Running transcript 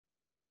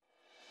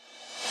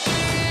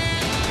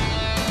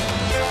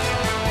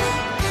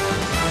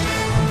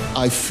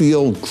I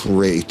feel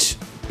great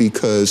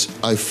because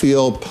I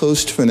feel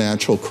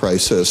post-financial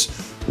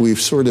crisis,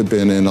 we've sort of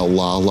been in a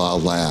la-la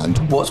land.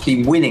 What's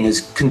been winning has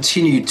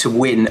continued to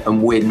win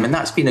and win, and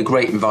that's been a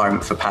great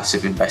environment for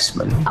passive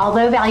investment.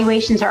 Although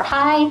valuations are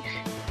high,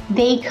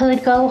 they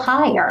could go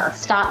higher.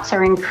 Stocks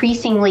are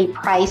increasingly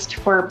priced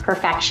for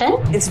perfection.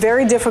 It's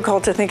very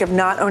difficult to think of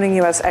not owning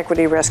U.S.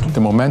 equity risk.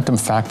 The momentum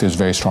factor is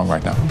very strong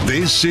right now.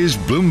 This is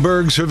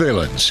Bloomberg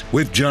Surveillance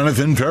with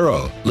Jonathan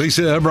Ferro,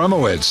 Lisa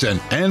Abramowicz, and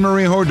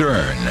Annmarie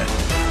Hordern.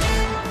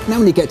 Now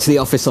when you get to the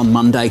office on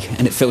Monday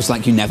and it feels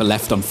like you never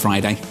left on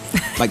Friday,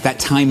 like that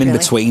time in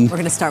between. We're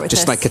going to start with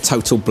just this. like a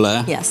total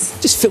blur.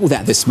 Yes. Just feel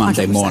that this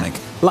Monday 100%. morning.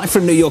 Live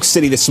from New York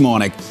City this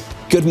morning.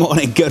 Good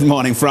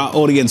morning for our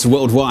audience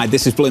worldwide.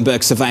 This is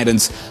Bloomberg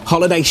Surveillance.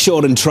 Holiday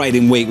short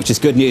trading week, which is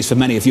good news for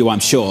many of you, I'm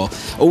sure.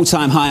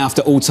 All-time high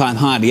after all-time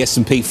high, the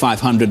S&P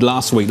 500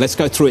 last week. Let's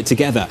go through it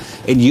together.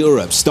 In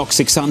Europe, Stock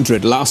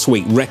 600 last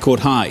week,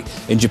 record high.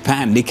 In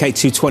Japan, Nikkei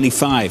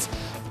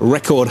 225.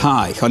 Record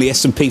high. On the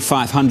S&P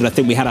 500, I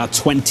think we had our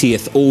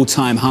 20th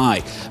all-time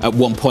high at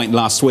one point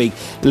last week.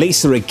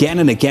 Lisa, again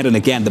and again and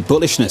again, the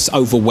bullishness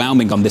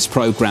overwhelming on this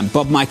program.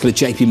 Bob Michael at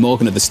JP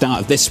Morgan at the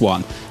start of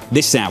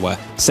this hour,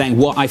 saying,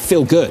 well, I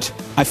feel good.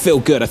 I feel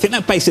good. I think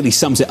that basically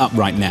sums it up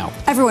right now.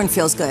 Everyone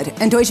feels good.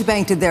 And Deutsche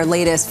Bank did their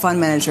latest fund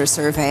manager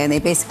survey, and they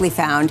basically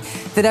found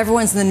that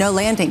everyone's in the no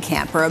landing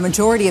camp, or a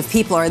majority of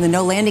people are in the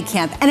no landing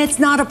camp. And it's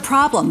not a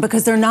problem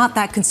because they're not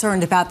that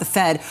concerned about the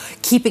Fed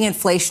keeping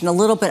inflation a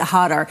little bit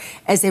hotter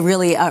as they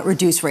really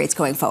reduce rates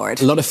going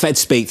forward. A lot of Fed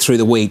speak through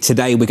the week.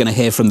 Today, we're going to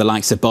hear from the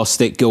likes of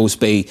Bostic,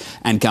 Goolsbee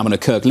and Governor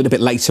Cook. A little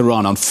bit later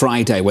on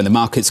Friday, when the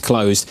market's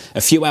closed,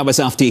 a few hours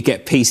after you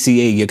get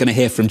PCE, you're going to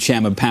hear from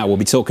Chairman Powell. We'll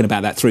be talking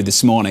about that through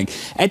this morning.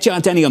 Ed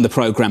Jardeni on the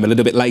programme a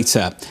little bit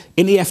later.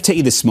 In the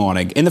FT this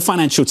morning, in the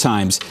Financial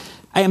Times,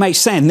 AMH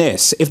saying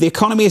this: if the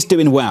economy is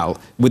doing well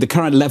with the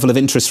current level of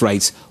interest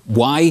rates,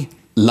 why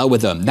lower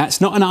them? That's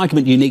not an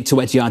argument unique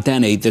to Ed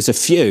Jardeni. There's a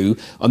few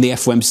on the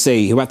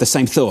FOMC who have the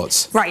same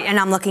thoughts. Right, and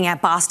I'm looking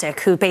at Bostic,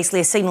 who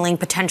basically is signaling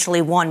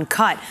potentially one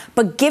cut.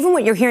 But given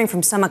what you're hearing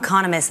from some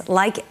economists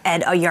like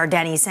Ed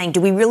Jardeni saying, do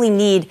we really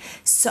need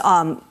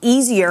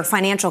easier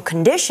financial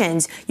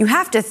conditions? You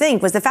have to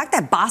think, was the fact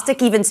that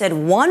Bostic even said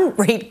one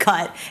rate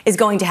cut is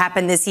going to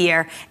happen this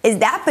year, is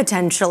that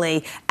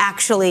potentially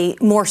actually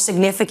more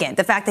significant?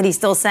 The fact that he's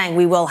still saying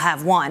we will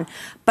have one.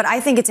 But I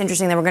think it's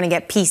interesting that we're going to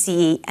get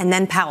PCE and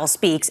then Powell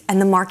speaks, and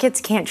the markets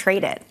can't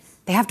trade it.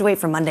 They have to wait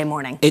for Monday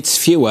morning. It's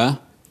fewer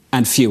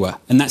and fewer,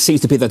 and that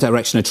seems to be the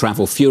direction of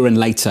travel, fewer and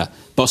later.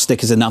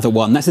 Bostic is another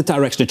one. That's the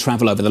direction of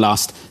travel over the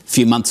last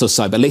few months or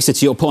so. But Lisa,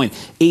 to your point,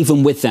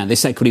 even with that,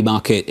 this equity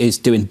market is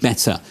doing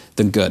better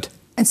than good.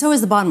 And so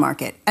is the bond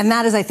market. And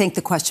that is, I think,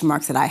 the question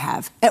mark that I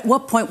have. At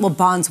what point will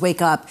bonds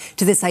wake up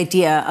to this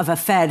idea of a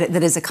Fed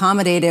that is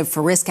accommodative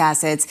for risk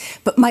assets,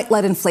 but might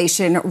let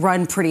inflation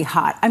run pretty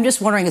hot? I'm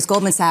just wondering, as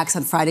Goldman Sachs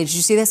on Friday, did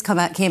you see this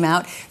came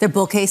out? Their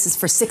bull case is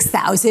for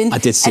 6,000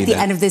 at the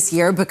end of this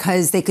year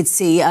because they could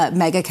see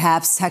mega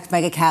caps, tech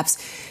mega caps,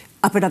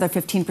 up another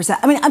 15%.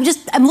 I mean,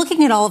 I'm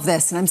looking at all of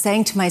this and I'm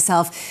saying to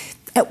myself,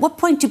 at what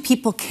point do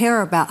people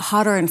care about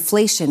hotter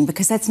inflation?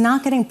 Because that's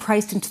not getting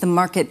priced into the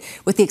market,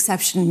 with the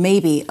exception,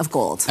 maybe, of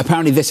gold.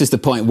 Apparently, this is the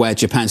point where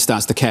Japan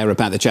starts to care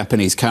about the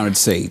Japanese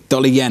currency.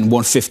 Dollar yen,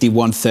 150,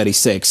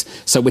 136.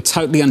 So we're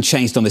totally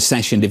unchanged on the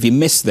session. If you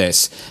missed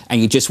this and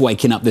you're just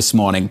waking up this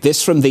morning,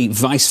 this from the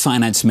Vice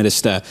Finance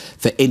Minister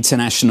for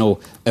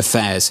International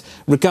Affairs,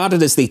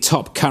 regarded as the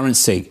top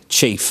currency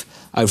chief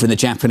over in the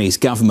Japanese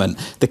government.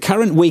 The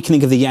current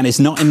weakening of the yen is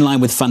not in line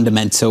with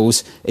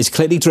fundamentals. It's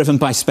clearly driven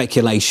by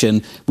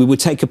speculation. We would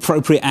take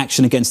appropriate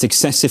action against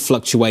excessive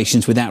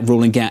fluctuations without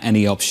ruling out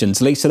any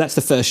options. Lisa, that's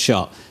the first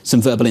shot.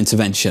 Some verbal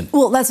intervention.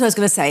 Well, that's what I was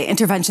going to say.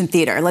 Intervention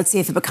theater. Let's see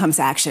if it becomes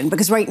action.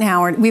 Because right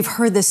now, we've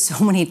heard this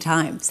so many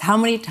times. How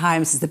many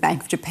times has the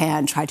Bank of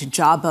Japan tried to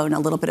jawbone a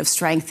little bit of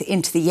strength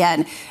into the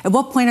yen? At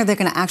what point are they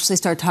going to actually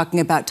start talking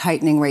about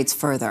tightening rates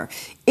further?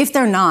 If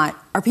they're not,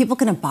 are people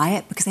going to buy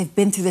it? Because they've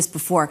been through this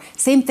before.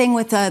 Same thing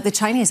with the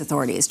Chinese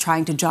authorities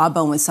trying to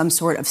jawbone with some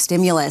sort of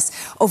stimulus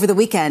over the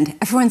weekend.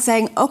 Everyone's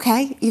saying,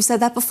 OK, you've said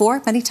that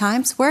before many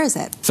times. Where is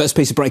it? First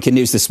piece of breaking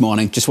news this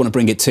morning. Just want to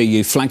bring it to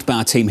you. Flagged by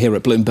our team here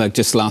at Bloomberg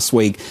just last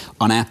week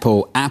on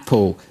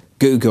Apple,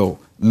 Google,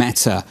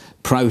 Meta,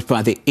 probed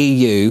by the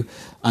EU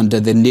under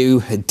the new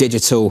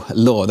digital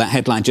law. That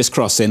headline just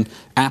crossing.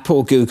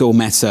 Apple, Google,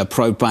 Meta,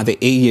 probed by the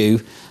EU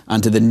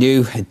under the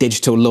new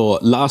digital law.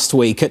 Last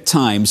week at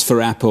times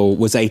for Apple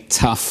was a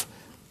tough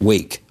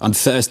week. On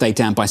Thursday,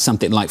 down by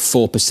something like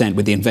 4%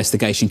 with the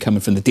investigation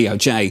coming from the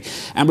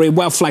DOJ. And we're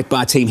well flagged by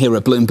our team here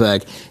at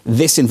Bloomberg.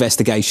 This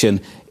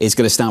investigation is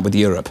going to start with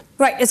Europe.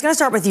 Right, it's going to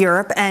start with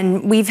Europe,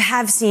 and we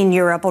have seen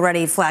Europe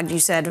already flagged, you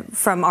said,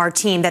 from our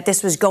team that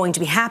this was going to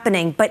be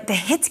happening, but the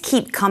hits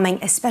keep coming,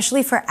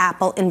 especially for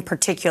Apple in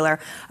particular.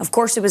 Of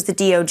course, it was the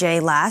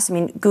DOJ last. I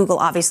mean, Google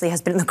obviously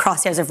has been in the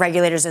crosshairs of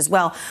regulators as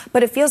well,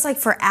 but it feels like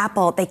for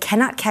Apple, they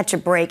cannot catch a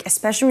break,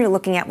 especially when you're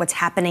looking at what's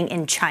happening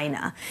in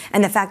China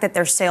and the fact that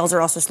their sales are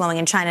also slowing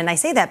in China. And I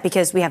say that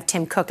because we have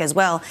Tim Cook as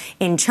well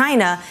in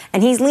China,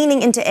 and he's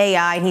leaning into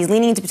AI, and he's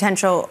leaning into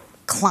potential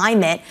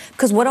climate,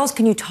 because what else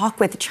can you talk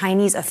with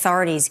Chinese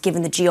authorities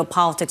given the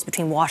geopolitics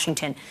between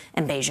Washington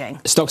and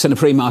Beijing? Stocks in the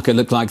pre-market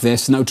look like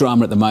this. No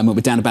drama at the moment.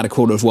 We're down about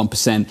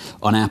 0.25%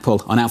 on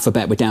Apple. On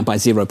Alphabet, we're down by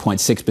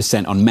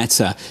 0.6%. On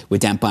Meta, we're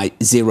down by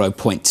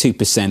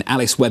 0.2%.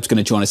 Alex Webb's going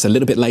to join us a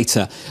little bit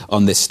later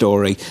on this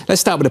story.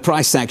 Let's start with the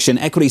price action.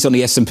 Equities on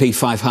the S&P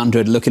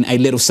 500 looking a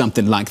little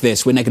something like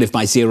this. We're negative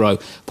by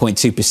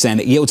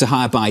 0.2%. Yields are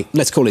higher by,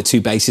 let's call it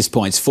 2 basis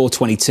points,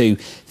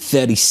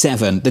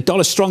 422.37. The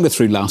dollar's stronger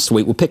through last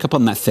week. We'll pick up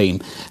on that theme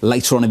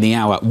later on in the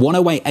hour.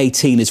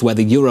 108.18 is where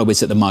the euro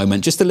is at the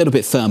moment, just a little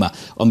bit firmer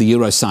on the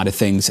euro side of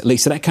things.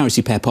 Lisa, that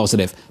currency pair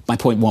positive by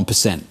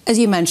 0.1%. As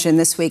you mentioned,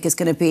 this week is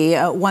going to be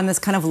one that's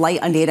kind of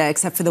light on data,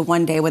 except for the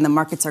one day when the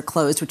markets are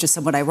closed, which is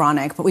somewhat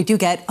ironic. But we do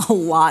get a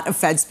lot of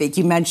Fed speak.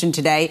 You mentioned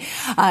today,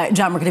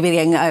 John, we're going to be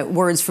getting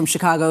words from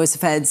Chicago's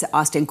Fed's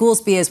Austin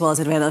Goolsbee, as well as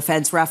Atlanta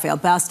Fed's Raphael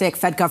Bostic,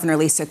 Fed Governor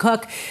Lisa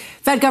Cook.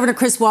 Fed Governor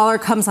Chris Waller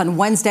comes on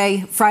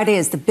Wednesday. Friday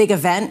is the big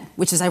event,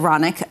 which is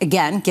ironic,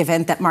 again,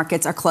 given that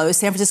markets are closed.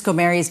 San Francisco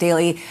Mary's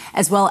Daily,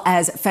 as well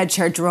as Fed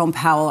Chair Jerome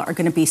Powell, are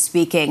going to be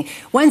speaking.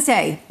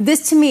 Wednesday,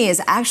 this to me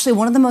is actually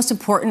one of the most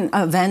important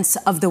events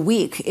of the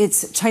week.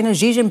 It's China's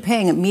Xi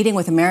Jinping meeting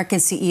with American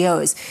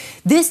CEOs.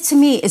 This to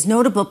me is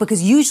notable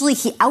because usually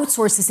he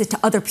outsources it to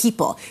other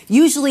people.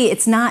 Usually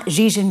it's not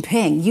Xi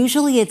Jinping.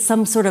 Usually it's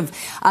some sort of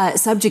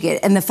subjugate.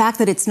 And the fact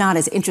that it's not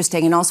is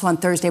interesting. And also on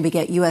Thursday, we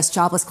get U.S.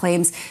 jobless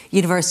claims,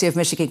 University of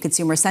Michigan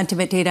consumer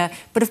sentiment data.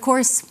 But of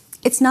course,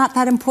 it's not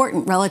that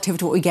important relative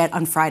to what we get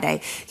on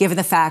Friday, given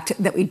the fact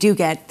that we do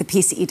get the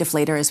PCE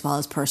deflator as well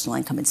as personal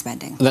income and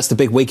spending. Well, that's the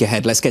big week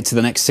ahead. Let's get to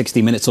the next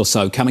 60 minutes or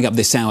so. Coming up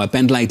this hour,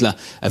 Ben Laidler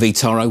of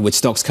eToro with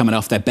stocks coming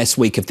off their best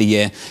week of the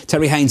year.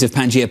 Terry Haynes of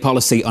Pangea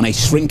Policy on a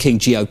shrinking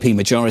GOP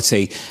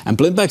majority. And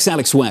Bloomberg's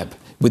Alex Webb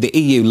with the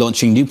EU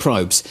launching new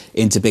probes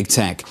into big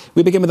tech.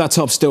 We begin with our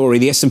top story,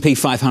 the S&P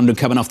 500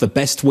 coming off the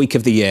best week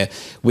of the year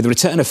with the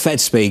return of Fed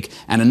speak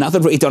and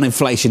another read on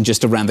inflation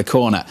just around the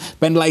corner.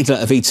 Ben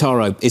Laidler of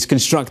eToro is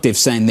constructive,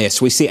 saying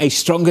this: we see a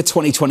stronger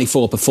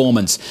 2024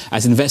 performance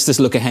as investors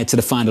look ahead to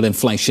the final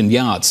inflation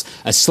yards,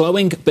 a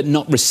slowing but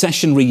not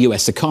recessionary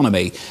US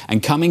economy,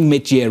 and coming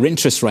mid-year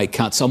interest rate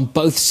cuts on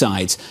both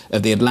sides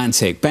of the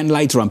Atlantic. Ben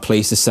Laidler, I'm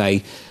pleased to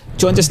say,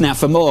 joined us now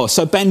for more.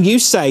 So, Ben, you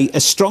say a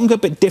stronger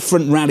but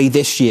different rally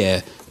this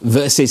year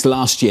versus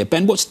last year.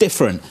 Ben, what's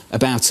different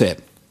about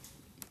it?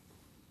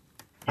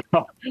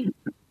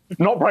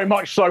 Not very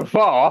much so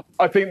far.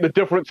 I think the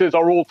differences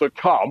are all to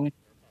come.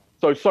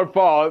 So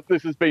far,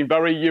 this has been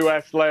very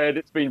US-led.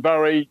 It's been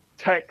very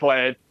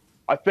tech-led.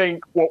 I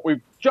think what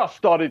we've just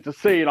started to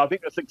see, and I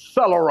think this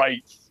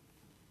accelerates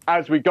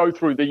as we go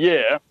through the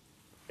year,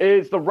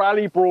 is the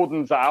rally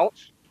broadens out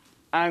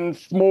and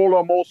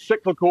smaller, more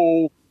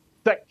cyclical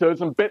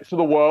sectors and bits of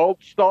the world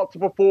start to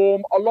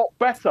perform a lot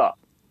better.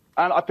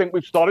 And I think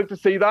we've started to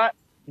see that.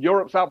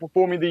 Europe's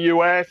outperforming the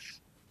US.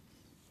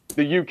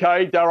 The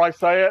UK, dare I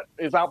say it,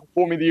 is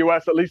outperforming the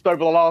US at least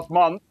over the last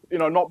month.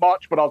 Not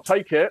much, but I'll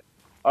take it.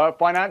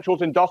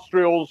 Financials,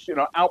 industrials,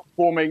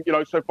 outperforming,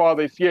 so far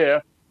this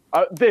year.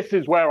 This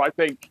is where I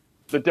think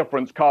the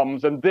difference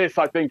comes. And this,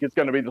 I think, is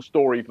going to be the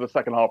story for the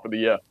second half of the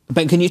year.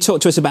 Ben, can you talk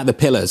to us about the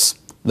pillars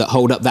that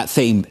hold up that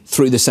theme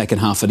through the second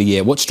half of the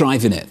year? What's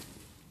driving it?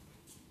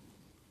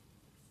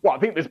 Well, I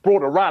think this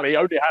broader rally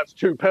only has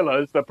two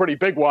pillars. They're pretty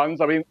big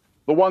ones. I mean,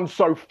 the one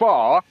so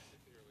far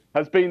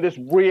has been this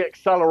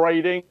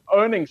re-accelerating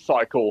earnings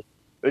cycle.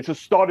 This has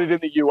started in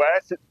the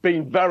US. It's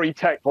been very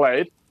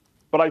tech-led.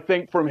 But I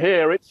think from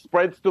here, it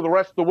spreads to the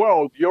rest of the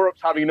world.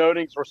 Europe's having an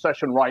earnings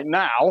recession right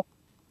now.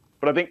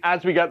 But I think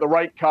as we get the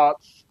rate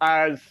cuts,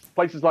 as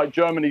places like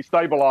Germany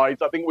stabilize,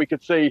 I think we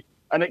could see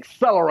an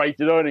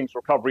accelerated earnings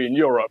recovery in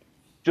Europe,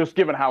 just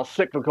given how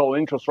cyclical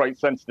and interest rate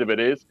sensitive it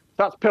is.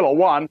 That's pillar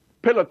one.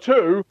 Pillar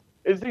two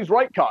is these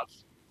rate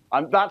cuts.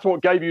 And that's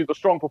what gave you the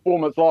strong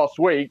performance last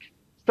week.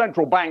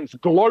 Central banks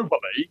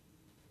globally,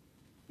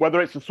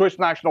 whether it's the Swiss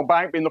National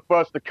Bank being the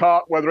first to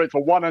cut, whether it's a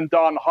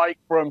one-and-done hike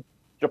from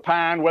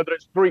Japan, whether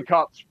it's 3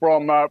 cuts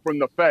from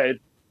the Fed,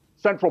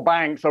 central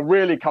banks are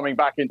really coming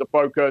back into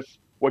focus.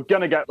 We're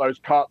going to get those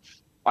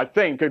cuts, I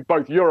think, in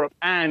both Europe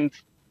and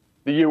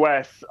the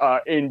US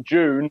in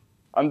June.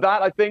 And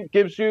that, I think,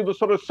 gives you the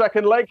sort of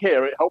second leg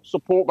here. It helps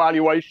support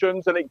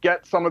valuations and it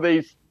gets some of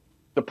these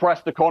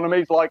depressed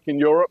economies like in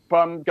Europe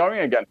going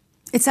again.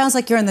 It sounds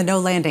like you're in the no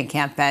landing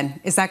camp,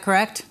 Ben. Is that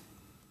correct?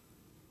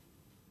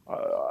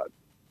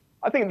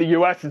 I think the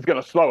US is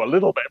going to slow a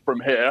little bit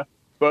from here,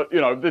 but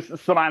this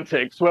is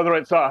semantics. Whether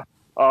it's a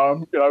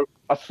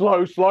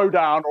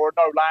slowdown or a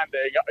no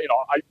landing,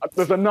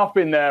 there's enough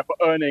in there for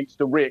earnings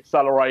to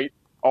reaccelerate.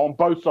 on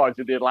both sides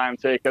of the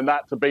Atlantic, and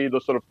that to be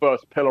the sort of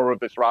first pillar of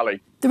this rally.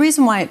 The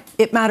reason why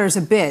it matters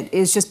a bit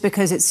is just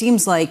because it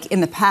seems like in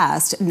the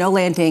past, no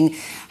landing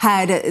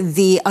had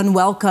the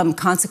unwelcome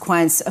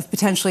consequence of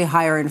potentially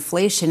higher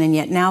inflation. And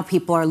yet now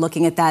people are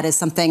looking at that as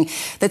something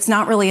that's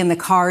not really in the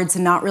cards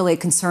and not really a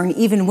concern,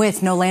 even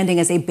with no landing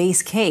as a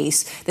base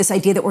case, this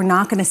idea that we're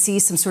not going to see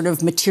some sort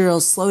of material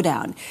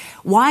slowdown.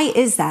 Why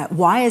is that?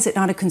 Why is it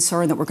not a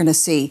concern that we're going to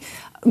see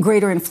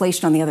greater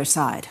inflation on the other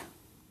side?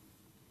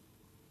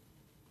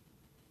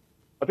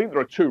 I think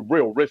there are two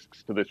real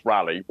risks to this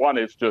rally. One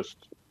is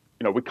just,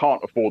 we can't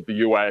afford the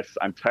US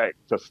and tech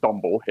to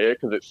stumble here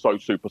because it's so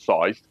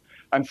supersized.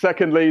 And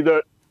secondly,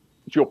 that,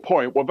 to your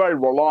point, we're very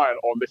reliant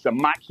on this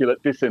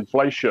immaculate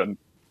disinflation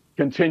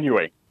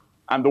continuing.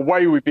 And the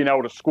way we've been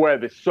able to square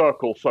this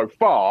circle so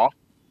far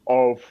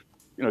of,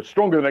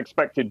 stronger than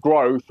expected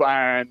growth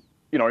and,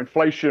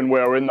 inflation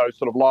where we're in those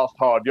sort of last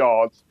hard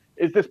yards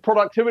is this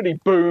productivity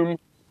boom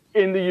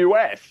in the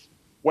US.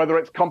 Whether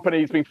it's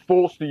companies being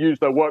forced to use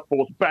their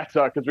workforce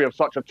better because we have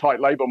such a tight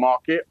labor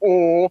market,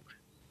 or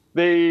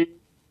the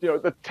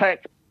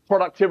tech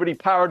productivity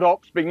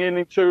paradox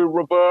beginning to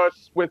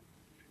reverse with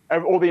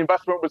all the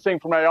investment we're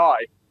seeing from AI.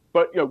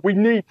 But we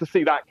need to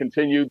see that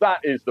continue. That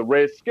is the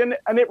risk, and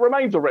it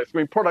remains a risk. I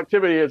mean,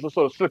 productivity is a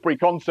sort of slippery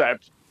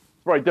concept.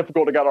 It's very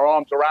difficult to get our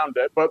arms around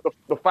it. But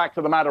the fact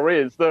of the matter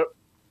is that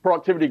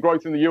productivity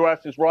growth in the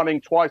US is running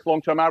twice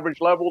long-term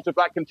average levels. If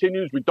that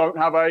continues, we don't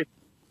have a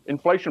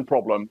inflation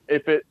problem.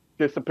 If it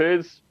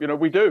disappears,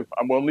 we do,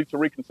 and we'll need to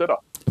reconsider.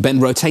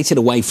 Ben, rotated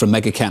away from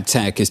mega-cap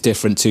tech is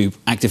different to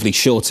actively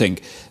shorting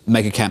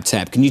mega-cap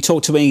tech. Can you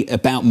talk to me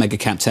about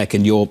mega-cap tech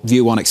and your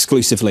view on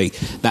exclusively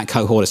that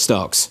cohort of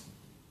stocks?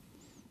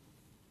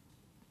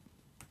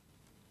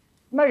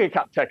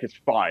 Mega-cap tech is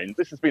fine.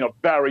 This has been a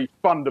very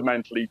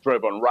fundamentally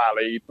driven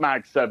rally.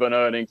 Mag 7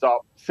 earnings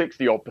up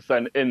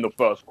 60-odd% in the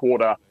first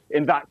quarter.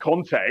 In that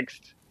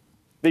context,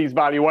 these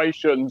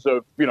valuations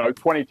of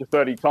 20 to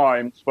 30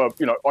 times for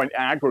on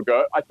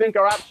aggregate, I think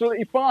are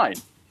absolutely fine.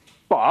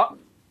 But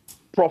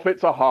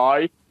profits are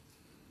high,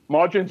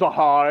 margins are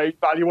high,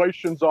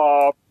 valuations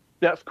are,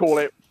 let's call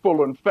it,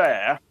 full and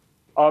fair.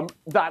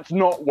 That's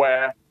not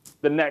where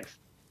the next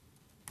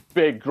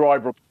big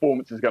driver of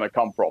performance is going to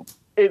come from.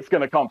 It's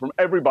going to come from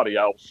everybody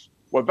else,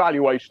 where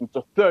valuations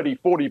are 30,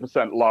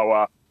 40%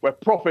 lower, where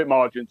profit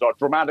margins are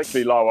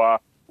dramatically lower,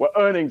 where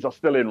earnings are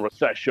still in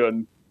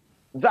recession.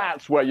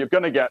 That's where you're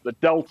going to get the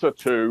delta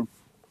to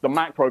the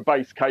macro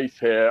base case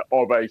here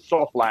of a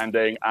soft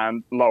landing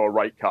and lower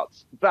rate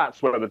cuts.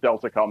 That's where the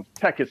delta comes.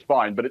 Tech is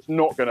fine, but it's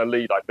not going to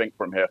lead, I think,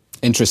 from here.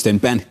 Interesting.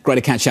 Ben, great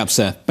to catch up,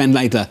 sir. Ben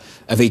Laidler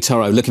of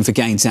eToro looking for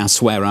gains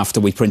elsewhere after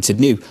we printed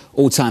new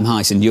all-time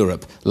highs in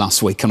Europe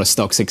last week on a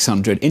stock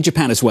 600. In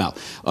Japan as well,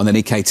 on the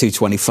Nikkei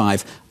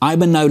 225.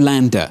 I'm a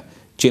no-lander.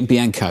 Jim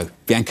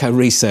Bianco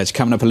Research,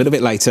 coming up a little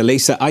bit later.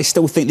 Lisa, I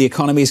still think the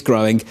economy is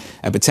growing,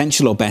 a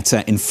potential or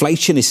better.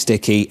 Inflation is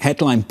sticky.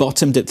 Headline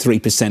bottomed at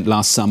 3%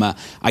 last summer.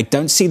 I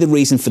don't see the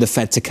reason for the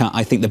Fed to cut.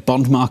 I think the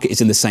bond market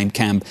is in the same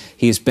camp.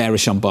 He is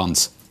bearish on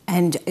bonds.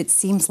 And it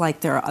seems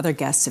like there are other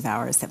guests of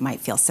ours that might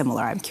feel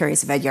similar. I'm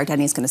curious if Ed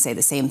Yardeni is going to say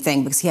the same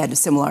thing, because he had a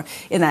similar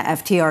in that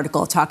FT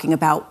article talking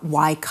about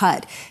why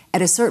cut.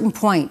 At a certain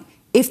point,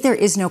 if there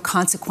is no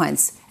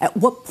consequence, at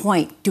what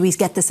point do we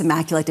get this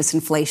immaculate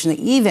disinflation that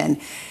even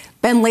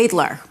Ben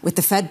Laidler with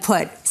the Fed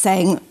put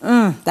saying,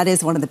 that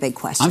is one of the big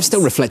questions. I'm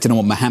still reflecting on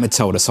what Mohammed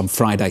told us on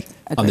Friday,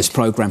 on this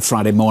programme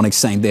Friday morning,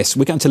 saying this.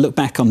 We're going to look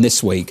back on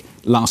this week,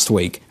 last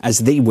week, as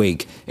the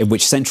week in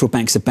which central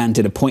banks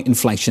abandoned a point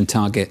inflation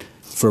target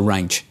for a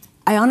range.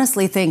 I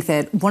honestly think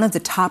that one of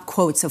the top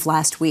quotes of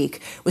last week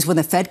was when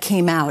the Fed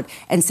came out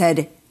and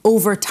said,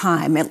 over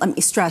time, and let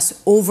me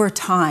stress, over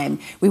time,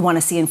 we want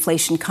to see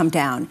inflation come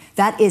down.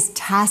 That is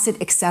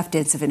tacit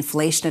acceptance of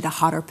inflation at a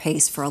hotter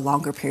pace for a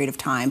longer period of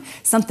time,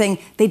 something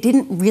they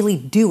didn't really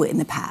do in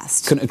the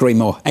past. Couldn't agree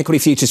more. Equity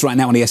futures right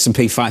now on the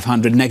S&P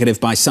 500,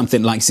 negative by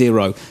something like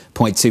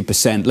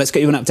 0.2%. Let's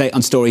get you an update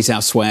on stories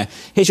elsewhere.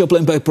 Here's your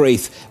Bloomberg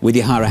Brief with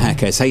Yahira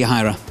Hackers. Hey,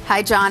 Yahira.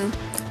 Hi, John.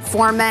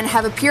 4 men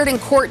have appeared in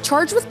court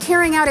charged with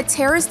carrying out a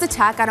terrorist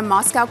attack at a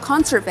Moscow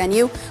concert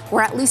venue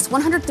where at least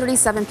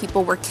 137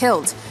 people were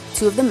killed.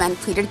 2 of the men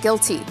pleaded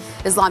guilty.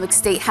 Islamic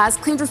State has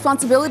claimed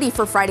responsibility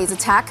for Friday's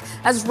attack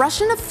as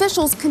Russian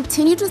officials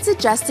continue to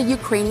suggest a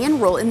Ukrainian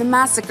role in the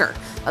massacre,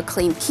 a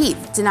claim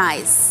Kyiv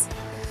denies.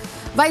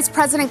 Vice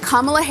President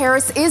Kamala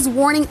Harris is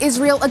warning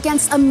Israel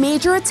against a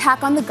major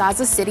attack on the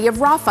Gaza city of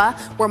Rafah,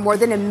 where more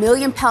than 1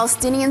 million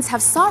Palestinians have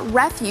sought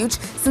refuge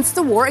since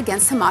the war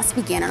against Hamas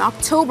began in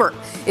October.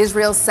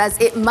 Israel says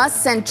it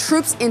must send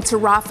troops into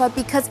Rafah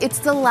because it's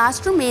the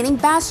last remaining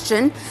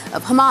bastion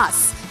of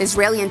Hamas.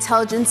 Israeli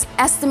intelligence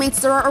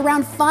estimates there are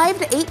around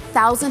 5,000 to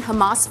 8,000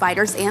 Hamas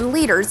fighters and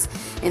leaders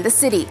in the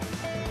city.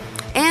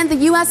 And the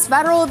U.S.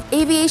 Federal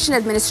Aviation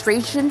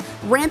Administration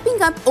ramping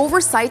up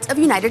oversight of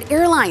United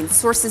Airlines.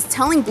 Sources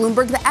telling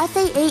Bloomberg the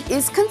FAA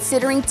is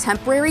considering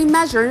temporary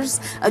measures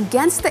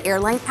against the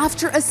airline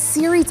after a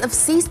series of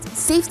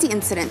safety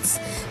incidents.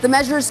 The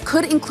measures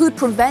could include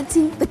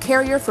preventing the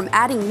carrier from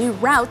adding new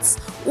routes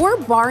or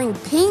barring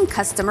paying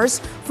customers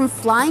from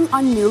flying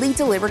on newly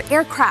delivered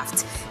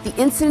aircraft. The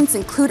incidents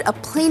include a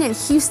plane in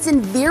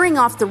Houston veering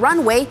off the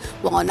runway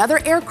while another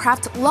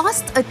aircraft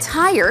lost a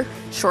tire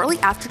shortly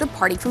after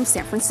departing from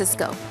San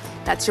Francisco.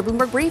 That's your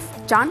Bloomberg Brief.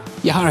 John?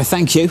 Yahara,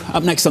 thank you.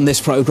 Up next on this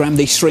program,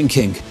 the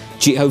shrinking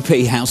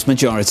GOP House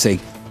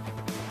majority.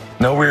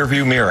 No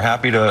rearview mirror.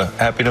 Happy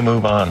to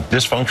move on.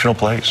 Dysfunctional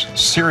place.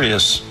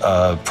 Serious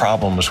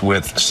problems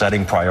with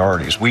setting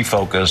priorities. We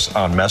focus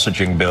on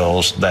messaging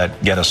bills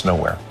that get us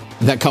nowhere.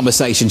 That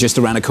conversation just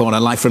around the corner,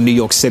 live from New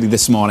York City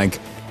this morning.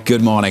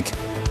 Good morning.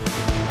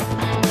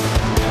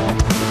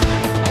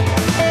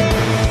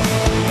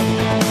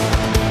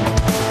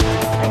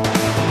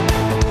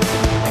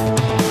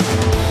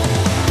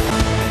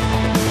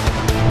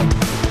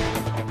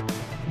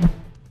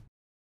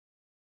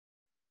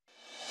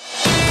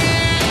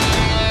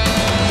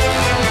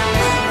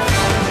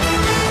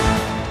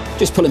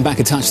 Just pulling back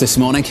a touch this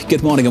morning.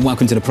 Good morning and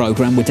welcome to the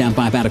programme. We're down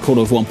by about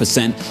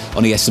 0.25%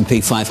 on the S&P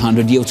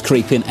 500. Yields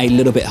creeping a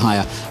little bit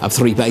higher, up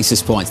 3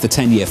 basis points. The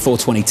 10-year,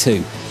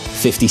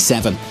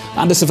 422.57.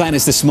 Under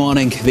surveillance this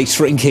morning, the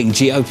shrinking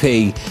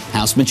GOP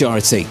House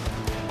majority.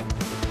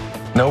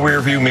 No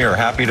rearview mirror.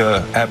 Happy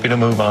to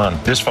move on.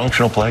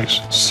 Dysfunctional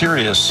place.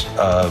 Serious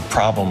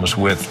problems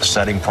with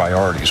setting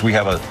priorities. We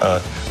have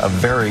a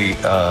very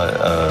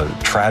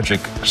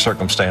tragic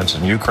circumstance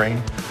in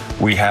Ukraine.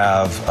 We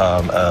have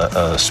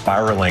a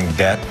spiraling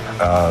debt,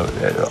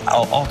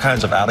 all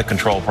kinds of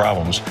out-of-control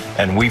problems,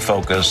 and we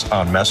focus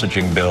on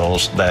messaging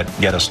bills that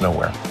get us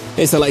nowhere.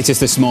 Here's the latest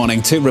this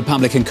morning. 2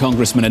 Republican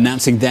congressmen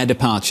announcing their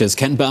departures.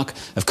 Ken Buck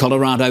of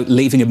Colorado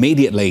leaving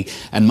immediately,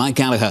 and Mike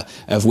Gallagher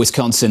of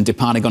Wisconsin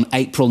departing on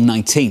April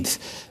 19th.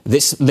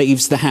 This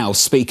leaves the House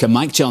Speaker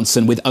Mike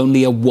Johnson with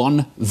only a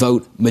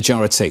 1-vote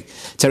majority.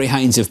 Terry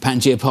Haynes of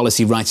Pangea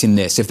Policy writing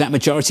this: if that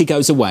majority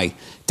goes away,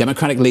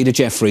 Democratic leader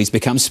Jeffries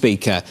becomes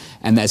Speaker,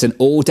 and there's an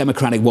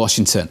all-Democratic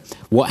Washington.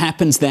 What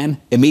happens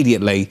then,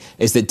 immediately,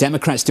 is that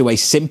Democrats do a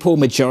simple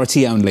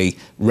majority-only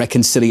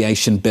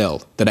reconciliation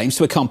bill that aims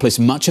to accomplish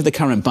much of the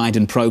current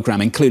Biden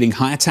program, including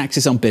higher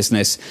taxes on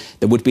business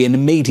that would be an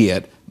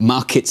immediate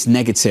markets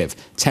negative.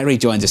 Terry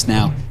joins us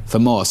now for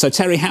more. So,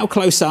 Terry, how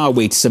close are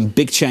we to some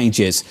big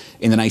changes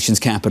in the nation's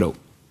capital?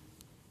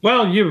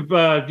 Well,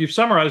 you've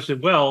summarized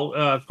it well.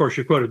 Of course,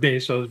 you quoted me,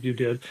 so you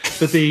did.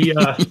 But the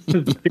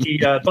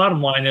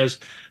bottom line is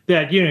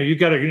that you've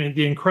got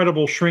the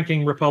incredible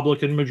shrinking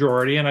Republican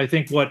majority, and I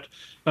think what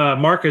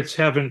markets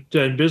haven't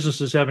and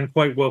businesses haven't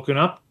quite woken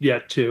up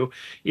yet to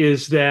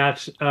is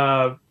that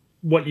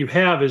what you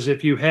have is,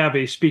 if you have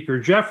a Speaker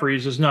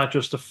Jeffries, is not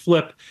just a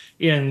flip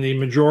in the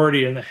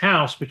majority in the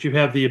House, but you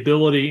have the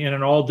ability in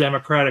an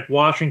all-Democratic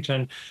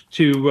Washington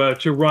to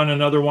run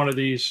another one of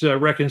these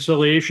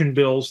reconciliation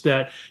bills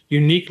that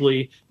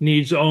uniquely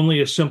needs only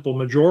a simple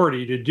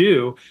majority to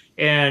do.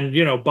 And,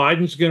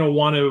 Biden's going to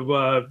want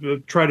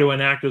to try to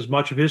enact as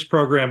much of his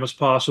program as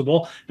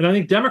possible. And I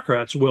think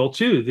Democrats will,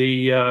 too.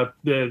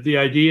 The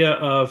idea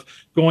of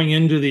going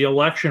into the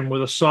election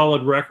with a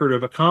solid record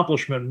of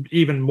accomplishment,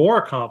 even more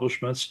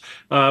accomplishments,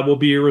 will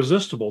be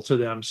irresistible to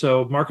them.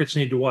 So markets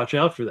need to watch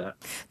out for that.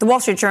 The Wall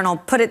Street Journal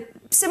put it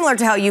similar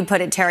to how you put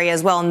it, Terry,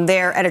 as well, in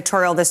their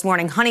editorial this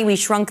morning. Honey, we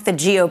shrunk the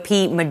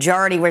GOP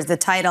majority was the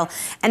title.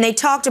 And they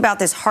talked about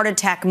this heart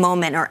attack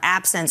moment or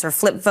absence or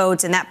flip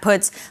votes, and that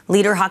puts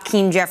leader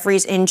Hakeem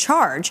Jeffries in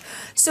charge.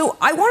 So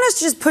I want us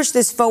to just push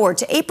this forward.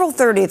 To April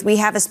 30th, we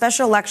have a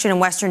special election in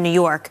Western New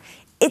York.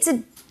 It's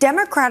a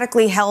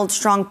democratically held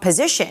strong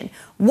position.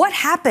 What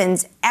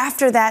happens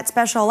after that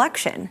special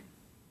election?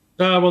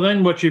 Well,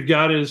 then what you've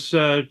got is,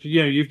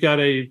 you've got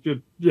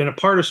in a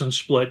partisan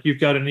split, you've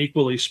got an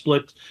equally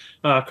split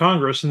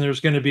Congress, and there's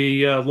going to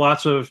be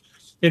lots of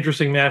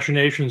interesting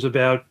machinations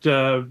about,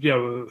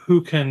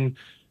 who can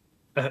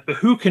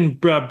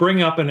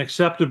bring up an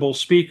acceptable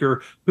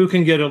speaker, who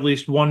can get at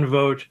least 1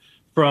 vote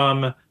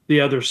from the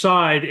other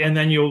side, and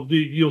then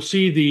you'll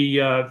see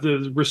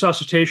the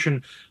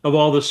resuscitation of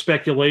all this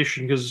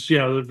speculation, because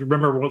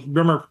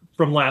remember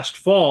from last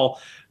fall,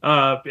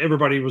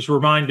 everybody was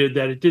reminded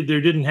that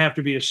there didn't have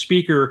to be a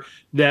speaker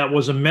that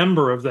was a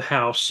member of the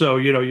House. So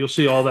you'll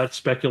see all that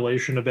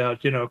speculation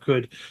about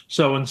could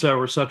so and so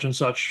or such and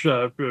such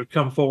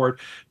come forward.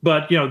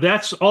 But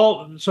that's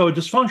all. So a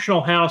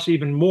dysfunctional House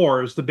even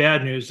more is the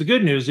bad news. The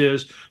good news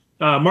is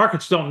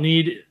markets don't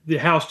need the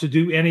House to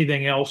do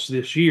anything else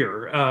this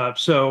year.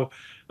 So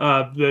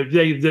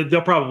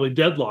they'll probably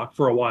deadlock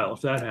for a while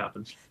if that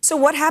happens. So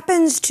what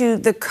happens to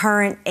the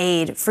current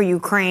aid for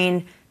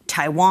Ukraine,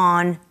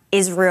 Taiwan,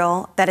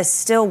 Israel that is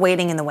still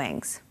waiting in the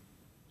wings?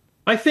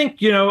 I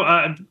think,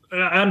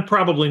 I'm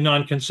probably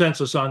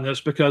non-consensus on this,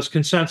 because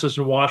consensus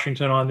in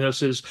Washington on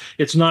this is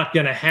it's not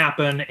going to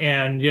happen.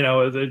 And,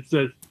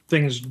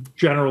 things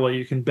generally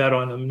you can bet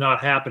on them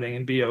not happening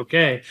and be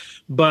okay.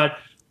 But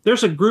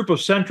there's a group of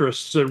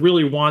centrists that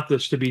really want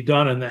this to be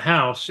done in the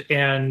House,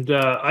 and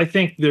I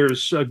think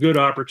there's a good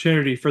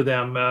opportunity for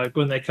them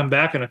when they come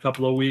back in a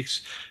couple of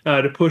weeks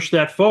to push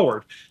that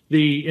forward.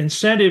 The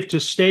incentive to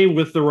stay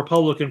with the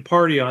Republican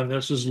Party on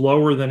this is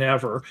lower than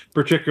ever,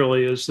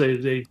 particularly as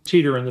they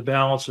teeter in the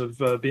balance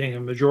of being a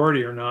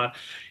majority or not.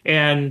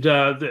 And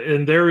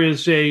there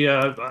is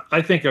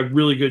I think, a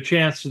really good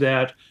chance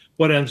that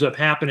what ends up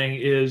happening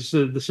is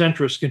the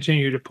centrists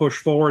continue to push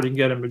forward and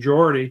get a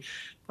majority.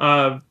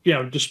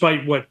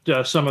 Despite what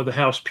some of the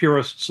House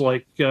purists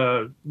like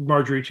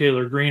Marjorie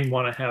Taylor Greene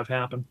want to have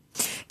happen.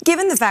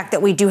 Given the fact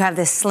that we do have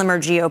this slimmer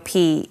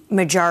GOP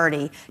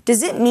majority,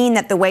 does it mean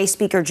that the way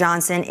Speaker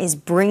Johnson is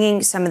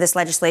bringing some of this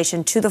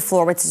legislation to the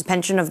floor with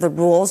suspension of the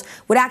rules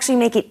would actually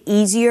make it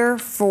easier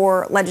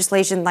for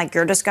legislation like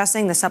you're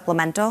discussing, the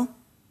supplemental?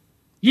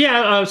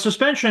 Yeah,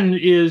 suspension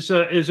is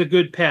a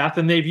good path,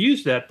 and they've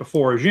used that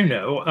before, as you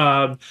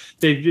know.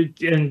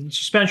 And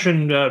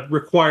suspension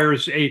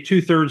requires a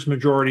 2/3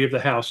 majority of the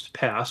House to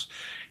pass,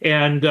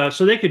 and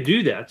so they could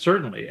do that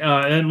certainly.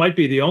 And it might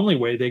be the only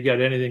way they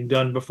get anything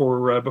done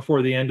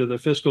before the end of the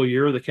fiscal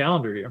year or the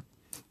calendar year.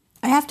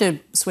 I have to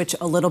switch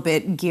a little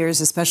bit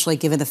gears, especially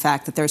given the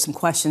fact that there are some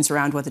questions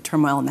around what the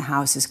turmoil in the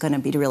House is going to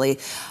be really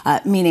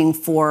meaning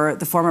for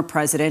the former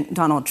president,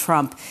 Donald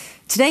Trump.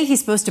 Today, he's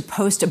supposed to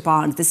post a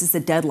bond. This is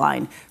the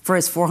deadline for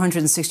his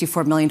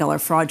 $464 million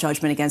fraud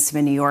judgment against him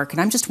in New York.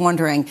 And I'm just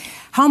wondering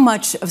how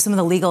much of some of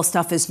the legal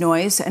stuff is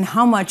noise and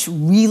how much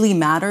really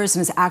matters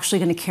and is actually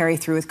going to carry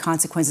through with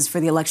consequences for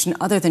the election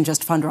other than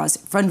just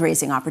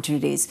fundraising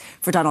opportunities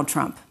for Donald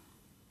Trump.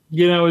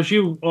 You know, as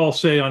you all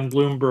say on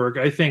Bloomberg,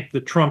 I think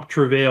the Trump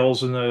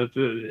travails and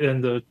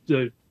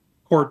the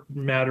court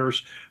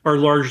matters are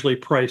largely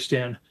priced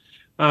in.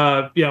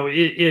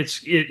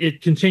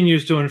 It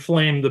continues to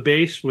inflame the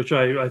base, which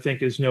I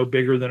think is no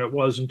bigger than it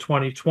was in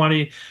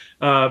 2020.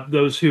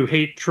 Those who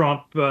hate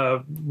Trump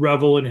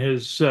revel in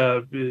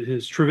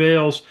his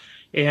travails,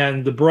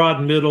 and the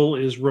broad middle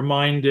is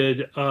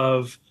reminded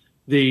of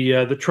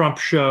the Trump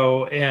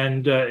show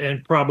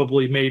and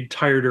probably made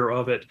tireder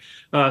of it.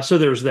 So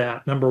there's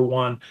that, number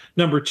one.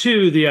 Number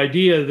two, the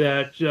idea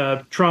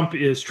that Trump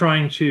is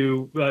trying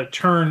to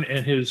turn,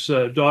 and his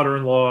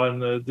daughter-in-law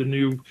and the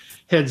new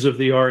heads of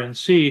the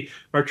RNC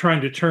are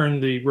trying to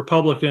turn the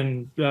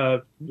Republican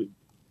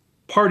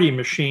party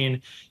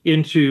machine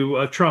into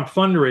a Trump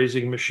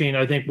fundraising machine,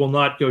 I think will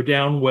not go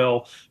down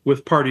well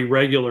with party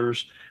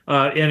regulars.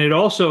 And it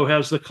also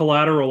has the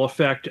collateral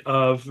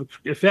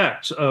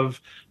effects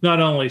of not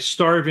only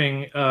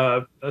starving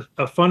a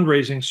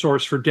fundraising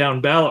source for down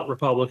ballot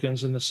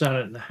Republicans in the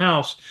Senate and the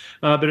House,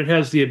 but it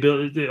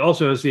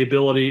also has the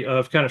ability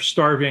of kind of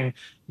starving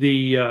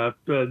the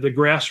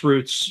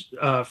grassroots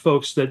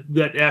folks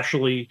that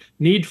actually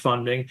need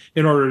funding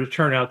in order to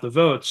turn out the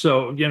vote.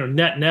 So,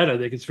 net, I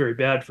think it's very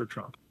bad for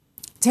Trump.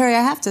 Terry,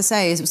 I have to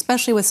say,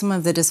 especially with some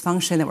of the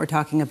dysfunction that we're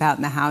talking about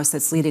in the House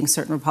that's leading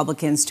certain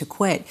Republicans to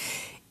quit,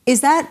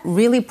 is that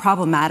really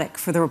problematic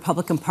for the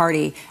Republican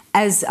Party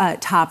as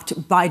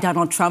topped by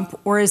Donald Trump,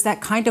 or is that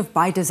kind of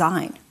by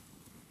design?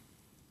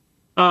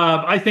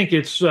 I think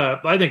it's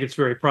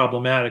very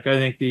problematic. I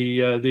think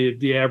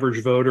the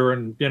average voter,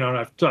 and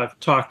I've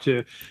talked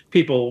to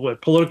people,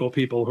 political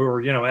people who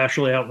are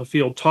actually out in the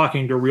field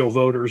talking to real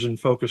voters in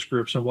focus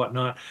groups and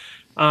whatnot.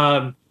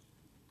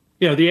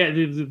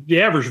 The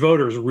average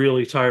voter is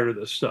really tired of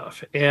this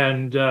stuff,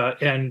 and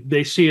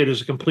they see it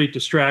as a complete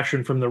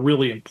distraction from the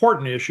really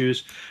important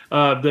issues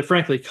that,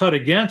 frankly, cut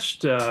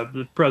against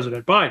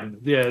President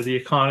Biden, the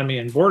economy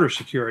and border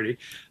security.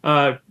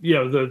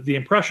 The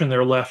impression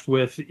they're left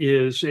with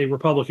is a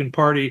Republican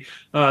Party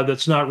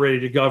that's not ready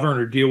to govern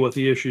or deal with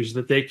the issues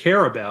that they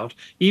care about,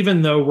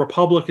 even though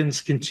Republicans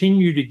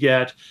continue to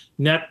get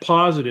net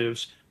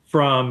positives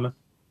from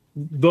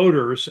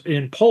voters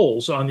in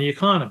polls on the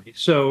economy.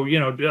 So,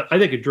 I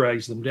think it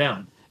drags them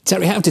down.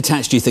 Terry, how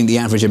detached do you think the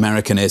average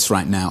American is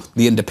right now,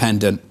 the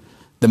independent,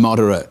 the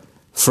moderate,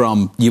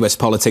 from US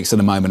politics at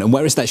the moment? And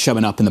where is that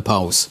showing up in the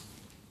polls?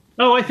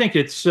 Oh, I think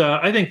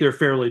I think they're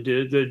fairly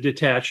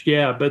detached,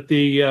 yeah. But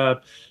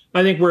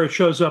I think where it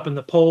shows up in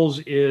the polls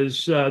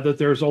is that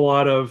there's a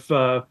lot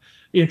of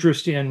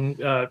interest in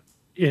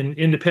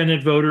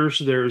independent voters.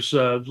 There's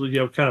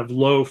kind of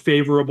low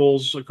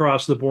favorables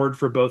across the board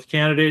for both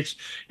candidates,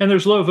 and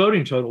there's low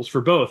voting totals for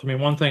both. I mean,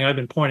 one thing I've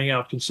been pointing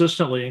out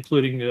consistently,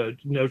 including a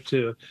note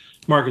to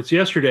markets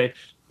yesterday,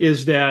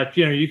 is that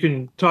you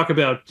can talk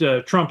about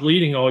Trump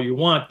leading all you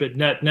want, but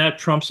net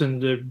Trump's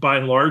by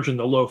and large in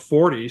the low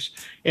 40s,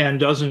 and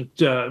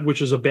doesn't,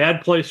 which is a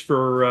bad place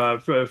for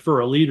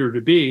a leader to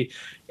be,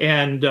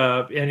 and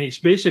he's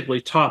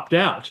basically topped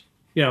out.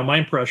 My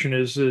impression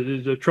is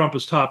that Trump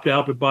is topped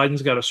out, but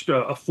Biden's got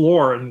a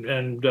floor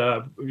and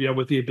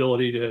with the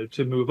ability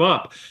to move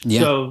up.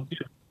 Yeah. So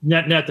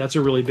net, that's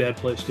a really bad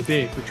place to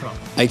be for Trump.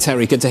 Hey,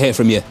 Terry, good to hear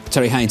from you.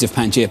 Terry Haynes of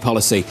Pangea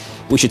Policy.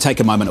 We should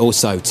take a moment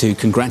also to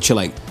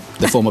congratulate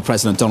the former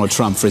President Donald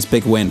Trump for his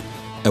big win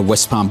at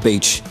West Palm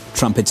Beach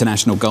Trump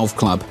International Golf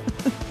Club.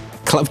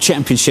 Club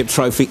Championship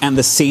trophy and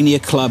the Senior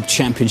Club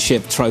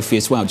Championship trophy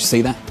as well. Did you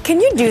see that?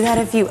 Can you do that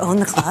if you own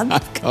the club?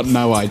 I've got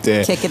no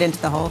idea. Kick it into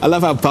the hole. I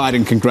love how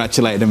Biden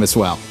congratulated him as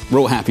well. We're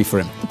all happy for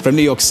him. From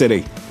New York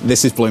City,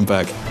 this is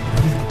Bloomberg.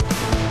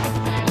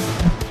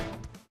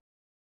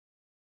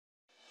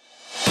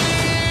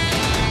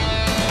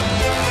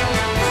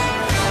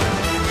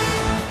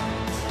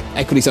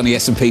 Equities on the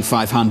S&P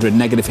 500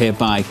 negative here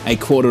by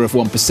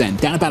 0.25%,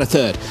 down about a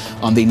third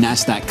on the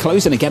Nasdaq,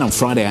 closing again on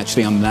Friday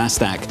actually on the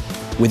Nasdaq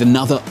with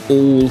another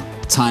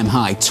all-time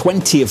high,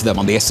 20 of them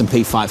on the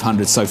S&P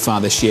 500 so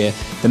far this year.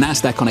 The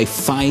Nasdaq on a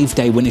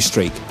 5-day winning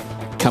streak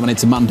coming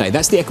into Monday.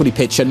 That's the equity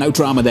picture. No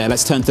drama there.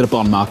 Let's turn to the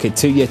bond market.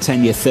 2-year,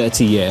 10-year,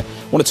 30-year.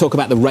 I want to talk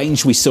about the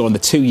range we saw on the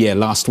 2-year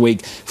last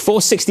week.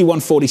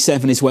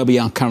 461.47 is where we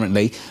are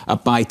currently,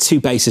 up by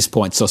 2 basis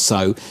points or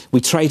so.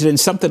 We traded in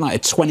something like a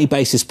 20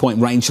 basis point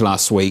range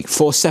last week.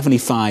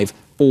 475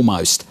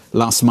 almost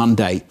last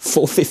Monday.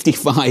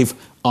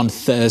 455 on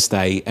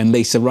Thursday. And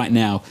Lisa, right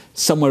now,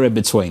 somewhere in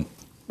between.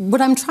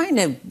 What I'm trying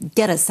to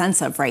get a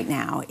sense of right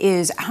now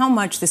is how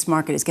much this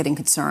market is getting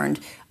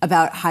concerned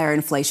about higher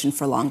inflation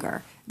for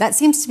longer. That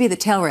seems to be the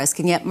tail risk,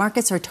 and yet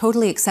markets are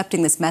totally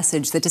accepting this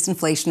message that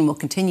disinflation will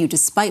continue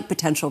despite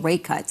potential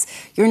rate cuts.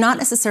 You're not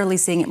necessarily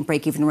seeing it in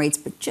break-even rates,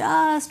 but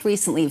just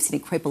recently you've seen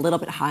it creep a little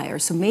bit higher.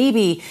 So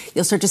maybe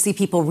you'll start to see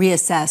people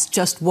reassess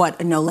just what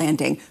a no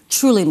landing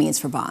truly means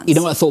for bonds. You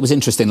know what I thought was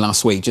interesting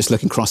last week, just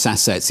looking cross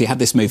assets? You had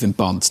this move in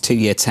bonds,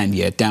 2-year,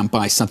 10-year, down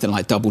by something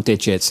like double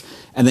digits.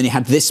 And then you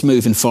had this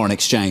move in foreign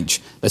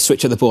exchange. Let's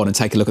switch at the board and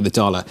take a look at the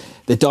dollar.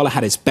 The dollar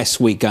had its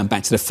best week going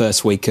back to the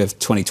first week of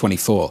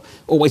 2024.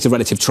 Always a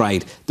relative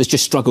trade. There's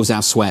just struggles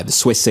elsewhere. The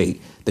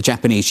Swissy, the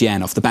Japanese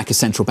yen, off the back of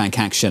central bank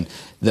action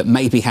that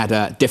maybe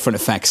had different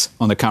effects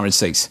on the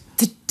currencies.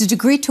 The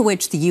degree to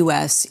which the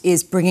U.S.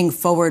 is bringing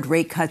forward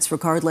rate cuts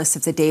regardless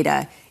of the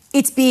data,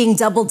 it's being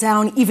doubled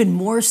down even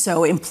more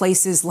so in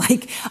places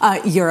like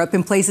Europe,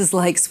 in places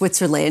like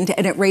Switzerland.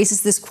 And it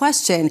raises this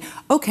question,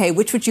 OK,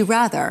 which would you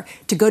rather?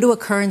 To go to a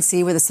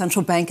currency where the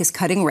central bank is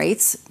cutting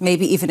rates,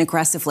 maybe even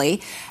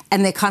aggressively,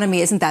 and the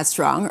economy isn't that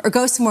strong, or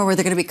go somewhere where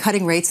they're going to be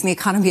cutting rates and the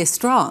economy is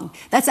strong?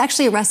 That's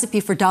actually a recipe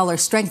for dollar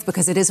strength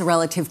because it is a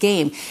relative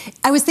game.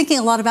 I was thinking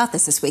a lot about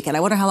this weekend. I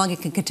wonder how long it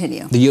can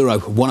continue. The euro,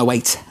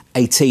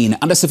 108.18.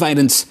 Under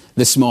surveillance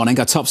this morning,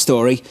 our top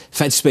story,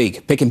 Fed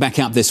speak, picking back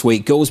up this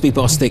week. Goolsbee,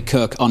 Bostic,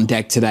 Cook on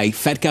deck today.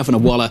 Fed Governor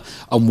Waller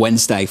on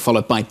Wednesday,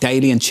 followed by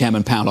Daly and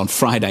Chairman Powell on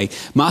Friday.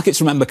 Markets,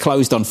 remember,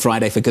 closed on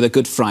Friday for the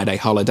Good Friday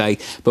holiday,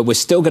 but we're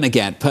still going to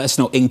get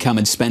personal income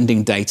and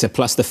spending data,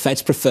 plus the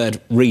Fed's preferred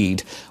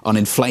read on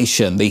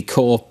inflation, the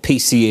core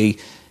PCE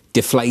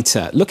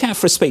deflator. Look out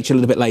for a speech a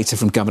little bit later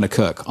from Governor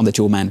Cook on the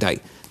dual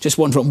mandate. Just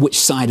wonder on which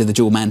side of the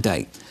dual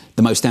mandate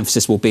the most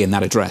emphasis will be in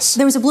that address.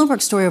 There was a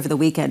Bloomberg story over the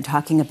weekend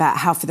talking about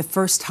how for the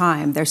first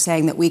time they're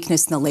saying that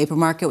weakness in the labor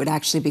market would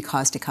actually be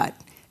caused a cut.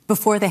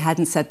 Before they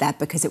hadn't said that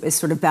because it was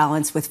sort of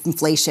balanced with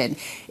inflation.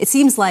 It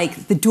seems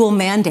like the dual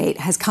mandate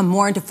has come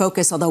more into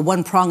focus, although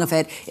one prong of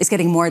it is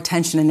getting more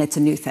attention and it's a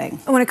new thing.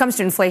 When it comes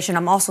to inflation,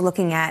 I'm also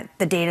looking at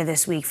the data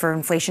this week for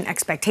inflation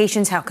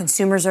expectations, how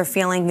consumers are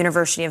feeling.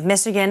 University of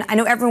Michigan. I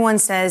know everyone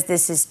says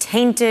this is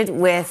tainted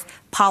with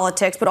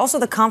politics, but also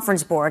the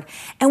Conference Board.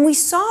 And we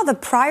saw the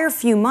prior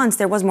few months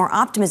there was more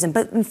optimism,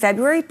 but in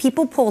February,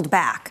 people pulled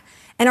back.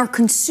 And are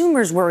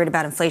consumers worried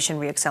about inflation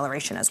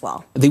reacceleration as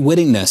well? The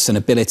willingness and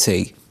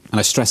ability, and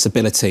I stress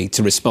ability,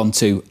 to respond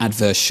to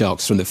adverse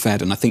shocks from the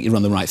Fed, and I think you're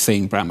on the right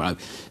thing, Abramowicz.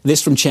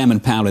 This from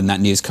Chairman Powell in that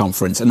news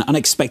conference. An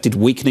unexpected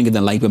weakening in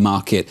the labour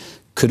market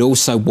could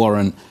also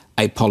warrant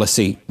a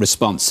policy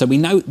response. So we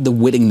know the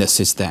willingness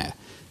is there.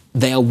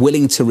 They are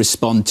willing to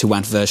respond to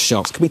adverse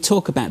shocks. Can we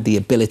talk about the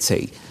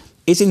ability?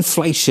 Is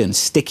inflation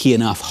sticky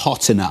enough,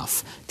 hot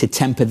enough to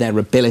temper their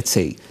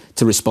ability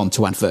to respond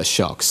to adverse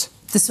shocks?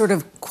 The sort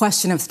of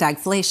question of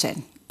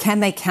stagflation. Can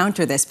they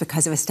counter this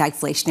because of a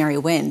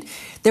stagflationary wind?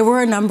 There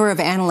were a number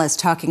of analysts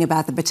talking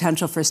about the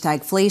potential for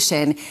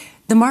stagflation.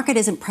 The market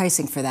isn't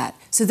pricing for that.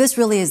 So this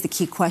really is the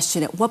key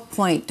question. At what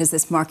point does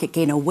this market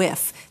gain a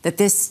whiff that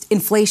this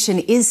inflation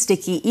is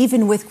sticky,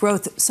 even with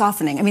growth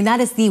softening? I mean, that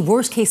is the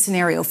worst case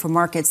scenario for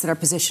markets that are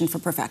positioned for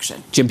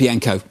perfection. Jim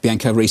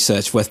Bianco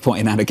Research, worth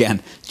pointing out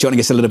again, joining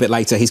us a little bit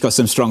later. He's got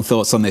some strong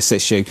thoughts on this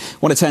issue. I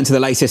want to turn to the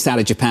latest out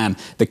of Japan.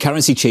 The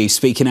currency chief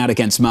speaking out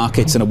against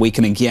markets and a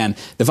weakening yen.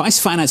 The Vice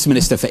Finance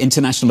Minister for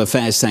International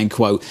Affairs saying,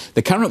 quote,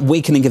 the current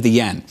weakening of the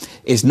yen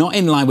is not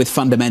in line with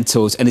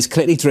fundamentals and is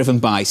clearly driven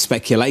by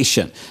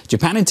speculation.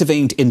 Japan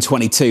intervened in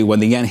 22 when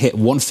the yen hit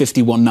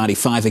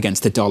 151.95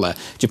 against the dollar.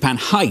 Japan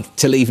hiked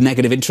to leave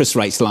negative interest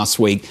rates last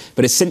week,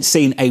 but has since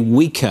seen a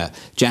weaker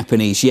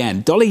Japanese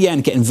yen. Dollar yen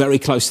getting very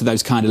close to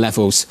those kind of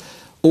levels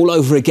all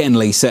over again,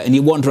 Lisa. And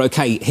you wonder,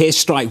 OK, here's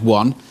strike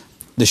one,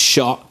 the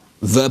shot,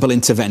 verbal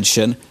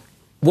intervention.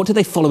 What do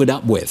they follow it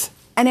up with?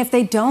 And if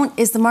they don't,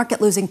 is the market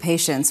losing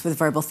patience with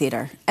verbal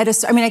theater?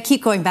 I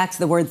keep going back to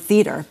the word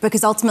theater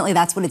because ultimately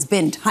that's what it's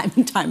been time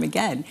and time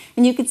again.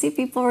 And you can see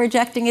people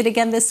rejecting it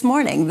again this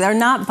morning. They're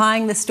not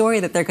buying the story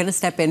that they're going to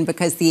step in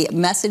because the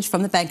message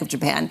from the Bank of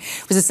Japan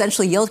was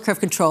essentially yield curve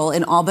control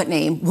in all but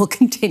name will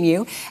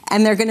continue.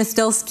 And they're going to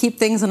still keep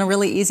things on a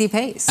really easy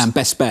pace. And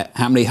best bet,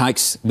 how many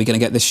hikes are we going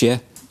to get this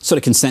year? Sort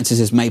of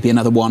consensus is maybe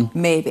another one,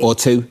 maybe, or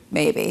two,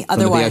 maybe.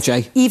 Otherwise,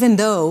 even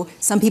though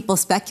some people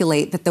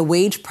speculate that the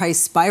wage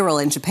price spiral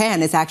in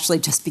Japan is actually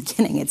just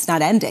beginning, it's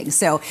not ending.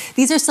 So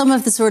these are some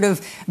of the sort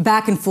of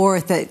back and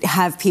forth that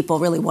have people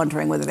really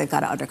wondering whether they've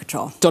got it under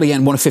control. Dollar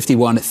yen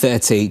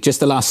 151.30.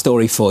 Just the last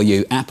story for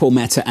you: Apple,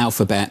 Meta,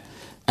 Alphabet,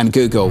 and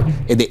Google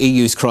in the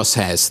EU's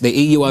crosshairs. The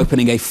EU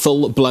opening a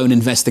full-blown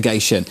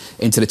investigation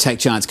into the tech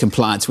giant's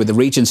compliance with the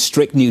region's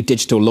strict new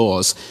digital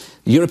laws.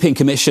 The European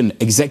Commission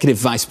Executive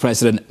Vice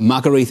President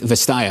Margrethe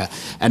Vestager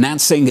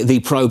announcing the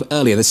probe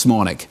earlier this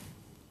morning.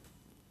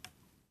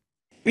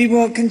 We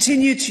will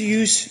continue to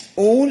use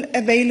all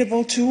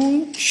available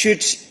tools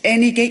should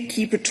any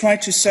gatekeeper try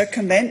to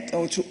circumvent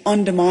or to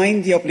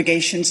undermine the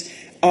obligations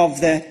of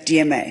the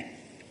DMA.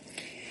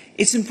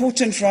 It's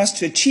important for us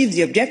to achieve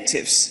the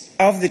objectives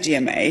of the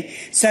DMA,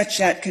 such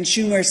that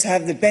consumers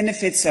have the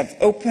benefits of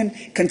open,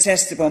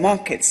 contestable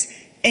markets,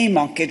 a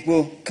market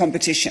will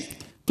competition.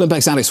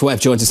 Bloomberg's Alex Webb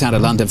joins us out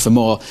of London for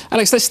more.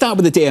 Alex, let's start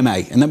with the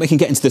DMA, and then we can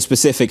get into the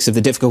specifics of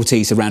the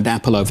difficulties around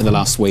Apple over the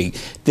last week.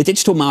 The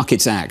Digital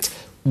Markets Act,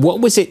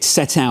 what was it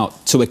set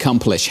out to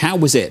accomplish? How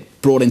was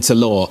it brought into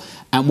law?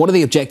 And what are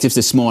the objectives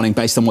this morning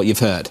based on what you've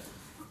heard?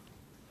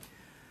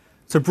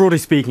 So broadly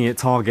speaking, it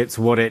targets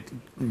what it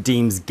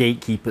deems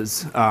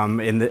gatekeepers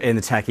in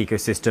the tech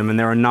ecosystem. And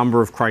there are a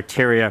number of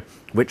criteria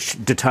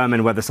which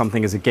determine whether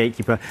something is a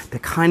gatekeeper. They're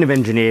kind of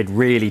engineered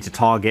really to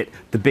target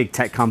the big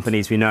tech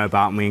companies we know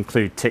about, and we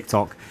include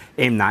TikTok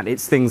in that.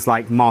 It's things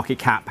like market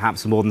cap,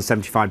 perhaps more than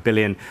 $75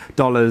 billion,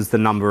 the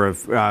number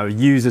of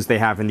users they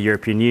have in the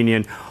European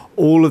Union.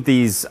 All of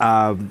these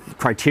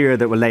criteria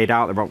that were laid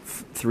out, there were about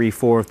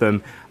 3-4 of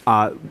them,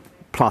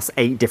 plus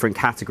 8 different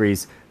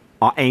categories,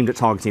 are aimed at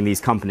targeting these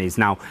companies.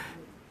 Now,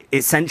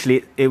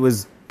 essentially, it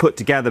was put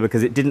together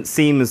because it didn't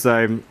seem as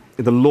though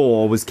the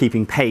law was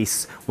keeping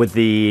pace with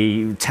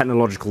the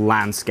technological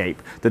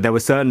landscape, that there were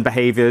certain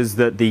behaviors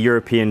that the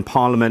European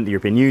Parliament, the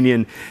European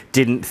Union,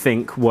 didn't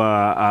think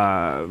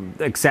were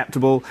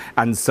acceptable,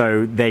 and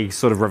so they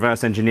sort of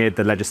reverse engineered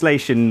the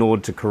legislation in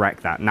order to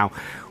correct that. Now,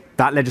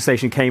 that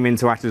legislation came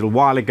into act a little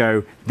while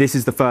ago. This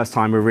is the first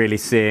time we're really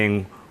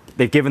seeing,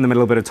 they've given them a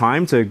little bit of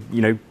time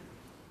to,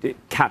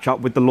 catch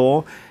up with the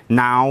law.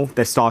 Now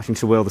they're starting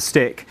to wield the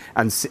stick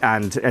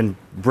and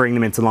bring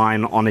them into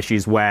line on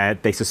issues where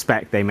they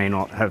suspect they may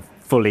not have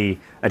fully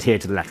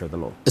adhered to the letter of the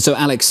law. So,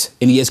 Alex,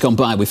 in years gone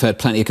by, we've heard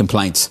plenty of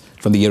complaints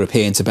from the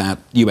Europeans about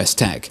US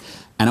tech.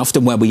 And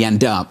often where we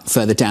end up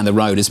further down the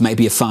road is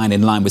maybe a fine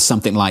in line with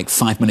something like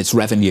 5 minutes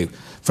revenue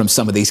from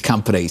some of these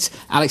companies.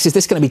 Alex, is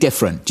this going to be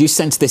different? Do you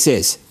sense this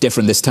is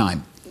different this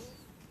time?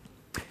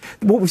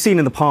 What we've seen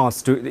in the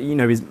past,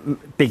 is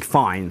big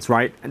fines,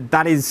 right?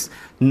 That is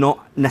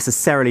not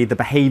necessarily the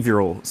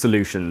behavioral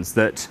solutions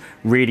that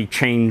really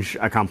change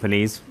a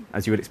company's,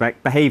 as you would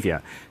expect,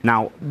 behavior.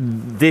 Now,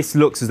 this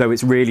looks as though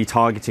it's really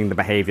targeting the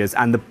behaviors,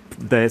 and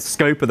the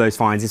scope of those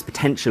fines is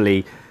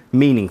potentially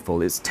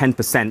meaningful. It's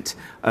 10%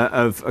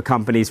 of a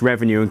company's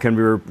revenue and can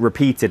be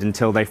repeated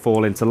until they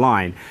fall into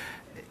line.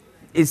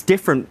 It's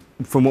different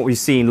from what we've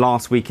seen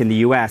last week in the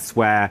US,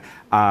 where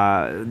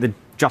the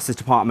Justice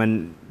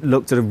Department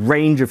looked at a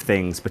range of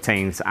things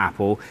pertaining to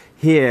Apple.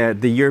 Here,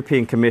 the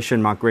European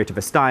Commission, Margrethe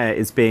Vestager,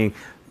 is being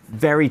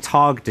very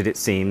targeted, it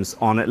seems,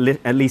 on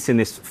at least in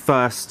this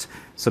first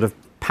sort of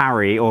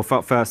parry or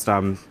first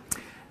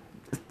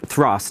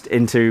thrust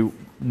into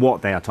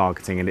what they are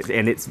targeting.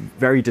 And it's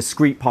very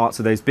discrete parts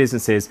of those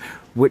businesses,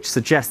 which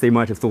suggest they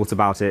might have thought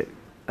about it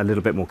a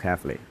little bit more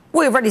carefully.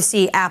 We already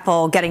see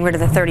Apple getting rid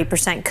of the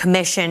 30%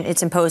 commission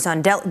it's imposed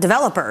on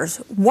developers.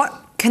 What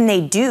can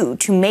they do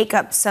to make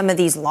up some of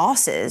these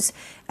losses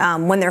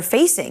when they're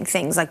facing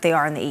things like they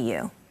are in the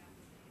EU?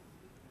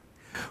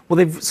 Well,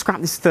 they've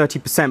scrapped this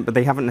 30%, but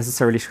they haven't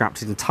necessarily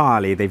scrapped it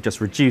entirely. They've just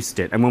reduced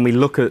it. And when we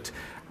look at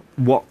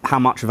how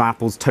much of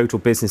Apple's total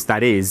business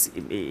that is,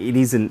 it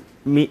isn't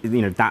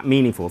that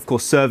meaningful. Of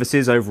course,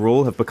 services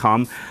overall have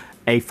become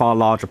a far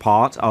larger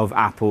part of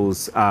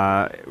Apple's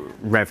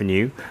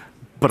revenue.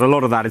 But a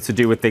lot of that is to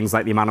do with things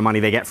like the amount of money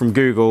they get from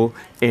Google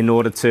in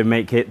order to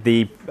make it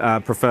the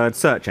preferred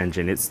search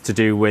engine. It's to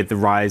do with the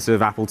rise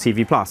of Apple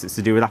TV+. It's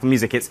to do with Apple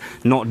Music. It's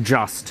not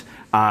just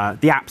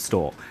the App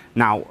Store.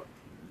 Now,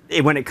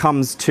 when it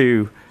comes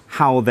to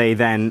how they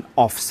then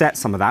offset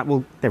some of that,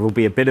 well, there will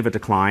be a bit of a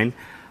decline.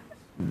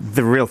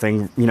 The real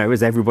thing,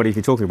 as everybody's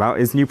been talking about,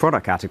 is new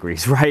product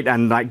categories, right?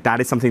 And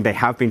that is something they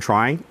have been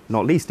trying,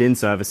 not least in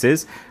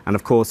services, and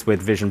of course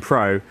with Vision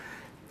Pro.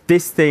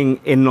 This thing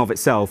in and of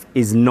itself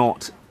is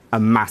not a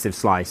massive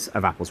slice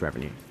of Apple's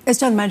revenue. As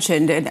John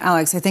mentioned, and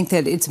Alex, I think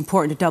that it's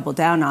important to double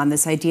down on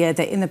this idea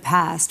that in the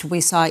past we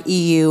saw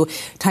EU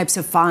types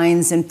of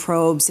fines and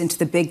probes into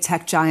the big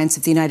tech giants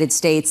of the United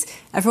States.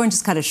 Everyone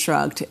just kind of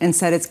shrugged and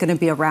said it's going to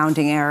be a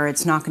rounding error.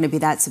 It's not going to be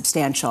that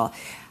substantial.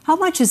 How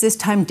much is this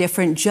time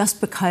different just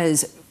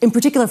because, in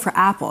particular for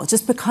Apple,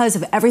 just because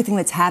of everything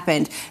that's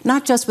happened,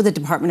 not just with the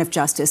Department of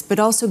Justice, but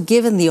also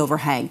given the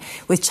overhang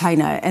with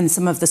China and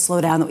some of the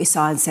slowdown that we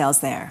saw in sales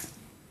there?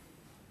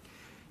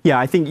 Yeah,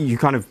 I think you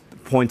kind of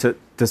point at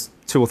just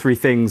 2 or 3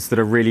 things that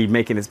are really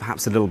making this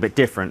perhaps a little bit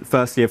different.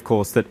 Firstly, of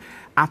course, that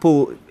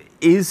Apple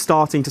is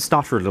starting to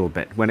stutter a little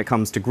bit when it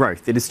comes to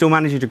growth. It is still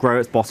managing to grow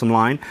its bottom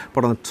line,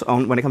 but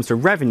when it comes to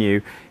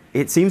revenue,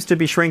 it seems to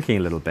be shrinking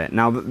a little bit.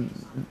 Now,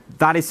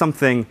 that is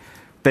something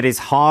that is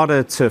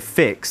harder to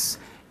fix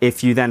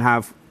if you then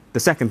have the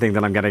second thing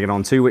that I'm going to get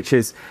onto, which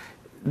is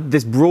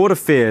this broader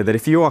fear that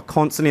if you are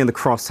constantly in the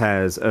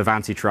crosshairs of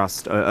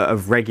antitrust,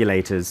 of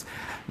regulators,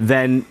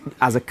 then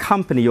as a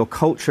company, your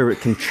culture, it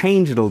can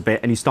change a little bit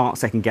and you start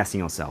second guessing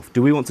yourself.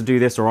 Do we want to do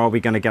this or are we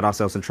going to get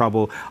ourselves in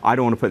trouble? I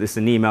don't want to put this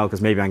in an email because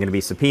maybe I'm going to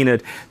be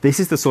subpoenaed. This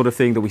is the sort of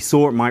thing that we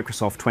saw at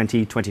Microsoft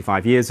 20,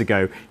 25 years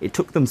ago. It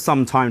took them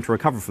some time to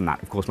recover from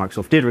that. Of course,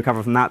 Microsoft did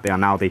recover from that. They are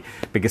now the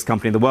biggest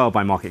company in the world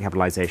by market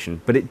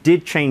capitalization. But it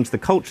did change the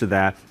culture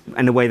there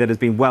in a way that has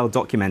been well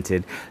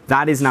documented.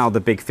 That is now the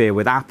big fear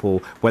with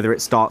Apple, whether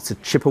it starts to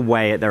chip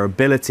away at their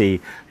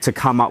ability to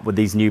come up with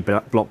these new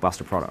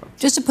blockbuster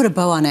products. Just to put a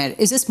bow on it,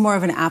 is this more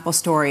of an Apple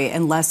story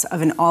and less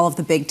of an all of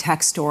the big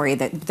tech story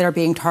that are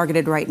being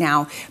targeted right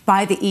now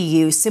by the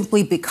EU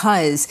simply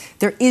because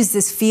there is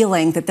this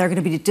feeling that they're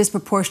going to be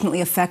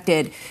disproportionately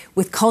affected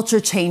with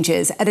culture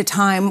changes at a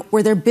time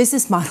where their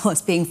business model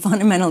is being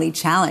fundamentally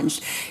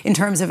challenged in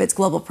terms of its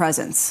global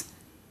presence?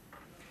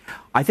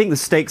 I think the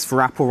stakes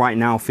for Apple right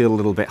now feel a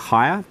little bit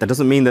higher. That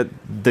doesn't mean that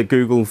the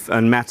Google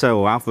and Meta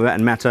or Alphabet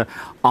and Meta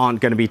aren't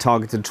going to be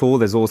targeted at all.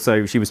 There's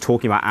also, she was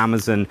talking about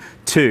Amazon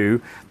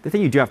too. The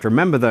thing you do have to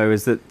remember, though,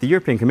 is that the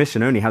European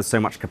Commission only has so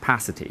much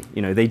capacity.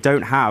 You know, they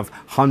don't have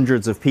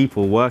hundreds of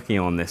people working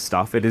on this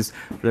stuff.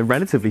 They're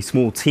relatively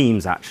small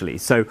teams, actually.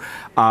 So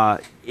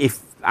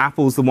if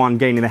Apple's the one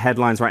gaining the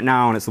headlines right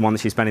now, and it's the one that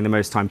she's spending the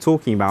most time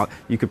talking about,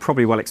 you could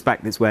probably well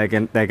expect it's where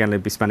they're going to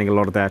be spending a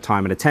lot of their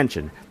time and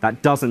attention.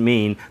 That doesn't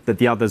mean that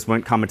the others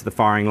won't come into the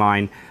firing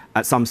line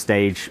at some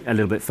stage a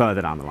little bit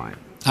further down the line.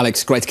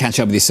 Alex, great to catch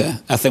up with you, sir.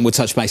 I think we'll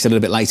touch base a little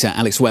bit later.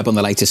 Alex Webb on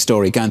the latest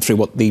story, going through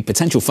what the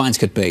potential fines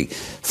could be.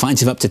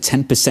 Fines of up to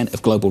 10%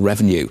 of global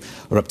revenue,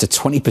 or up to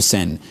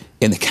 20%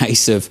 in the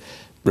case of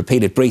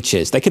repeated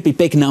breaches. They could be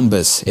big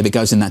numbers if it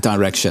goes in that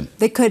direction.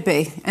 They could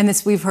be, and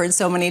this we've heard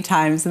so many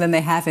times, and then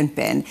they haven't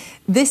been.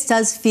 This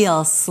does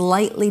feel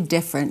slightly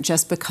different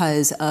just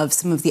because of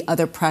some of the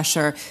other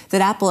pressure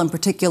that Apple in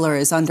particular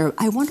is under.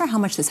 I wonder how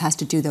much this has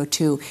to do, though,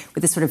 too,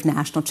 with the sort of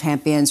national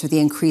champions or the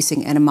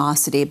increasing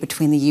animosity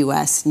between the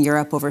U.S. and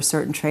Europe over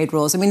certain trade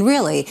rules. I mean,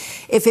 really,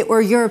 if it were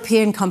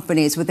European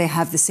companies, would they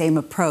have the same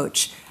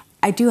approach?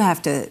 I do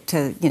have to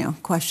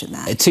question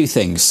that. 2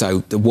 things.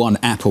 So, the one,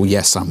 Apple,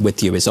 yes, I'm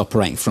with you, is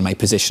operating from a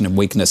position of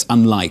weakness,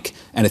 unlike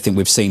anything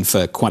we've seen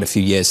for quite a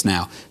few years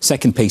now.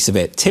 Second piece of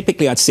it,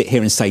 typically I'd sit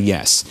here and say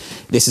yes.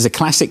 This is a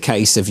classic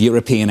case of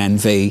European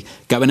envy,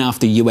 going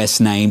after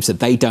US names that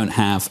they don't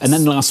have. And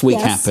then last week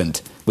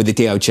happened with the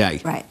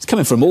DOJ. Right. It's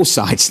coming from all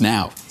sides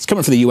now. It's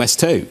coming from the US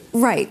too.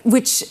 Right,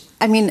 which,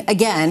 I mean,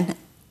 again,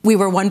 we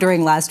were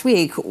wondering last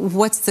week,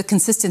 what's the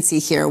consistency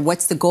here?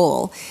 What's the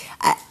goal?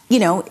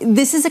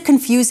 This is a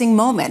confusing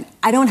moment.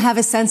 I don't have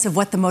a sense of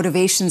what the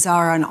motivations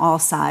are on all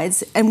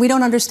sides, and we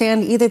don't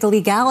understand either the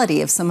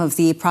legality of some of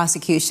the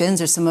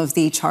prosecutions or some of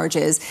the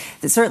charges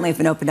that certainly have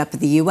been opened up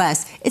in the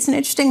U.S. It's an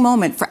interesting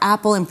moment for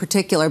Apple in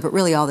particular, but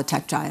really all the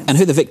tech giants. And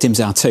who the victims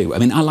are too. I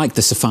mean, I like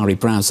the Safari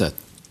browser,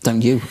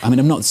 don't you? I mean,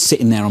 I'm not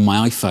sitting there on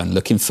my iPhone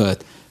looking for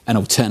an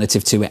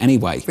alternative to it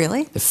anyway.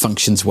 Really? It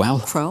functions well.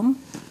 Chrome?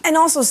 And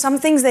also, some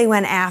things they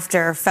went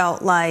after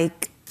felt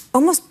like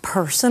almost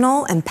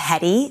personal and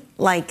petty,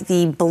 like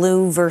the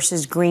blue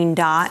versus green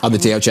dot. Oh, the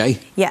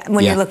DOJ? Yeah,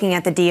 when you're looking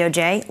at the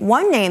DOJ.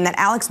 One name that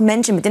Alex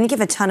mentioned but didn't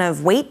give a ton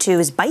of weight to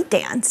is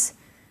ByteDance.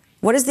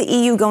 What is the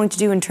EU going to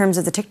do in terms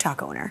of the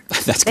TikTok owner?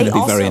 That's going to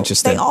be very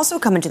interesting. They also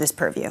come into this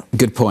purview.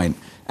 Good point.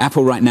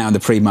 Apple right now in the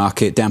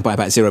pre-market down by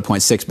about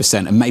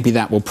 0.6%, and maybe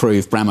that will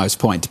prove Bramo's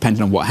point,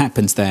 depending on what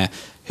happens there.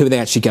 Who are they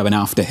actually going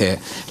after here?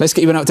 Let's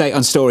get you an update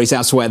on stories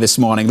elsewhere this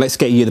morning. Let's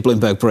get you the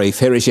Bloomberg brief.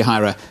 Here is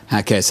Yahira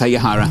Hakez. Hey,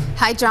 Yahira.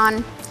 Hi,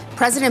 John.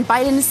 President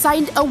Biden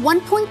signed a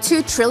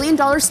 $1.2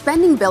 trillion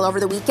spending bill over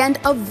the weekend,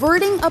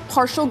 averting a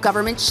partial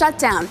government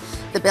shutdown.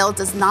 The bill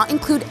does not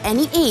include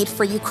any aid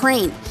for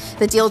Ukraine.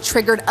 The deal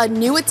triggered a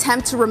new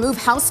attempt to remove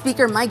House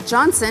Speaker Mike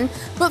Johnson,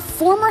 but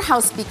former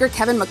House Speaker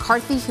Kevin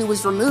McCarthy, who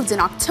was removed in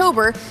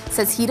October,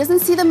 says he doesn't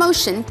see the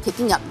motion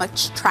picking up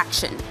much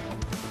traction.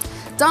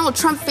 Donald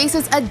Trump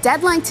faces a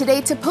deadline today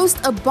to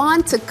post a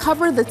bond to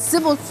cover the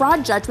civil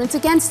fraud judgment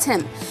against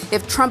him.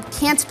 If Trump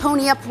can't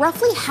pony up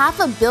roughly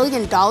 $500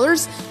 million,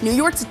 New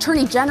York's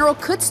Attorney General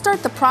could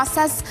start the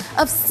process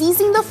of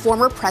seizing the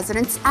former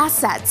president's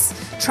assets.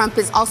 Trump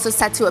is also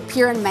set to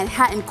appear in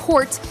Manhattan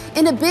court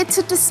in a bid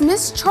to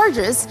dismiss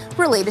charges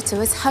related to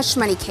his hush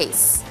money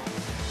case.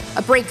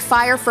 A brake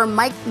fire for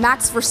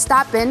Max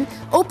Verstappen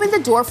opened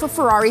the door for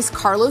Ferrari's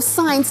Carlos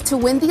Sainz to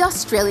win the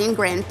Australian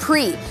Grand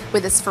Prix,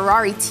 with his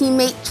Ferrari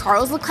teammate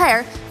Charles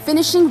Leclerc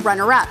finishing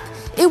runner-up.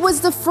 It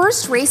was the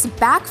first race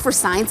back for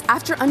Sainz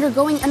after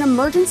undergoing an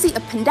emergency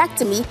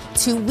appendectomy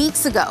 2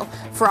 weeks ago.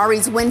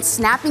 Ferrari's win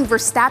snapping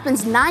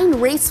Verstappen's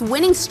 9-race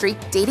winning streak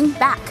dating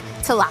back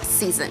to last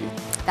season.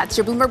 That's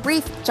your Bloomberg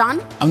Brief.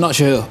 John? I'm not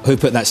sure who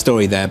put that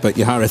story there, but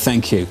Yahara,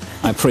 thank you.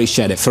 I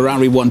appreciate it.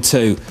 Ferrari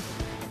 1-2.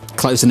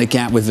 Closing the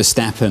gap with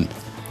Verstappen.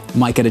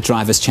 Might get a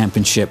Drivers'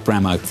 Championship,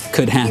 Bramo.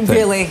 Could happen.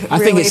 Really? I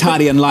think it's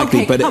highly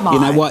unlikely, okay, but you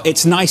know what?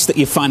 It's nice that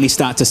you finally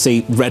start to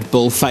see Red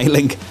Bull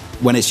failing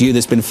when it's you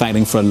that's been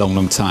failing for a long,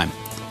 long time.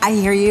 I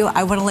hear you.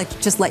 I want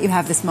to just let you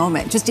have this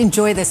moment. Just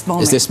enjoy this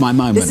moment. Is this my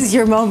moment? This is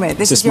your moment.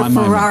 This is your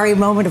Ferrari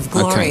moment of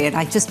glory. Okay. And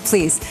I just,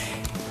 please,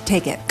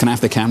 take it. Can I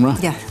have the camera?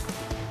 Yeah.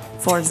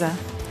 Forza.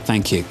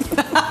 Thank you.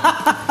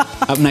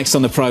 Up next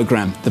on the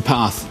programme, the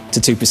path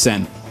to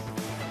 2%.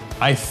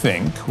 I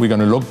think we're going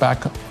to look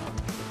back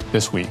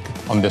this week,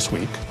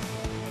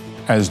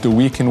 as the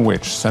week in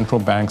which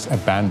central banks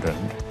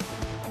abandoned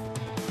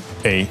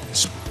a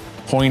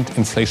point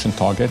inflation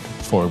target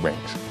for a range.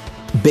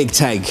 Big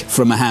take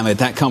from Mohammed.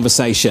 That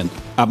conversation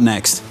up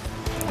next.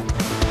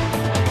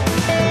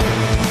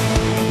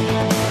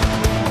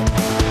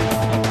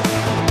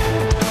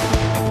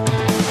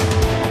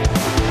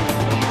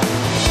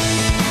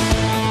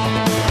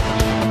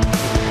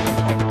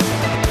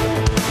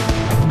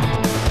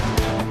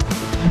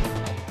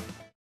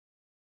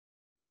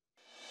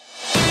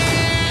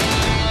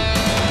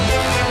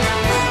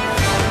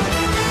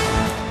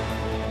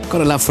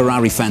 Gotta love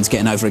Ferrari fans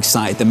getting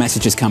overexcited. The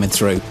message is coming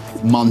through.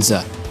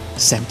 Monza,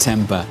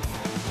 September.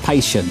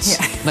 Patience.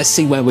 Yeah. Let's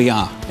see where we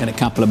are in a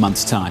couple of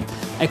months' time.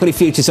 Equity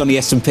futures on the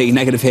S&P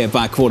negative here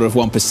by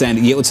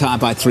 0.25%. Yields higher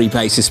by 3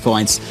 basis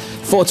points.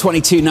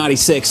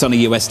 422.96 on the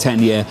US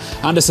 10-year.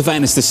 Under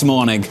surveillance this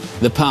morning.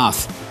 The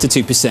path to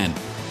 2%. I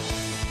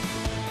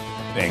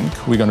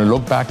think we're going to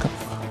look back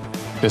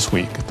this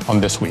week,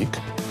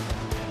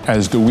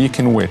 as the week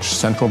in which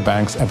central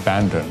banks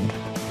abandoned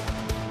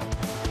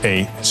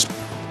a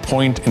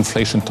point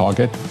inflation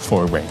target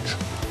for a range.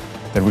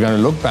 That we're going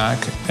to look back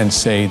and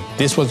say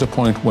this was the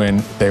point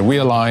when they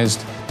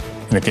realized,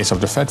 in the case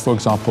of the Fed, for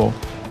example,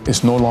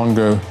 it's no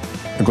longer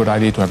a good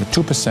idea to have a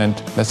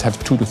 2%, let's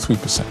have 2 to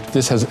 3%.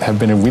 This has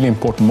been a really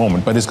important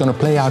moment, but it's going to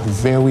play out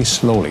very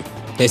slowly.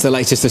 Here's the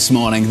latest this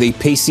morning. The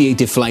PCE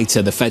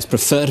deflator, the Fed's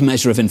preferred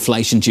measure of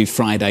inflation due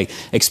Friday,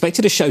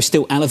 expected to show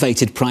still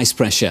elevated price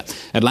pressure.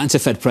 Atlanta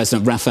Fed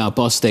President Raphael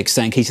Bostic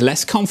saying he's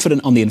less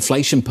confident on the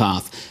inflation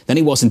path than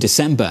he was in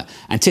December,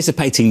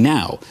 anticipating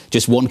now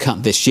just one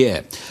cut this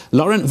year.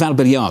 Laurent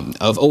Valbillon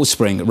of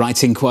Allspring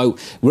writing, quote,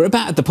 "We're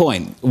about at the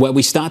point where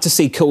we start to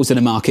see calls in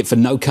the market for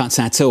no cuts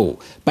at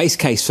all. Base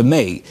case for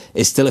me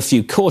is still a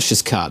few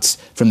cautious cuts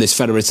from this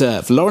Federal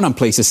Reserve." Lauren, I'm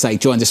pleased to say,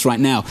 joined us right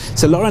now.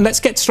 So, Lauren, let's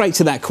get straight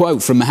to that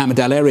quote from Mohammed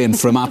Al-Arian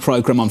from our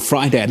programme on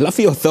Friday. I'd love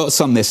for your thoughts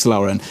on this,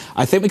 Lauren.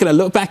 I think we're going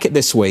to look back at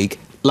this week,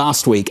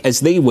 last week, as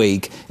the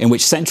week in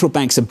which central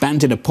banks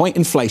abandoned a point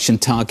inflation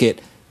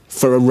target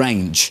for a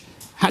range.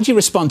 How do you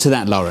respond to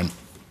that, Lauren?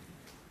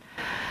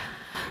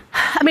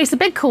 I mean, it's a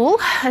big call.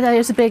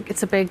 It's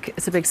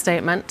a big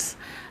statement.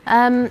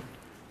 I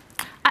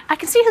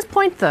can see his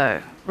point,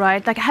 though,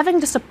 right? Like having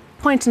just a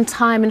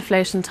point-in-time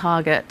inflation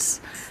target.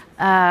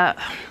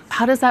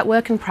 How does that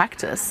work in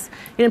practice?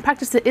 You know, in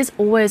practice, there is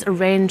always a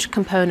range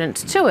component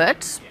to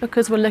it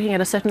because we're looking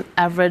at a certain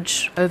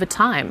average over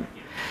time.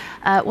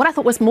 What I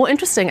thought was more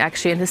interesting,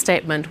 actually, in his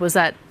statement was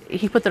that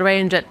he put the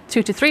range at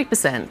 2 to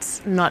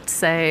 3%, not,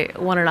 say,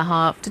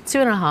 1.5 to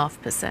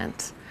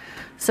 2.5%.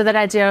 So that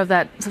idea of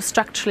that sort of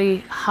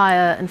structurally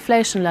higher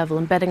inflation level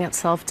embedding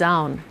itself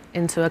down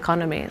into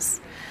economies.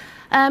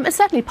 It's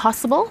certainly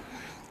possible.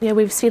 You know,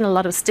 we've seen a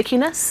lot of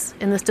stickiness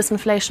in this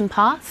disinflation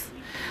path.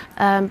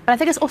 But I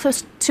think it's also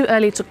too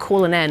early to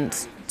call an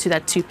end to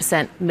that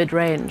 2%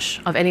 mid-range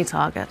of any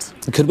target.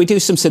 Could we do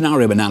some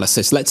scenario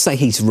analysis? Let's say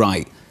he's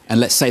right, and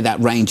let's say that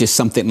range is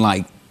something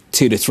like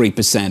 2 to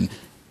 3%.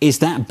 Is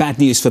that bad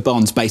news for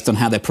bonds based on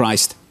how they're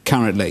priced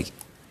currently?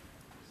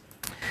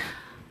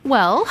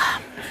 Well,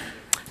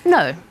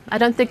 no, I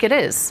don't think it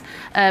is.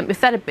 If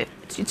that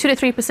 2 to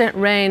 3%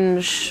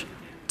 range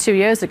 2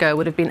 years ago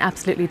would have been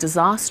absolutely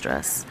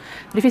disastrous.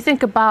 But if you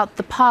think about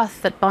the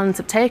path that bonds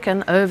have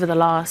taken over the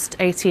last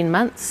 18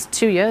 months,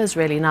 2 years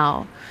really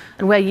now,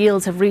 and where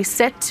yields have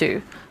reset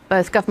to,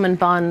 both government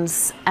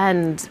bonds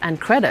and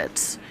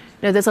credit,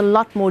 you know, there's a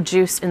lot more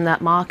juice in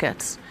that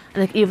market.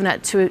 And I think even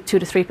at 2 to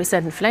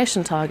 3%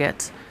 inflation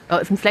target, or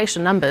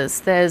inflation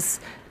numbers, there's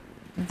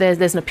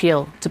an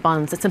appeal to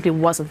bonds that simply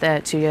wasn't there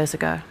 2 years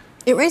ago.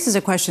 It raises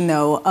a question,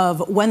 though,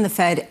 of when the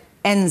Fed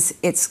ends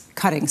its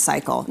cutting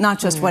cycle, not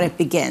just when it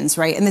begins,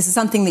 right? And this is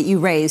something that you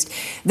raised,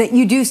 that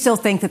you do still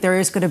think that there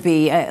is going to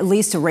be at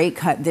least a rate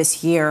cut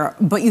this year,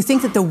 but you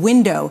think that the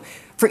window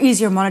for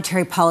easier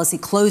monetary policy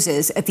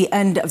closes at the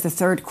end of the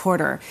third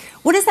quarter.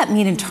 What does that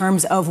mean in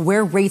terms of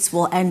where rates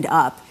will end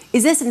up?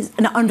 Is this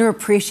an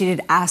underappreciated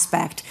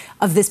aspect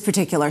of this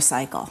particular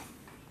cycle?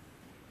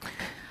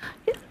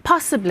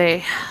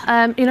 Possibly.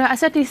 I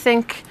certainly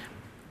think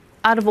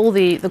out of all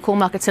the core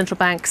market central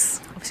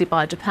banks, obviously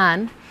by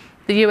Japan,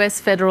 the US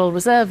Federal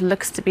Reserve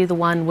looks to be the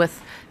one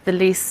with the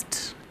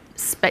least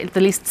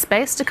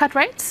space to cut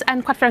rates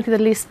and, quite frankly,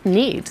 the least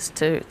need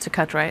to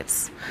cut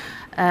rates.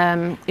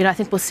 I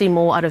think we'll see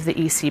more out of the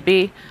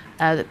ECB.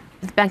 The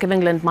Bank of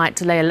England might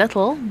delay a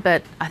little,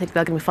 but I think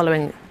they're going to be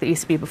following the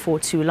ECB before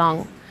too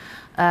long.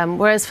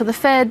 Whereas for the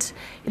Fed,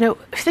 if you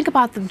think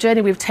about the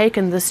journey we've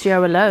taken this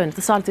year alone, at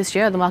the start of this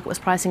year, the market was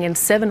pricing in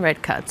 7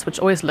 rate cuts, which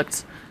always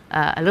looked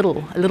a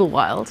little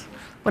wild.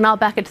 We're now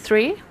back at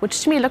 3,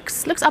 which to me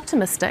looks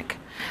optimistic.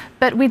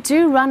 But we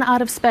do run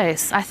out of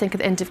space, I think, at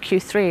the end of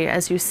Q3,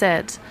 as you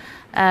said.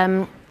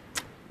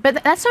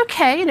 But that's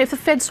okay. If the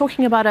Fed's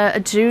talking about a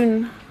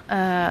June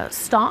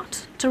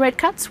start to rate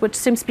cuts, which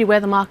seems to be where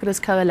the market is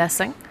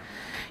coalescing,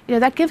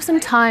 that gives them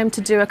time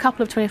to do a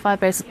couple of 25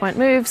 basis point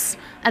moves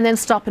and then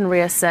stop and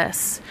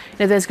reassess.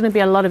 There's going to be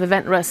a lot of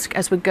event risk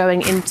as we're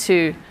going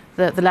into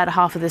the latter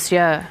half of this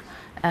year.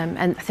 And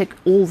I think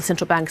all the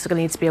central banks are going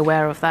to need to be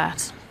aware of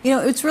that.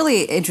 It's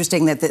really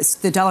interesting that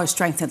the dollar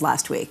strengthened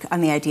last week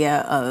on the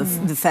idea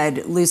of the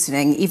Fed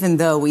loosening, even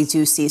though we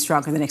do see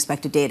stronger than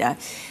expected data.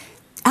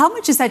 How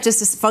much is that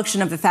just a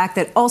function of the fact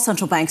that all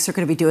central banks are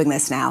going to be doing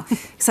this now,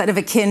 sort of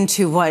akin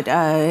to what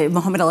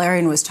Mohamed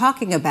El-Erian was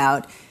talking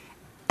about?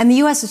 And the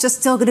U.S. is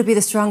just still going to be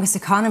the strongest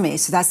economy,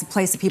 so that's the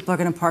place that people are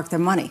going to park their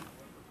money.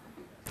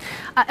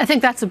 I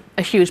think that's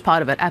a huge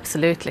part of it,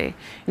 absolutely.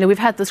 We've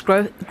had this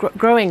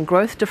growing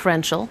growth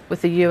differential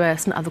with the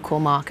US and other core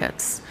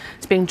markets.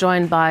 It's being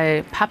joined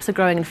by perhaps a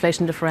growing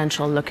inflation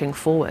differential looking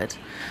forward.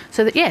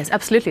 So that, yes,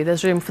 absolutely,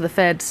 there's room for the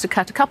Fed to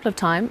cut a couple of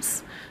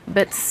times,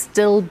 but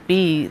still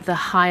be the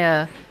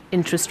higher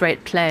interest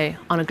rate play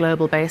on a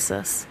global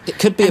basis. It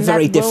could be a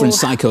very different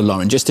cycle,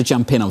 Lauren. Just to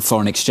jump in on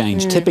foreign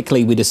exchange,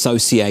 typically we'd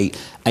associate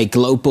a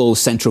global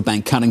central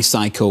bank cutting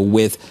cycle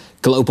with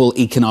global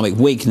economic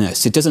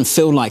weakness. It doesn't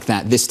feel like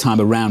that this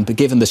time around, but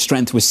given the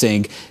strength we're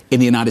seeing in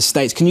the United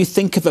States, can you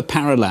think of a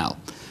parallel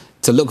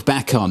to look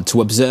back on, to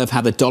observe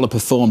how the dollar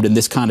performed in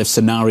this kind of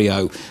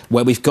scenario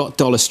where we've got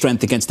dollar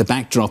strength against the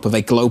backdrop of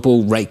a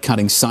global rate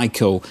cutting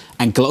cycle,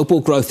 and global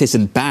growth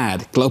isn't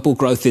bad, global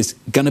growth is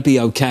going to be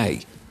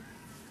okay?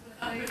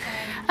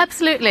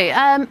 Absolutely.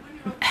 But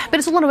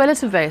it's all on a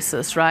relative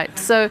basis, right?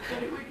 So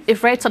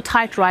if rates are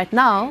tight right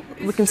now,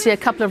 we can see a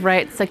couple of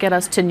rates that get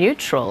us to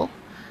neutral.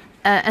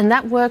 And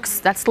that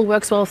still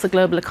works well for the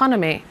global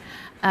economy.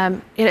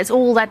 It's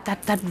all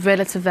that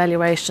relative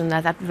valuation,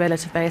 that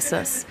relative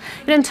basis.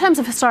 In terms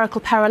of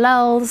historical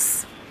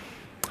parallels,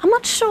 I'm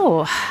not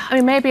sure. I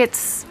mean, maybe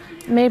it's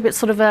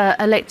sort of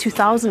a late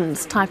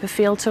 2000s type of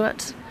feel to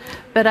it.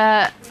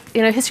 But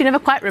history never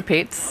quite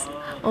repeats,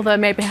 although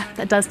maybe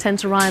that does tend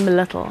to rhyme a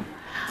little.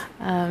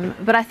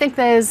 But I think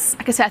there's,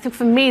 like I say, I think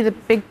for me the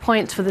big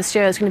point for this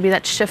year is going to be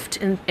that shift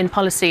in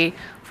policy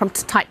from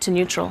tight to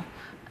neutral.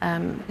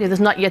 There's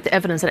not yet the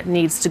evidence that it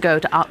needs to go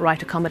to outright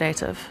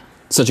accommodative.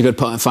 Such a good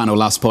final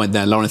last point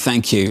there, Lauren.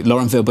 Thank you.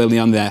 Lauren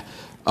Vilbillion there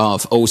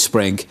of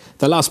Allspring.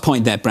 The last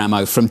point there,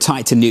 Bramo, from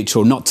tight to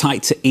neutral, not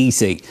tight to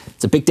easy.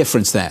 It's a big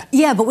difference there.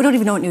 Yeah, but we don't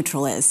even know what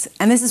neutral is.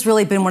 And this has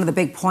really been one of the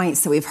big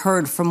points that we've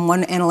heard from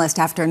one analyst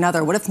after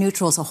another. What if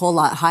neutral is a whole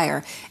lot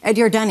higher? Ed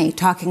Yardeni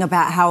talking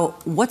about how,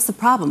 what's the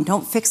problem?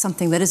 Don't fix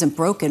something that isn't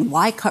broken.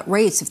 Why cut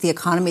rates if the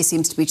economy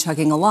seems to be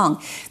chugging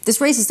along? This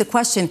raises the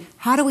question,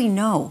 how do we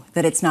know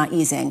that it's not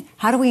easing?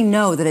 How do we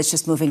know that it's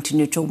just moving to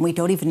neutral when we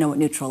don't even know what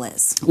neutral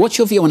is? What's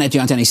your view on Ed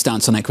Yardeni's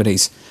stance on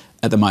equities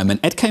at the moment?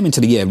 Ed came into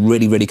the year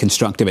really, really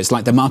constructive. It's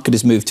like the market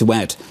has moved to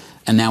Ed,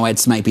 and now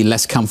Ed's maybe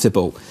less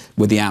comfortable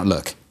with the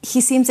outlook. He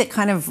seems at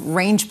kind of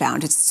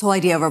range-bound. It's this whole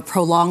idea of a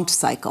prolonged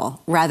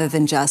cycle rather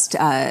than just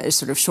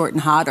sort of short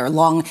and hot or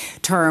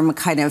long-term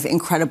kind of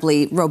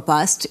incredibly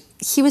robust.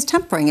 He was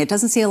tempering. It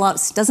doesn't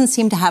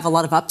seem to have a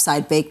lot of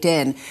upside baked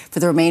in for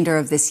the remainder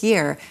of this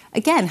year.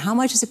 Again, how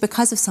much is it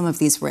because of some of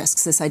these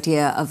risks, this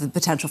idea of the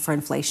potential for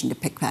inflation to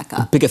pick back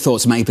up? Bigger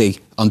thoughts maybe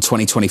on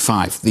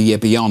 2025, the year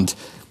beyond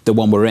the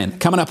one we're in.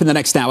 Coming up in the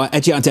next hour,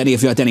 Ed Yardeni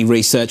of Yardeni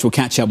Research. We'll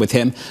catch up with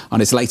him on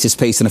his latest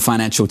piece in the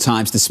Financial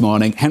Times this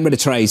morning. Henrietta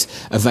Trays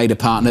of Veda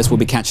Partners will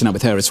be catching up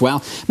with her as well.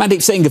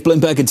 Mandeep Singh of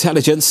Bloomberg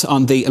Intelligence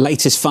on the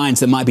latest finds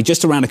that might be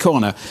just around the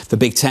corner for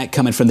big tech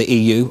coming from the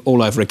EU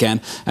all over again.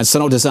 And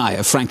Sonal Desai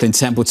of Franklin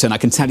Templeton. I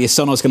can tell you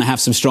Sonal's going to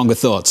have some stronger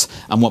thoughts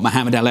on what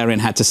Mohamed El-Erian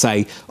had to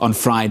say on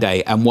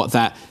Friday and what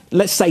that,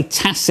 let's say,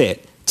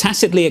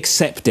 tacitly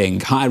accepting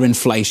higher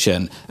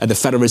inflation at the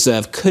Federal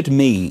Reserve could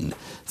mean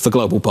for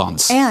global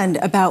bonds. And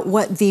about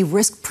what the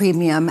risk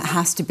premium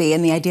has to be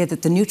and the idea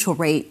that the neutral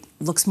rate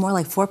looks more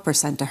like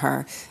 4% to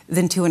her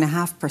than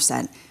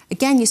 2.5%.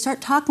 Again, you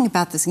start talking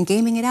about this and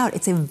gaming it out.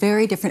 It's a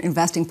very different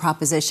investing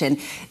proposition.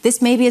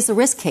 This maybe is a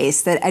risk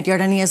case that Ed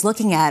Yardeni is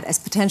looking at as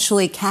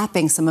potentially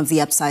capping some of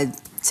the upside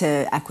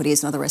to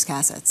equities and other risk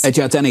assets. Ed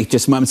Yardeni,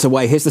 just moments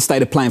away. Here's the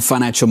state of play in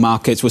financial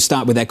markets. We'll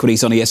start with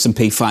equities on the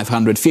S&P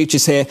 500.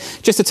 Futures here,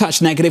 just a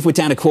touch negative. We're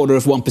down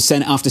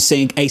 0.25% after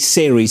seeing a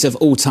series of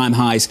all-time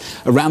highs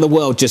around the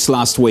world just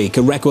last week.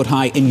 A record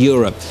high in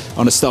Europe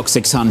on the Stock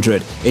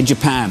 600. In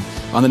Japan,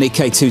 on the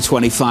Nikkei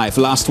 225.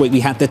 Last week, we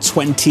had the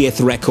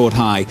 20th record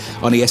high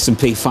on the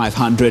S&P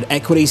 500.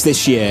 Equities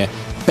this year,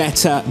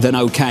 better than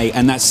okay,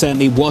 and that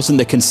certainly wasn't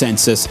the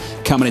consensus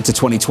coming into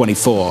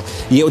 2024.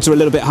 Yields are a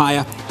little bit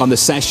higher on the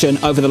session.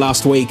 Over the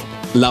last week,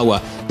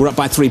 lower. We're up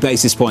by 3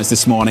 basis points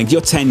this morning.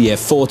 Your 10-year,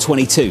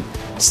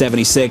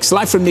 422.76.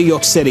 Live from New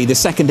York City, the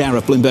second hour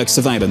of Bloomberg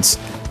Surveillance.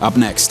 Up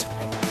next.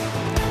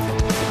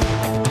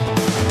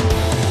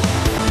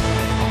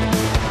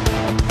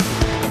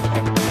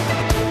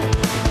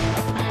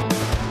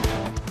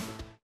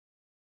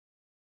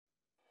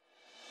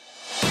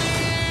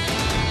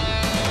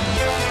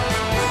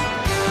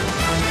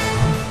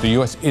 The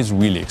US is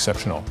really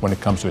exceptional when it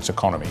comes to its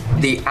economy.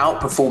 The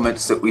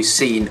outperformance that we've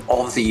seen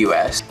of the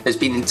US has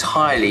been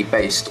entirely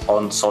based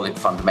on solid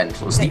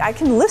fundamentals. I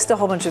can list a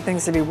whole bunch of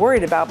things to be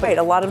worried about, but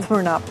a lot of them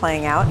are not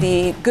playing out.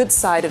 The good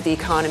side of the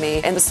economy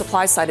and the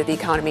supply side of the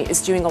economy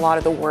is doing a lot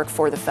of the work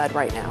for the Fed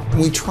right now.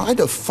 We try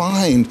to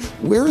find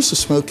where is the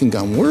smoking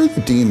gun? Where are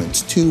the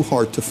demons? Too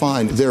hard to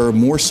find. There are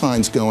more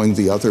signs going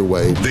the other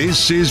way.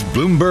 This is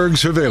Bloomberg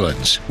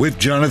Surveillance with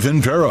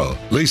Jonathan Ferro,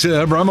 Lisa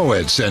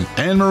Abramowicz, and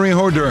Annmarie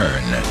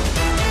Hordern.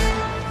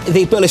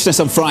 The bullishness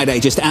on Friday,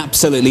 just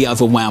absolutely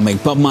overwhelming.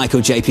 Bob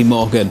Michael, JP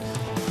Morgan.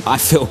 I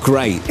feel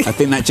great. I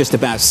think that just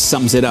about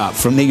sums it up.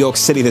 From New York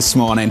City this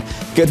morning.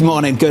 Good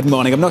morning, good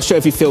morning. I'm not sure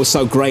if you feel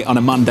so great on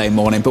a Monday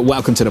morning, but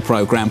welcome to the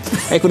programme.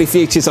 Equity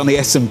futures on the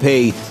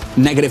S&P,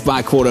 negative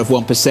by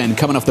 0.25%,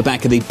 coming off the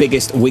back of the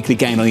biggest weekly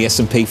gain on the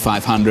S&P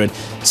 500.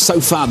 So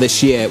far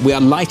this year, we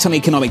are light on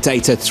economic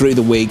data through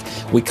the week.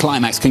 We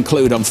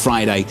conclude on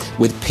Friday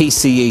with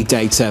PCE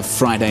data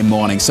Friday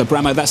morning. So,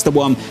 Bramo, that's the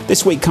one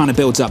this week kind of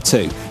builds up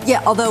to.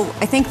 Yeah, although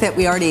I think that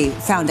we already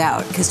found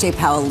out because Jay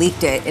Powell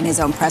leaked it in his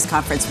own press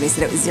conference when he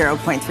said it was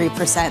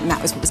 0.3%, and that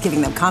was what was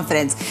giving them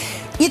confidence.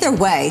 Either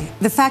way,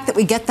 the fact that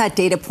we get that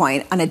data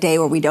point on a day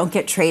where we don't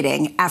get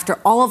trading after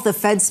all of the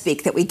Fed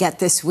speak that we get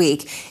this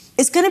week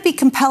is going to be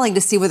compelling to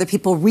see whether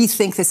people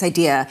rethink this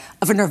idea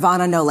of a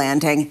nirvana no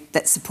landing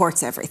that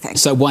supports everything.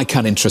 So why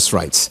cut interest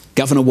rates?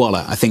 Governor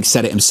Waller, I think,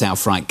 said it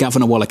himself, right?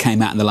 Governor Waller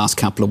came out in the last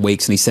couple of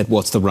weeks and he said,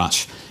 what's the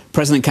rush?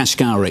 President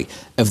Kashkari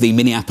of the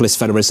Minneapolis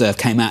Federal Reserve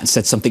came out and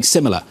said something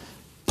similar.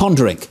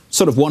 Pondering,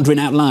 sort of wondering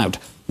out loud.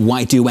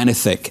 Why do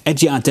anything? Ed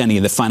Yardeni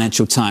in the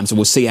Financial Times, and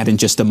we'll see Ed in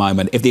just a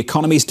moment. If the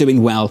economy is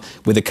doing well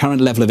with the current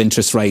level of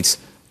interest rates,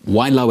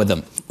 why lower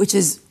them? Which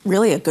is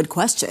really a good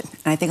question.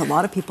 And I think a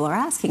lot of people are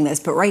asking this.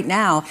 But right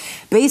now,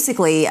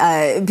 basically,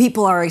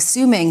 people are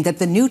assuming that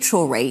the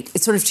neutral rate,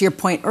 it's sort of to your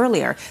point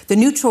earlier, the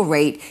neutral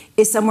rate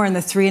is somewhere in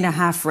the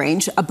 3.5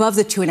 range, above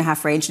the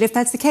 2.5 range. And if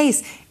that's the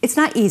case, it's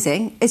not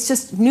easing, it's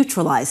just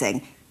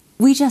neutralizing.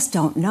 We just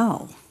don't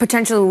know.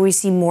 Potentially, we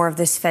see more of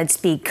this Fed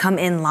speak come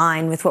in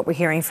line with what we're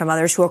hearing from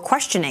others who are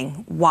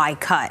questioning why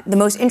cut. The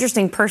most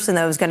interesting person,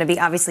 though, is going to be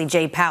obviously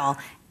Jay Powell.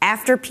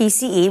 After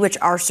PCE, which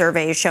our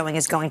survey is showing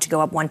is going to go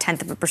up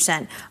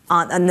 0.1%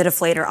 on the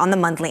deflator on the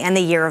monthly and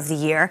the year of the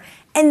year.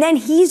 And then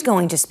he's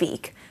going to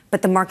speak.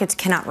 But the markets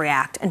cannot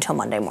react until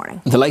Monday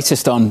morning. The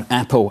latest on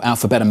Apple,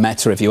 Alphabet and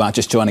Meta, if you are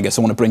just joining us,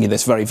 I want to bring you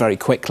this very, very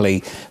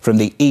quickly from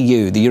the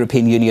EU, the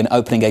European Union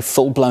opening a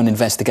full-blown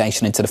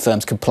investigation into the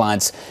firm's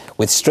compliance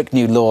with strict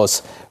new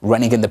laws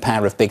running in the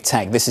power of big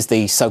tech. This is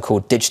the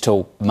so-called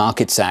Digital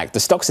Markets Act. The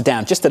stocks are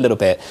down just a little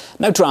bit.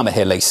 No drama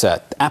here,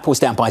 Lisa. Apple's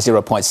down by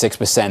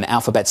 0.6%,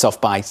 Alphabet's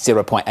off by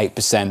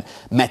 0.8%,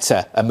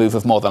 Meta a move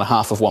of more than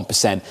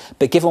 0.5%.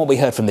 But given what we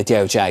heard from the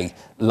DOJ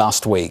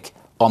last week,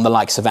 on the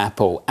likes of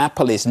Apple.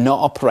 Apple is not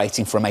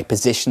operating from a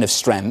position of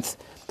strength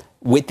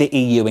with the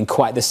EU in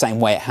quite the same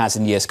way it has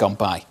in years gone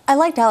by. I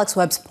liked Alex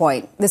Webb's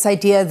point, this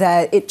idea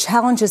that it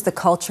challenges the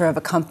culture of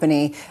a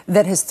company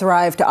that has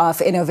thrived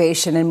off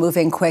innovation and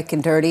moving quick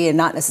and dirty, and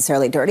not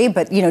necessarily dirty,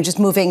 but, just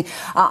moving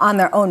on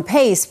their own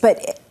pace.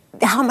 But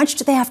how much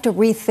do they have to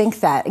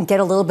rethink that and get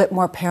a little bit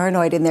more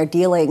paranoid in their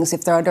dealings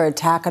if they're under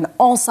attack on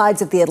all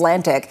sides of the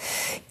Atlantic,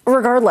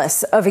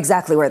 regardless of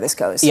exactly where this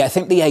goes? Yeah, I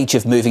think the age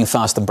of moving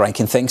fast and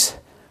breaking things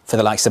for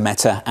the likes of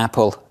Meta,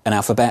 Apple and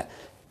Alphabet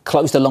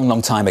closed a long,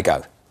 long time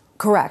ago.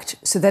 Correct.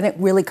 So then it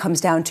really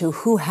comes down to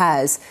who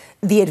has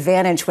the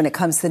advantage when it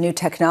comes to the new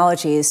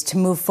technologies to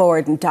move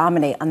forward and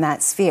dominate on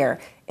that sphere.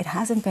 It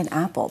hasn't been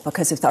Apple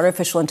because of the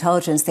artificial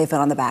intelligence. They've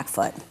been on the back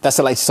foot. That's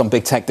the latest on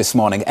big tech this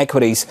morning.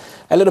 Equities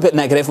a little bit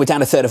negative. We're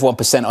down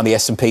 1/3% on the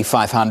S&P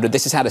 500.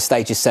 This is how the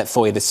stage is set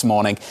for you this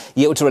morning.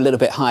 Yields are a little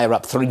bit higher,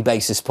 up 3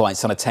 basis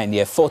points on a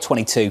 10-year,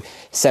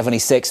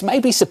 422.76.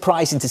 Maybe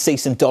surprising to see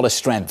some dollar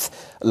strength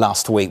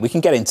last week. We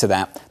can get into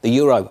that. The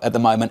euro at the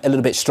moment a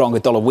little bit stronger,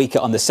 dollar weaker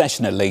on the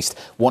session at least,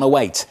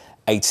 108.85.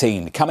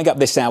 18. Coming up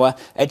this hour,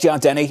 Ed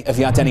Yardeni of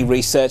Yardeni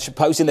Research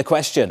posing the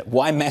question,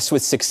 why mess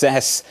with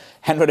success?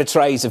 Henry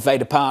Trays of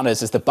Veda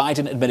Partners as the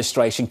Biden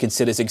administration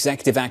considers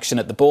executive action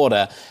at the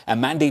border,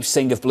 and Mandeep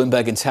Singh of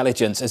Bloomberg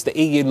Intelligence as the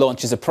EU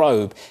launches a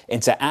probe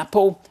into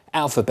Apple,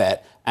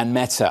 Alphabet and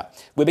Meta.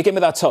 We begin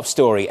with our top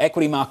story.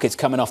 Equity markets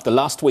coming off the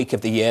last week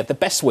of the year, the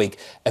best week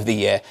of the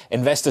year.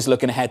 Investors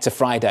looking ahead to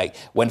Friday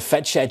when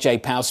Fed Chair Jay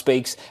Powell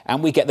speaks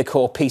and we get the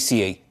core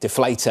PCE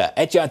deflator.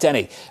 Ed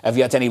Yardeni of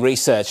Yardeni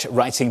Research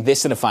writing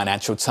this in the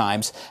Financial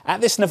Times. At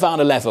this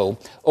Nirvana level,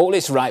 all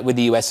is right with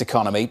the US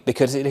economy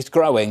because it is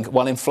growing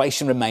while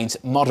inflation remains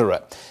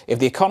moderate. If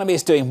the economy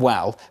is doing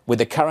well with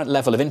the current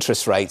level of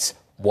interest rates,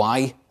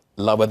 why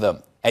lower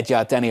them? Ed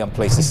Yardeni, I'm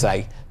pleased to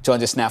say,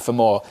 joins us now for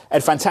more.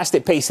 Ed,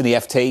 fantastic piece in the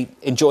FT.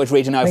 Enjoyed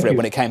reading over it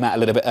when it came out a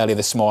little bit earlier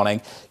this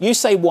morning. You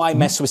say, why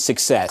mess with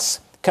success?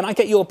 Can I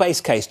get your base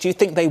case? Do you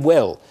think they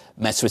will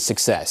mess with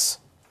success?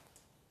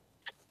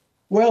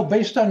 Well,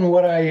 based on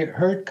what I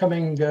heard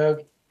coming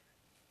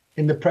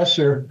in the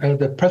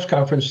the press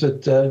conference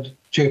that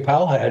Jay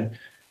Powell had,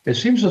 it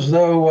seems as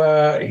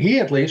though he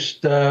at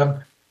least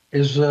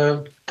is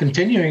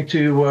continuing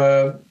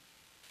to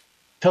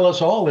tell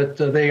us all that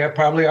they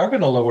probably are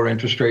going to lower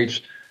interest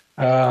rates.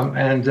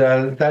 And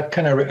that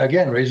kind of,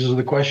 again, raises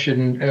the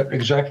question,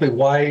 exactly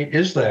why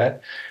is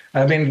that?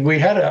 I mean, we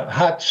had a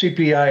hot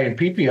CPI and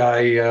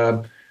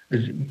PPI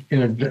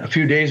a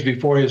few days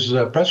before his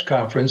press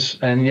conference,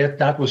 and yet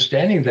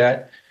notwithstanding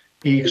that,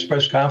 he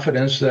expressed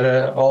confidence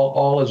that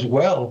all is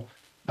well.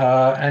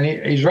 And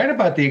he's right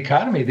about the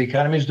economy. The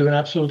economy is doing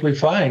absolutely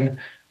fine.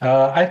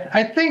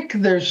 I think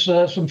there's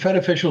some Fed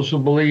officials who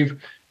believe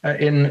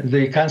in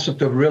the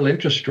concept of real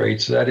interest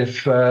rates, that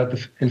if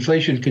the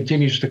inflation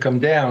continues to come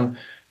down,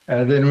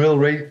 then real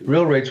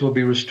rates will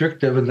be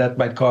restrictive, and that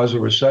might cause a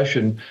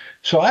recession.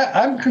 So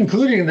I'm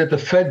concluding that the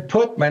Fed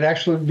put might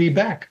actually be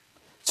back.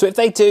 So if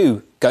they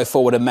do go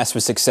forward and mess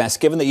with success,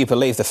 given that you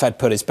believe the Fed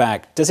put is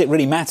back, does it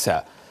really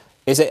matter?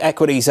 Is it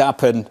equities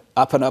up and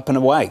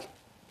away?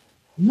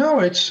 No,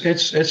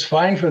 it's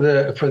fine for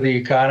the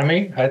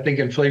economy. I think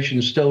inflation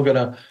is still going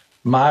to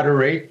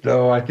moderate,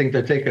 though I think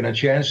they're taking a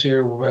chance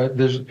here.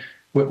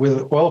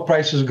 With oil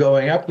prices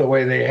going up the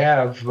way they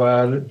have,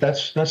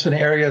 that's an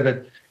area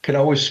that can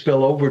always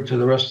spill over to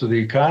the rest of the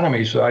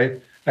economy. So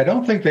I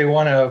don't think they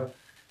want to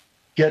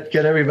get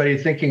everybody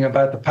thinking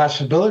about the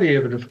possibility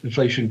of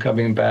inflation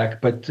coming back.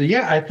 But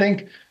yeah, I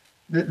think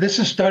this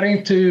is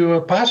starting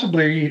to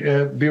possibly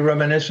be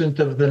reminiscent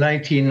of the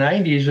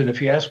 1990s. And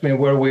if you ask me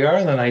where we are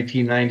in the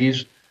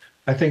 1990s,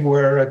 I think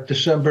we're at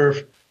December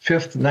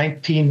 5th,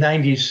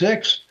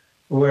 1996.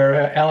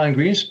 Where Alan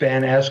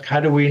Greenspan asked,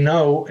 how do we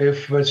know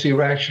if it's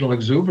irrational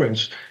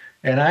exuberance?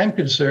 And I'm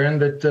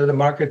concerned that the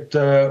market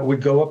would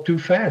go up too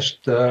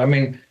fast. I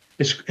mean,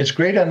 it's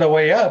great on the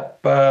way up.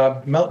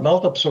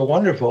 Melt-ups are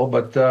wonderful,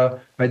 but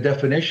by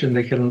definition,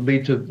 they can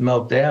lead to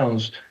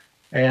meltdowns.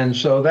 And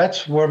so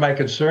that's where my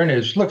concern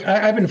is. Look,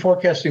 I've been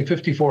forecasting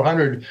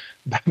 5,400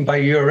 by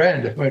year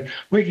end.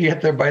 We can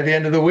get there by the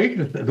end of the week,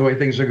 the way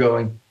things are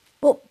going.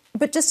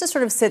 But just to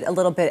sort of sit a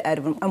little bit, Ed,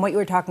 on what you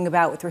were talking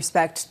about with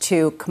respect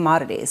to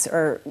commodities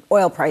or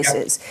oil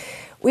prices,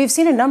 we've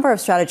seen a number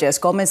of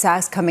strategists, Goldman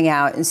Sachs coming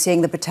out and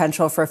seeing the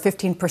potential for a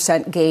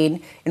 15%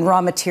 gain in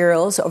raw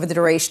materials over the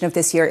duration of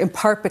this year, in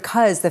part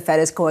because the Fed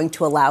is going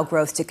to allow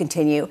growth to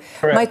continue.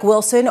 Correct. Mike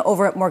Wilson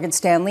over at Morgan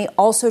Stanley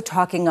also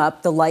talking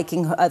up the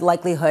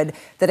likelihood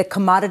that a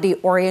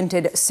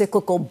commodity-oriented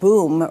cyclical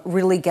boom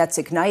really gets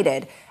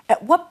ignited.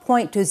 At what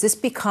point does this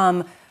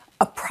become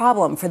a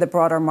problem for the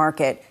broader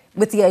market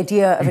with the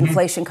idea of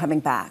inflation coming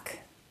back?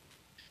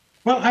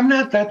 Well, I'm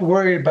not that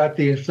worried about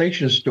the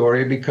inflation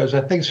story because I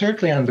think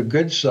certainly on the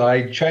good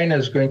side, China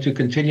is going to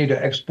continue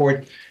to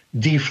export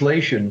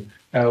deflation.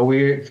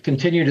 We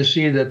continue to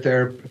see that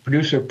their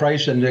producer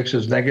price index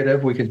is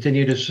negative. We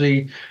continue to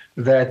see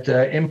that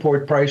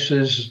import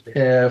prices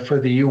for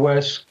the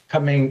U.S.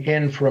 coming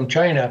in from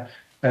China,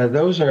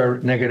 those are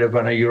negative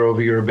on a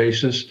year-over-year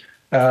basis.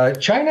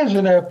 China's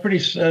in a pretty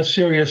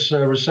serious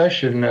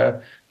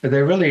recession.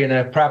 They're really in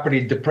a property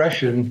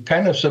depression,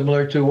 kind of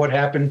similar to what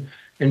happened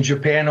in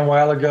Japan a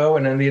while ago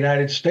and in the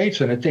United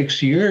States. And it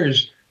takes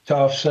years to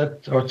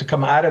offset or to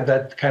come out of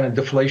that kind of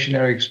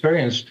deflationary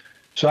experience.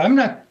 So I'm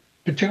not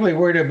particularly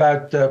worried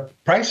about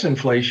price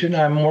inflation.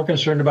 I'm more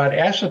concerned about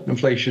asset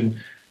inflation.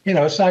 You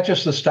know, it's not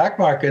just the stock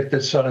market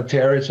that's on a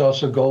tear. It's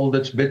also gold,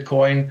 it's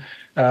Bitcoin.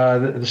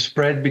 The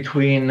spread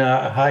between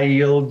high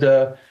yield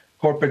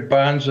corporate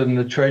bonds and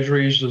the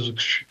treasuries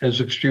is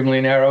extremely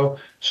narrow.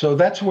 So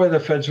that's where the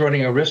Fed's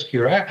running a risk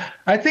here.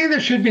 I think there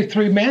should be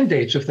three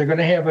mandates. If they're going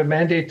to have a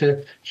mandate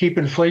to keep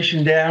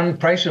inflation down,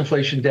 price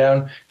inflation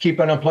down, keep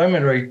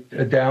unemployment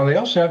rate down, they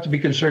also have to be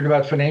concerned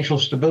about financial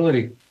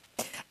stability.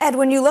 Ed,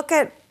 when you look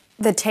at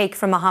the take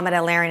from Mohamed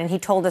El-Erian, and he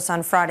told us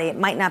on Friday it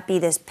might not be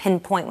this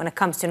pinpoint when it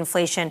comes to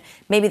inflation.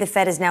 Maybe the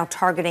Fed is now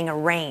targeting a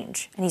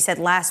range. And he said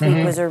last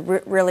week was a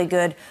really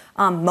good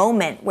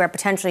moment where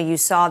potentially you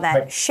saw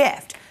that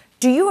shift.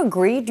 Do you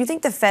agree? Do you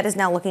think the Fed is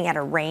now looking at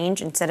a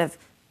range instead of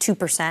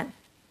 2%?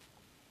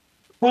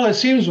 Well, it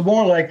seems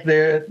more like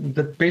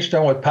that based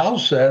on what Powell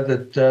said,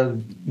 that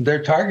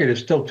their target is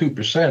still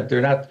 2%. They're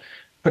not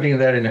putting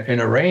that in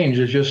a range.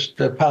 It's just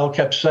Powell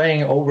kept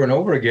saying over and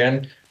over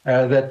again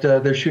that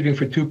they're shooting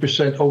for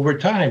 2% over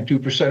time,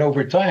 2%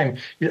 over time.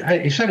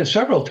 He said it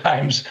several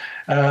times,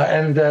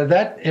 and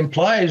that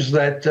implies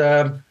that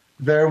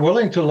they're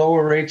willing to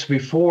lower rates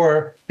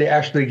before they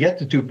actually get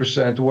to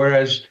 2%,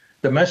 whereas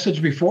the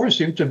message before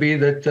seemed to be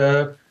that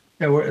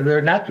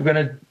they're not going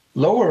to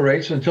lower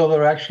rates until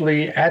they're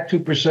actually at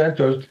 2%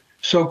 or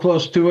so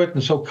close to it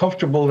and so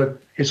comfortable that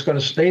it's going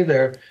to stay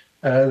there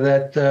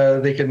that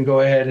they can go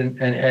ahead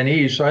and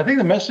ease. So I think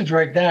the message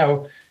right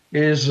now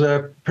is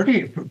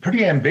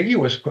pretty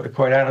ambiguous,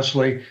 quite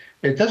honestly.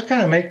 It does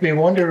kind of make me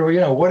wonder,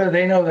 what do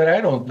they know that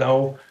I don't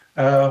know?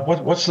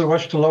 What's the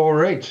rush to lower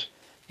rates?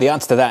 The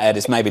answer to that, Ed,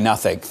 is maybe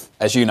nothing,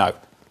 as you know,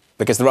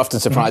 because they're often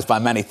surprised by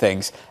many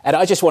things. Ed,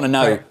 I just want to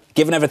know,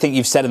 given everything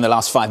you've said in the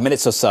last 5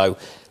 minutes or so,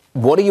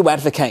 what are you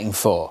advocating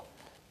for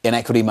in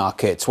equity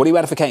markets? What are you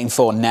advocating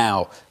for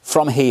now,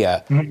 from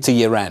here to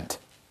year end?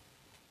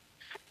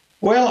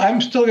 Well, I'm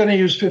still going to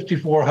use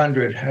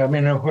 5,400. I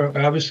mean,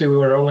 obviously we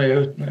were only,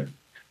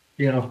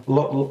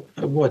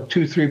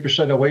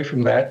 2-3% away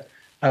from that.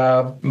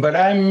 But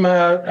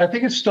I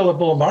think it's still a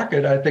bull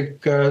market. I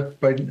think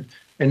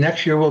in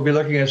next year we'll be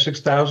looking at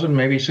 6,000,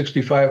 maybe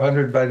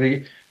 6,500 by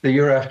the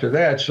year after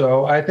that.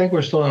 So I think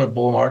we're still in a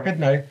bull market,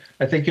 and I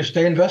think you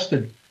stay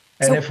invested.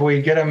 And if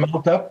we get a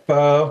melt up,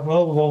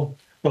 we'll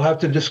have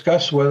to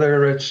discuss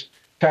whether it's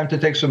time to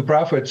take some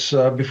profits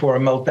before a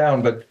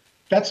meltdown. But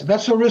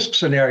that's a risk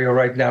scenario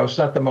right now. It's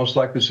not the most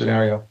likely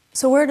scenario.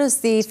 So where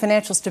does the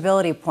financial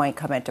stability point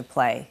come into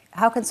play?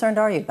 How concerned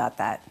are you about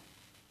that?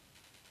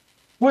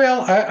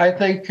 Well, I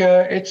think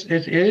it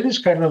is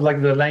kind of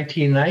like the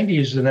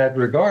 1990s in that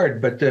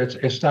regard, but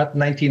it's not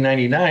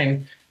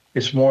 1999.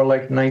 It's more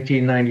like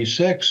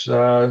 1996.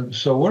 So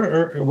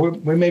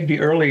we may be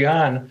early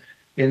on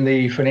in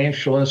the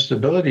financial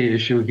instability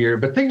issue here,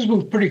 but things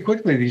move pretty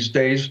quickly these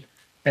days,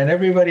 and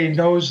everybody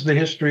knows the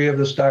history of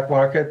the stock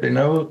market. They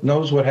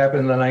knows what happened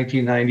in the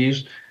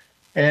 1990s,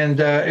 and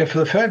if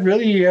the Fed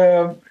really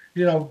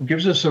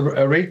gives us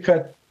a rate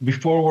cut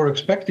before we're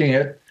expecting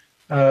it,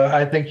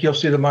 I think you'll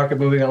see the market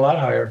moving a lot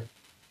higher.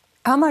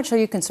 How much are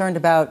you concerned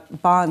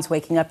about bonds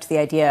waking up to the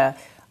idea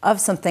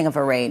of something of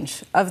a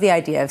range, of the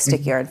idea of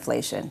stickier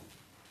inflation?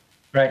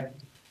 Right.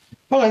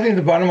 Well, I think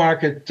the bond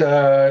market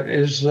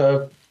is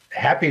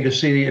happy to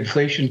see the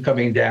inflation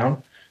coming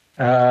down.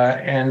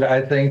 And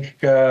I think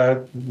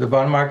the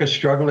bond market's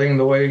struggling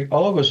the way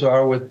all of us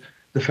are with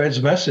the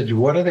Fed's message.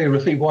 What do they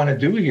really want to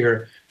do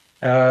here?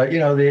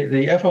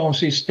 The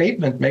FOMC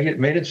statement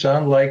made it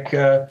sound like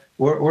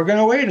we're going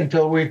to wait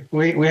until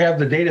we have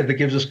the data that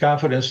gives us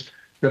confidence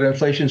that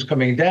inflation's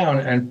coming down.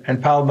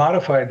 And Powell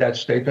modified that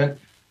statement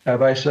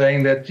by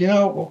saying that,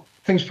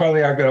 things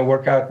probably aren't going to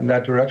work out in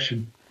that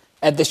direction.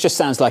 Ed, this just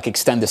sounds like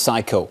extend the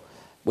cycle,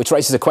 which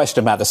raises a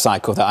question about the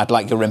cycle that I'd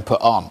like your input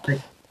on.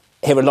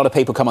 Hear a lot of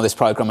people come on this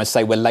programme and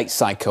say we're late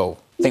cycle.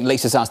 I think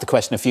Lisa's asked the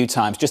question a few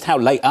times. Just how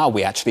late are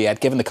we actually,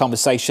 Ed, given the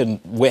conversation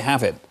we're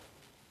having?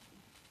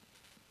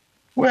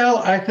 Well,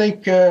 I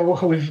think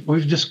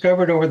we've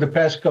discovered over the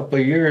past couple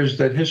of years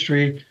that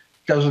history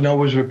doesn't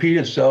always repeat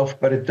itself,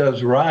 but it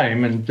does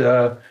rhyme. And,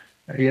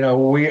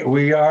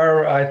 we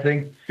are, I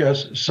think,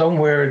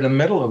 somewhere in the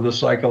middle of the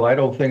cycle. I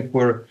don't think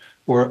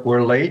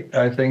we're late.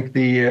 I think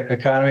the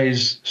economy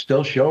is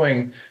still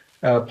showing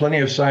plenty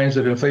of signs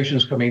that inflation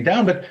is coming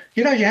down. But,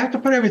 you have to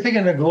put everything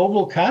in a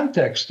global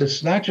context.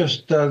 It's not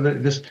just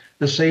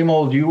the same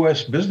old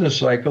U.S. business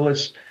cycle.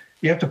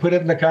 You have to put it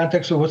in the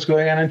context of what's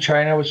going on in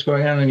China, what's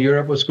going on in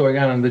Europe, what's going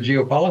on in the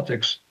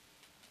geopolitics.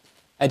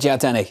 Ed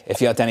Yardeni, if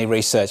Yardeni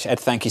Research.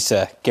 Ed, thank you,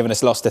 sir. Giving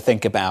us lots to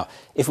think about.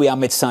 If we are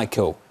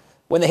mid-cycle,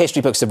 when the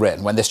history books are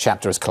written, when this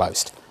chapter is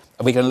closed,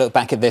 are we going to look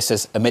back at this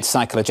as a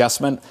mid-cycle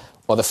adjustment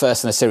or the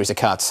first in a series of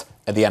cuts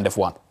at the end of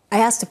one? I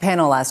asked a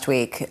panel last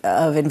week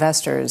of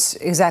investors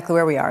exactly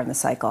where we are in the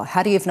cycle.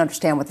 How do you even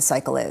understand what the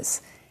cycle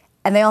is?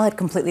 And they all had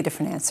completely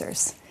different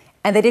answers.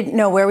 And they didn't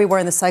know where we were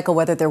in the cycle,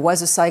 whether there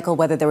was a cycle,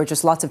 whether there were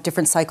just lots of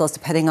different cycles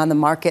depending on the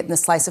market and the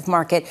slice of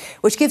market,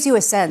 which gives you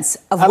a sense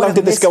of How long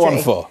did this go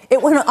on for?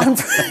 It went on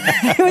for,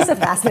 it was a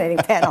fascinating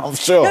panel. I'm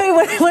sure.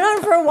 No, it went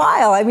on for a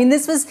while. I mean,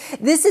 this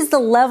is the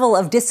level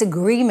of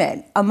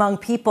disagreement among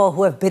people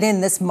who have been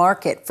in this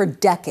market for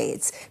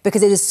decades,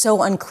 because it is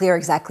so unclear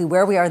exactly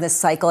where we are in this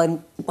cycle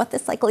and what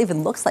this cycle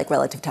even looks like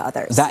relative to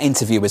others. That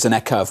interview was an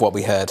echo of what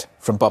we heard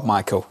from Bob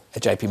Michael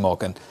at JP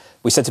Morgan.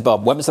 We said to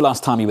Bob, when was the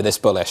last time you were this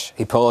bullish?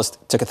 He paused,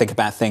 took a think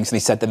about things, and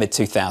he said the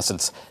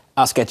mid-2000s.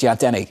 Ask Ed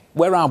Yardeni,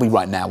 where are we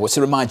right now? What's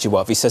it remind you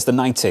of? He says the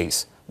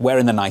 90s. We're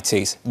in the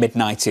 90s,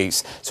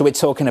 mid-90s. So we're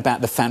talking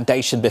about the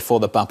foundation before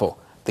the bubble,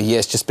 the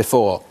years just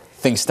before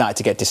things started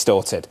to get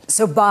distorted.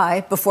 So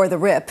buy before the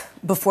rip,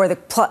 before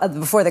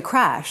the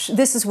crash.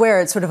 This is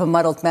where it's sort of a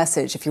muddled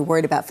message if you're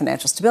worried about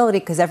financial stability,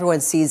 because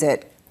everyone sees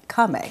it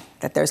coming,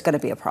 that there's going to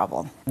be a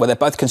problem. Well, they're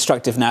both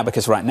constructive now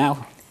because right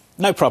now,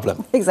 No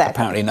problem. Exactly.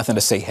 Apparently nothing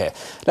to see here.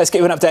 Let's give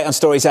you an update on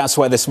stories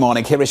elsewhere this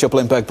morning. Here is your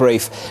Bloomberg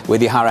Brief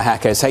with Yahara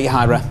Hackers. Hey,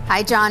 Yahara.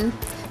 Hi, John.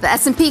 The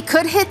S&P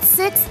could hit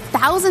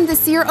 6,000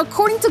 this year,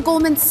 according to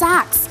Goldman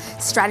Sachs.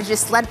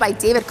 Strategists led by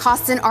David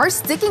Kostin are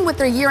sticking with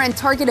their year-end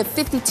target of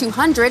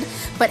 5,200,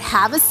 but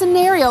have a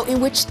scenario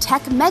in which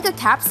tech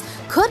megacaps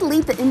could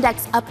lead the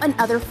index up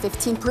another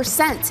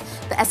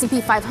 15%. The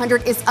S&P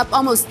 500 is up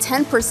almost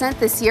 10%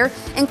 this year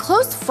and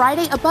closed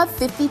Friday above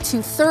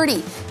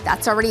 5,230.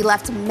 That's already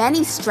left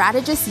many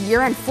strategists'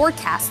 year-end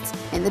forecasts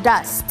in the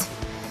dust.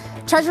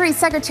 Treasury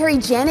Secretary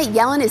Janet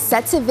Yellen is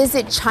set to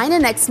visit China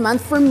next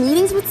month for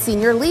meetings with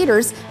senior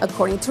leaders,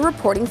 according to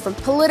reporting from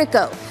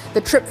Politico.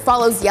 The trip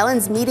follows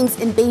Yellen's meetings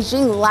in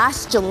Beijing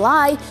last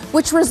July,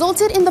 which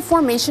resulted in the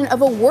formation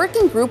of a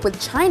working group with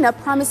China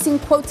promising,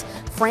 quote,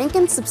 frank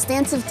and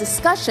substantive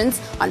discussions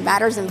on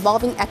matters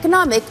involving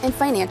economic and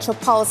financial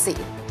policy.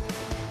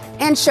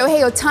 And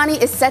Shohei Ohtani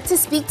is set to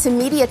speak to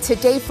media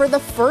today for the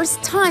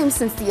first time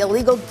since the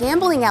illegal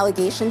gambling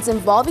allegations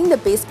involving the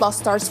baseball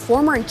star's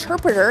former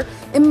interpreter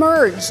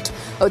emerged.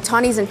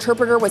 Ohtani's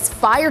interpreter was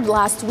fired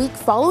last week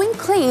following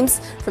claims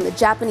from the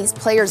Japanese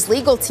player's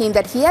legal team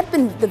that he had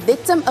been the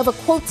victim of a,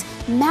 quote,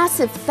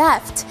 massive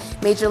theft.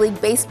 Major League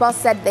Baseball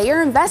said they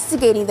are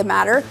investigating the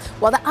matter,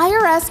 while the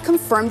IRS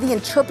confirmed the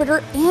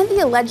interpreter and the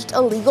alleged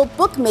illegal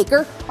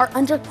bookmaker are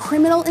under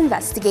criminal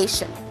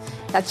investigation.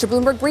 That's your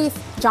Bloomberg Brief.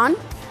 John?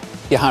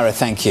 Yahara,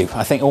 thank you.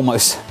 I think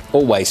almost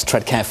always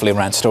tread carefully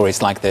around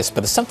stories like this,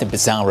 but there's something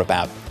bizarre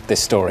about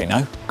this story,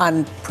 no?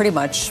 On pretty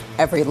much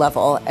every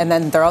level. And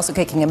then they're also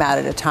kicking him out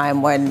at a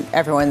time when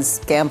everyone's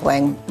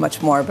gambling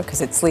much more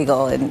because it's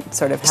legal and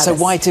sort of... So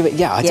why do it?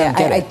 Yeah, I don't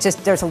get it.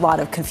 There's a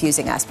lot of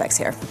confusing aspects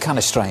here. Kind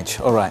of strange.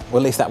 All right,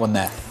 we'll leave that one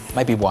there.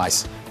 Maybe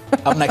wise.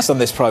 Up next on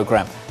this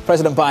program,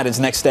 President Biden's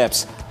next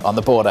steps on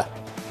the border.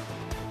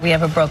 We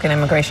have a broken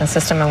immigration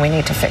system and we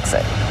need to fix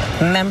it.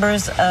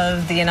 Members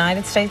of the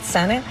United States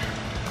Senate,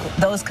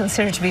 those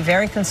considered to be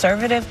very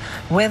conservative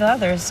with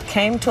others,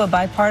 came to a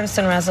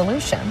bipartisan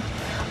resolution,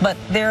 but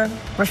they're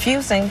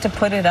refusing to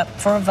put it up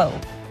for a vote.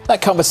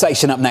 That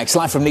conversation up next,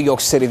 live from New York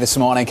City this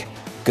morning.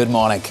 Good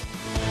morning.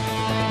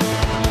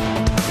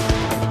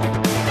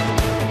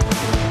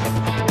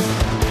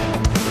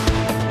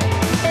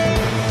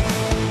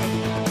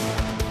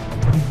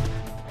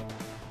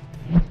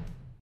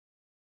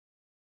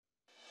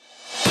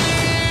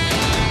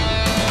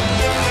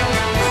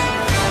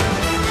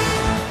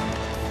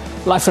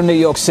 Live from New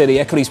York City,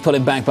 equities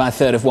pulling back by a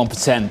third of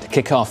 1% to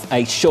kick off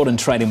a shortened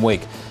trading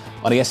week.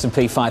 On the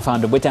S&P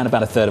 500, we're down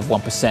about a third of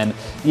 1%.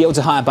 Yields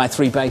are higher by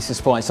 3 basis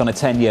points on a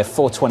 10-year,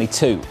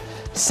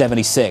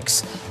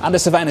 422.76. Under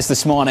surveillance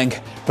this morning,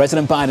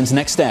 President Biden's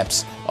next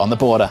steps on the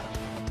border.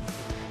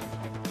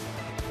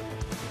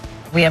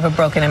 We have a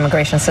broken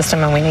immigration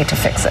system and we need to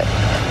fix it.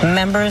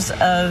 Members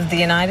of the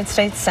United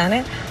States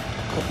Senate,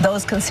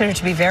 those considered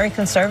to be very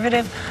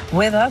conservative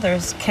with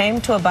others, came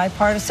to a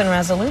bipartisan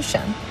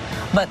resolution,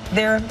 but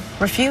they're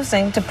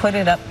refusing to put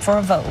it up for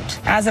a vote.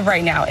 As of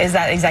right now, is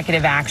that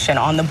executive action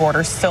on the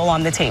border still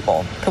on the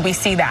table? Could we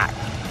see that?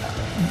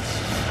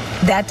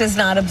 That does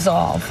not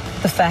absolve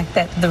the fact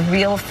that the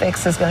real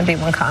fix is going to be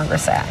when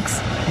Congress acts.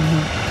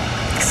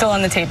 Still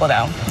on the table,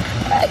 though?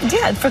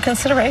 Yeah, for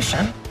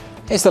consideration.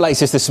 Here's the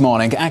latest this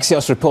morning.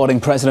 Axios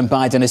reporting President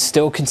Biden is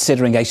still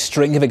considering a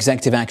string of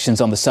executive actions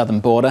on the southern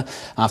border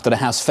after the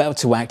House failed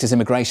to act as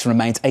immigration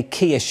remains a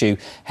key issue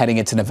heading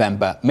into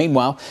November.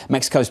 Meanwhile,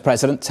 Mexico's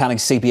president telling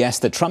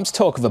CBS that Trump's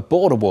talk of a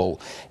border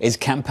wall is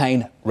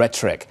campaign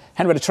rhetoric.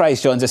 Henrietta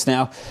Trace joins us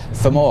now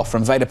for more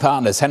from Veda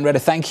Partners. Henrietta,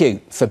 thank you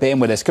for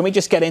being with us. Can we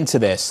just get into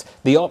this?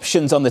 The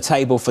options on the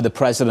table for the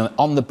president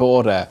on the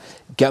border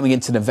going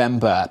into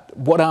November,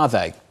 what are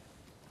they?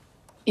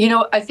 You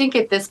know, I think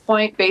at this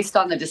point, based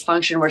on the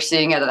dysfunction we're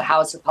seeing out of the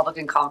House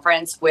Republican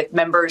Conference with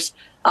members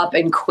up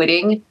and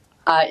quitting,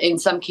 in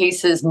some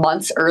cases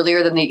months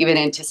earlier than they even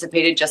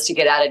anticipated just to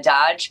get out of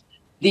Dodge,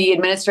 the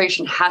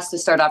administration has to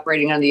start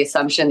operating on the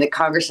assumption that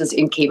Congress is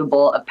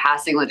incapable of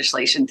passing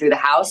legislation through the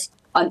House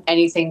on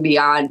anything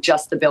beyond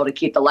just the bill to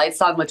keep the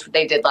lights on, which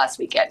they did last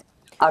weekend.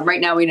 Right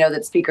now, we know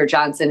that Speaker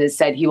Johnson has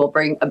said he will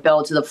bring a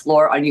bill to the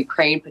floor on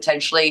Ukraine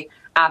potentially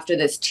after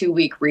this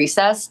 2-week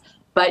recess.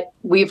 But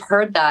we've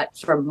heard that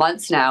for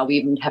months now.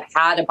 We have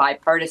had a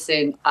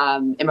bipartisan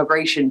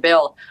immigration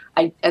bill.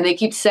 And they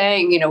keep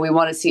saying, you know, we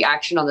want to see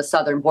action on the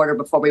southern border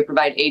before we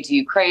provide aid to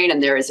Ukraine.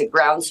 And there is a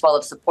groundswell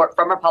of support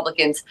from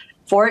Republicans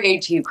for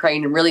aid to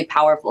Ukraine in really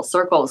powerful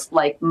circles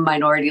like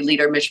Minority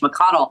Leader Mitch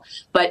McConnell.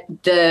 But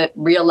the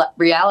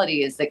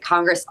reality is that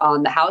Congress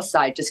on the House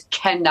side just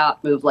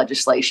cannot move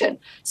legislation.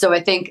 So I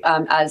think,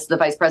 as the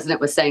vice president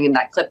was saying in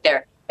that clip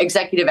there,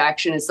 executive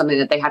action is something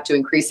that they have to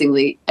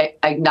increasingly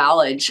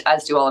acknowledge,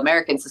 as do all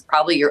Americans, is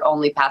probably your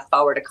only path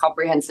forward. A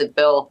comprehensive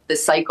bill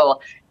this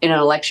cycle in an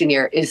election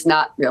year is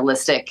not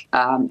realistic,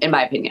 in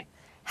my opinion.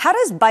 How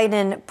does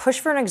Biden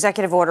push for an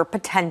executive order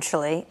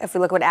potentially? If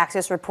we look at what Axios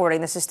is reporting,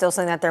 this is still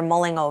something that they're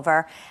mulling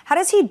over. How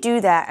does he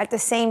do that at the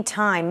same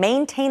time,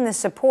 maintain the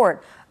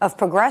support of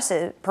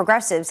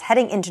progressives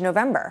heading into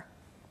November?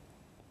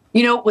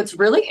 You know, what's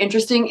really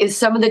interesting is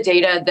some of the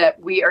data that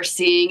we are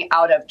seeing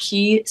out of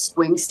key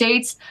swing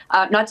states,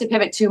 not to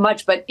pivot too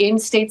much, but in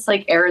states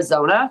like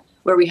Arizona,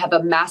 where we have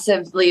a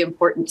massively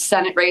important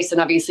Senate race, and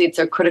obviously it's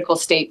a critical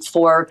state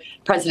for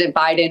President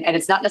Biden. And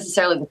it's not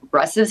necessarily the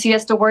progressives he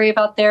has to worry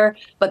about there,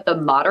 but the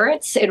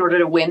moderates in order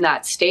to win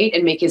that state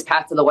and make his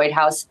path to the White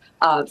House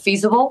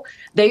feasible.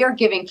 They are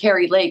giving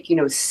Carrie Lake,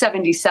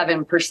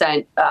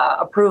 77%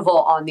 approval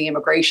on the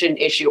immigration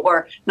issue,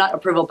 or not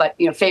approval, but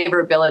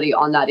favorability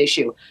on that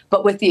issue.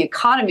 But with the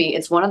economy,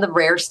 it's one of the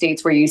rare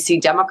states where you see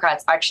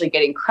Democrats actually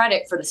getting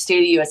credit for the state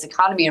of the U.S.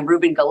 economy. And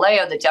Ruben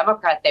Galeo, the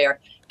Democrat there,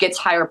 gets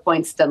higher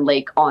points than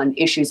Lake on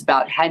issues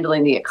about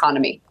handling the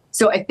economy.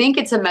 So I think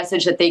it's a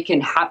message that they're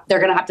going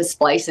to have to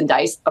splice and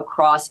dice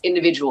across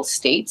individual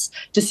states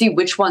to see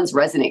which ones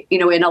resonate.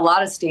 In a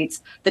lot of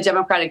states, the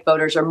Democratic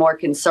voters are more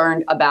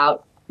concerned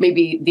about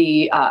maybe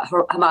the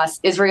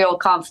Hamas-Israel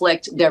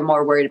conflict. They're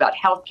more worried about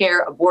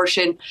healthcare,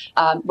 abortion,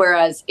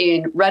 whereas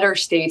in redder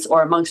states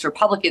or amongst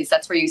Republicans,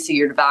 that's where you see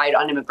your divide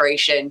on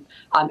immigration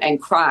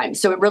and crime.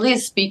 So it really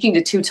is speaking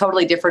to two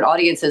totally different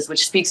audiences,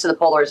 which speaks to the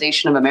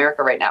polarization of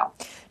America right now.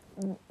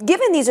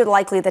 Given these are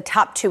likely the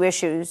top two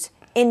issues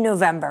in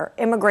November,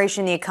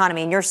 immigration, the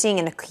economy, and you're seeing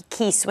in a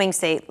key swing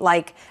state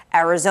like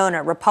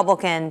Arizona,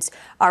 Republicans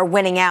are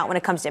winning out when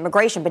it comes to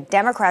immigration, but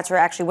Democrats are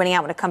actually winning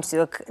out when it comes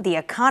to the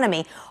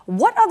economy.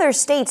 What other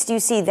states do you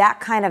see that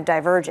kind of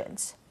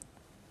divergence?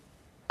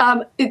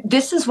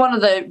 This is one of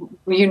the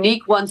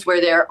unique ones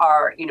where there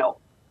are,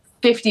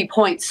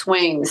 50-point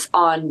swings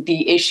on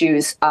the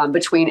issues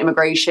between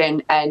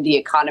immigration and the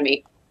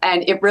economy.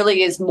 And it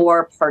really is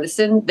more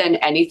partisan than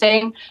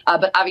anything.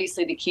 But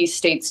obviously, the key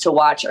states to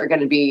watch are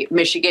going to be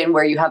Michigan,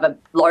 where you have a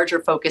larger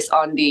focus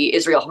on the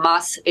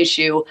Israel-Hamas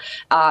issue.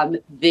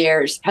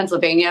 There's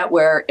Pennsylvania,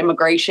 where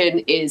immigration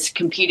is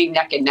competing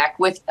neck and neck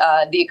with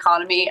the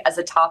economy as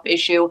a top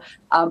issue.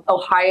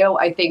 Ohio,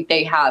 I think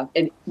they have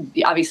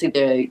obviously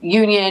the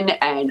union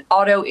and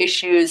auto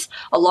issues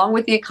along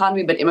with the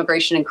economy, but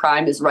immigration and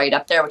crime is right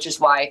up there, which is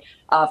why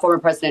former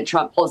President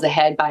Trump pulls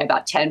ahead by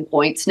about 10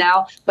 points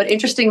now. But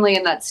interestingly,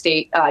 in that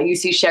state, you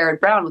see Sherrod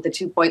Brown with a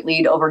 2-point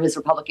lead over his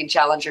Republican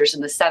challengers in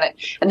the Senate.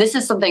 And this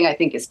is something I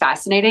think is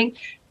fascinating.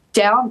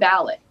 Down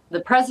ballot,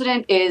 the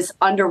president is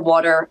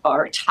underwater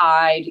or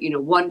tied,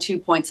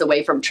 1-2 points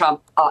away from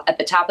Trump at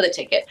the top of the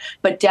ticket.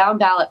 But down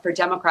ballot for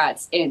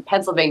Democrats in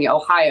Pennsylvania,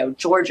 Ohio,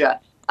 Georgia,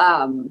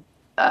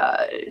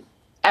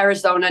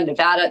 Arizona,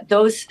 Nevada,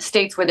 those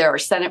states where there are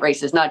Senate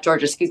races, not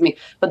Georgia,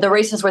 but the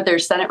races where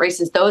there's Senate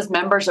races, those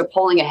members are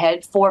polling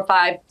ahead 4,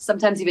 5,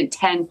 sometimes even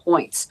 10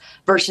 points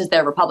versus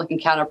their Republican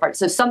counterparts.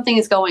 So something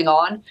is going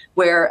on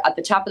where at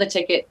the top of the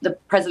ticket, the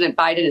President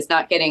Biden is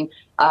not getting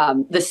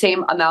the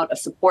same amount of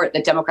support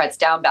that Democrats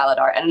down ballot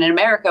are. And in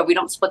America, we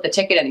don't split the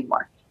ticket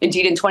anymore.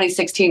 Indeed, in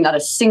 2016, not a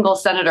single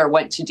senator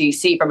went to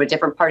D.C. from a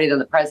different party than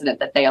the president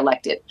that they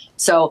elected.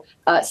 So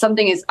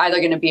something is either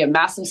going to be a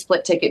massive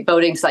split ticket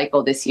voting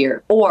cycle this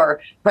year, or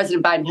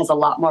President Biden has a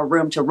lot more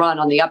room to run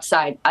on the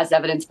upside, as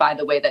evidenced by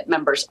the way that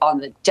members on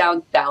the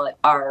down ballot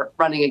are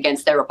running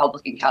against their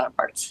Republican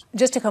counterparts.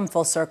 Just to come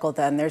full circle,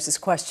 then, there's this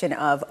question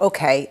of,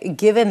 OK,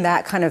 given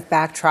that kind of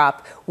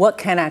backdrop, what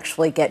can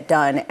actually get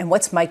done? And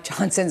what's Mike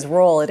Johnson's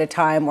role at a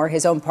time where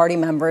his own party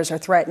members are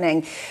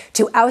threatening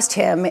to oust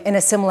him in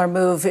a similar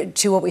move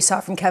to what we saw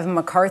from Kevin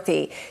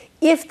McCarthy?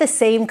 If the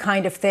same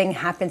kind of thing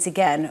happens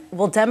again,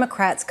 will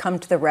Democrats come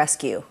to the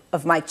rescue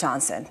of Mike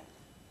Johnson?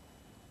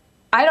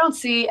 I don't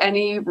see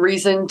any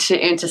reason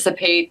to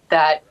anticipate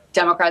that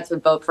Democrats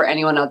would vote for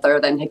anyone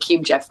other than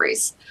Hakeem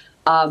Jeffries.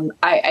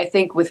 I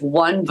think with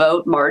one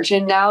vote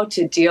margin now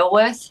to deal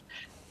with,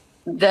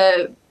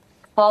 the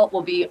fault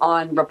will be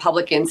on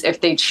Republicans if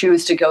they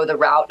choose to go the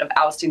route of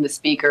ousting the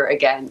speaker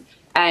again.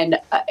 And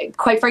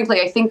quite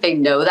frankly, I think they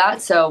know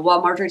that. So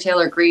while Marjorie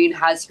Taylor Greene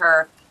has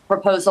her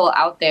proposal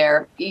out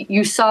there,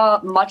 you saw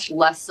much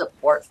less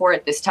support for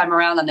it this time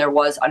around than there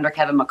was under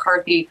Kevin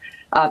McCarthy.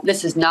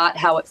 This is not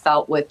how it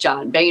felt with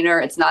John Boehner.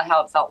 It's not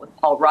how it felt with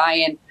Paul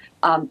Ryan.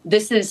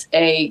 This is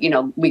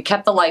we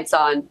kept the lights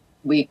on.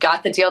 We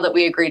got the deal that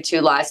we agreed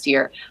to last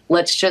year.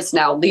 Let's just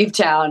now leave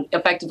town,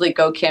 effectively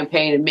go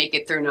campaign and make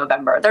it through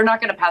November. They're not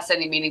going to pass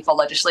any meaningful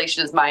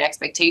legislation is my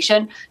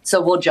expectation.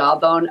 So we'll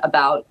jawbone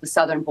about the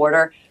southern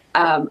border.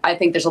 I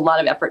think there's a lot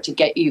of effort to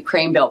get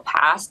Ukraine bill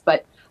passed,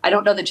 but I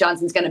don't know that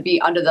Johnson's going to be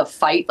under the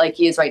fight like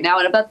he is right now.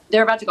 And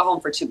they're about to go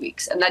home for 2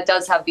 weeks. And that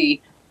does have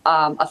the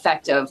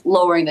effect of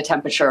lowering the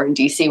temperature in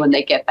D.C. when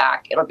they get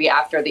back. It'll be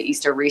after the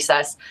Easter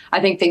recess.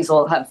 I think things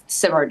will have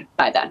simmered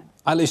by then.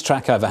 I lose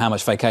track over how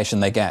much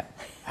vacation they get.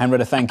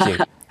 Henrietta, thank you.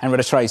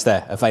 Henrietta Trace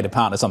there of Vader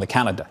Partners on the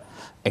calendar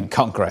in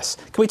Congress.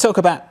 Can we talk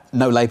about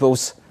no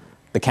labels,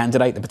 the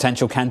candidate, the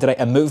potential candidate,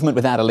 a movement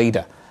without a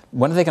leader?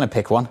 When are they going to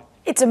pick one?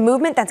 It's a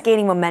movement that's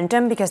gaining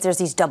momentum because there's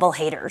these double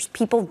haters.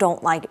 People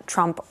don't like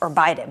Trump or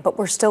Biden, but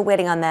we're still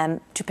waiting on them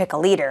to pick a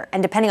leader.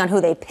 And depending on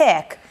who they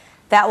pick,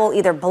 that will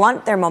either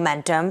blunt their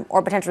momentum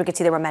or potentially we could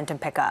see their momentum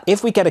pick up.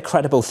 If we get a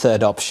credible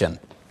third option,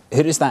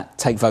 who does that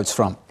take votes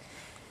from?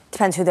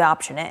 Depends who the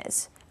option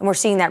is. And we're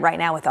seeing that right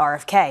now with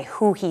RFK,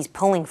 who he's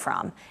pulling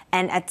from.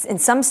 And in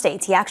some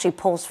states, he actually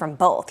pulls from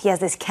both. He has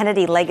this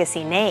Kennedy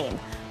legacy name,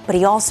 but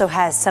he also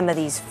has some of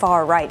these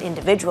far-right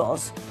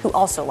individuals who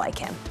also like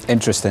him.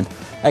 Interesting.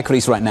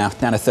 Equities right now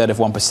down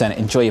 1/3%.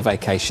 Enjoy your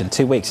vacation.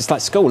 2 weeks. It's like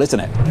school, isn't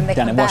it?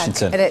 Down in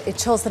Washington. And it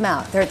chills them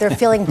out. They're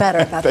feeling better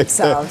about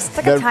themselves. It's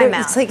like a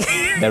timeout. It's like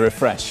They're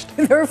refreshed.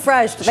 they're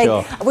refreshed.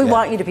 Sure. We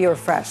want you to be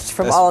refreshed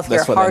from all of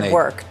your hard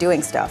work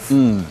doing stuff.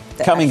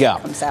 Coming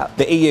up, comes out.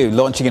 the EU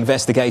launching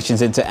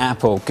investigations into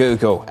Apple,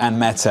 Google and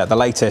Meta. The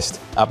latest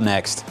up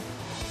next.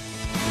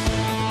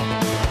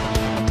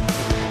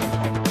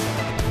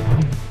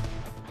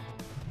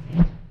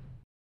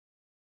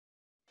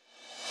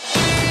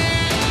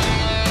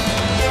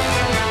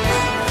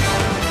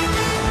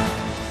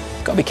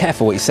 Got to be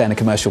careful what you say in a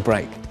commercial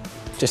break,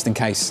 just in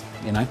case,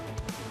 you know.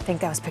 I think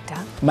that was picked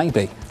up.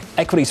 Maybe.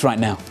 Equities right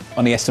now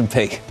on the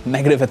S&P,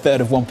 negative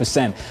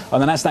 1/3%.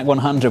 On the Nasdaq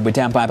 100, we're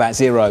down by about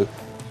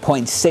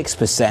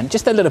 0.6%.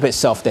 Just a little bit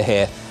softer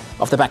here.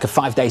 Off the back of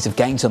 5 days of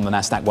gains on the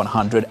Nasdaq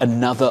 100,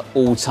 another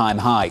all-time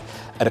high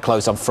at a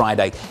close on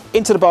Friday.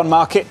 Into the bond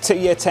market,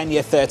 2-year,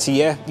 10-year,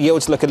 30-year.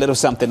 Yields look a little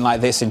something like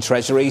this in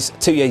treasuries.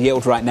 2-year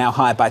yield right now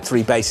higher by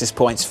 3 basis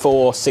points,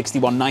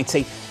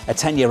 461.90. A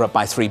 10-year up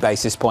by 3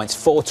 basis points,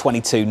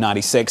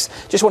 422.96.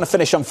 Just want to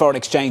finish on foreign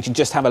exchange and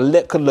just have a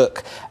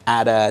look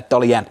at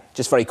dollar yen,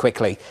 just very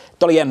quickly.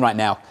 Dollar yen right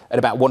now at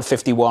about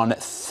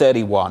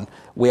 151.31.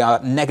 We are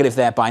negative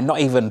there by not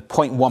even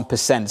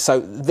 0.1%. So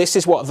this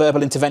is what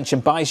verbal intervention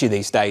buys you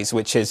these days,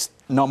 which is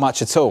not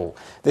much at all.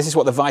 This is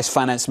what the Vice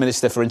Finance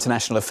Minister for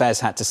International Affairs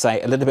had to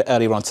say a little bit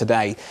earlier on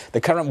today. The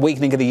current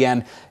weakening of the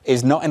yen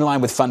is not in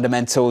line with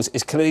fundamentals,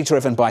 is clearly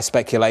driven by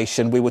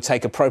speculation. We will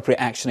take appropriate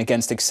action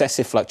against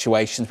excessive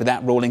fluctuations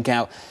without ruling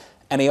out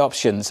any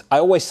options. I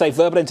always say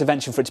verbal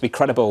intervention, for it to be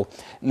credible,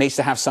 needs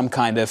to have some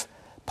kind of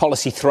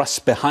policy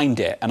thrust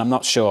behind it. And I'm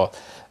not sure,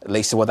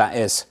 Lisa, what that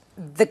is.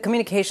 The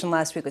communication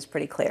last week was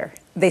pretty clear.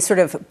 They sort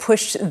of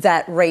pushed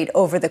that rate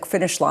over the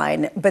finish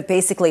line, but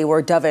basically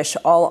were dovish,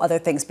 all other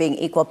things being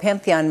equal.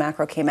 Pantheon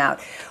Macro came out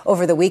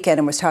over the weekend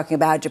and was talking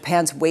about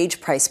Japan's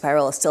wage price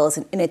spiral is still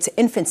in its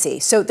infancy.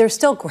 So they're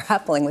still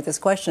grappling with this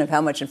question of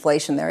how much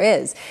inflation there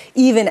is,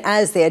 even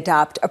as they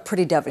adopt a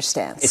pretty dovish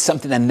stance. It's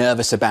something they're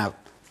nervous about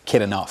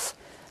killing off.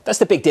 That's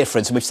the big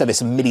difference, and we've said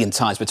this a million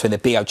times, between the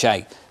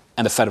BOJ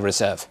and the Federal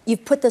Reserve.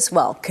 You've put this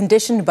well,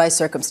 conditioned by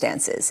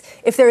circumstances.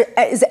 If there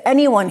is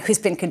anyone who's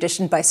been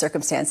conditioned by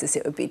circumstances,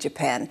 it would be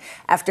Japan.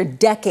 After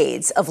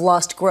decades of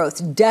lost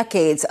growth,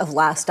 decades of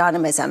lost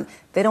dynamism,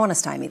 they don't want to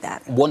stymie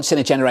that. Once in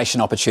a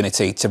generation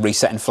opportunity to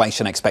reset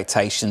inflation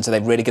expectations. Are they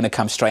really going to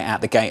come straight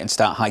out the gate and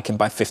start hiking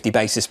by 50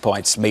 basis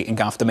points meeting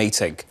after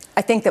meeting?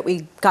 I think that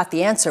we got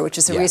the answer, which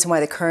is the reason why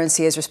the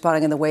currency is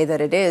responding in the way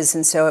that it is.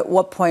 And so at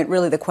what point,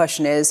 really, the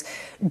question is,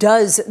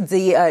 does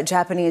the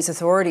Japanese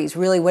authorities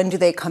really, when do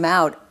they come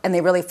out and they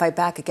really fight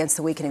back against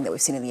the weakening that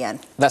we've seen in the yen?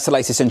 That's the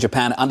latest in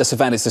Japan. Under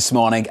surveillance this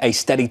morning, a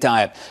steady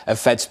diet of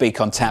Fed speak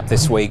on tap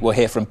this week. We'll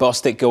hear from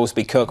Bostic,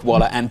 Goolsbee, Cook,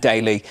 Waller and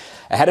Daly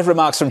ahead of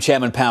remarks from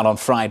Chairman Powell on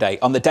Friday.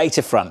 On the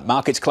data front,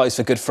 markets closed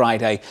for Good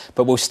Friday,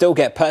 but we'll still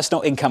get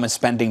personal income and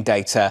spending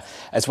data,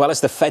 as well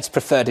as the Fed's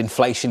preferred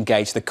inflation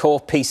gauge, the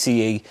core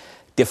PCE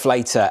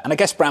deflator. And I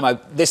guess, Bramo,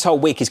 this whole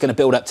week is going to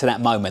build up to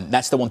that moment.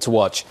 That's the one to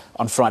watch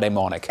on Friday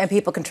morning. And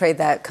people can trade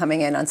that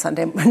coming in on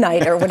Sunday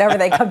night or whenever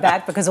they come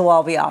back, because we'll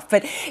all be off.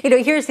 But,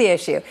 here's the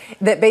issue,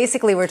 that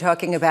basically we're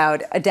talking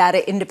about a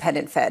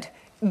data-independent Fed.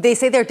 They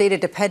say they're data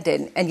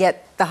dependent, and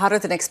yet the hotter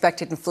than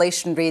expected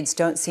inflation reads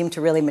don't seem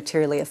to really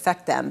materially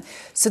affect them.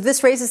 So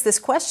this raises this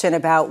question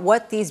about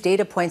what these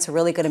data points are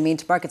really going to mean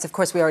to markets. Of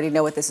course, we already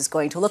know what this is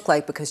going to look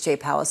like because Jay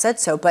Powell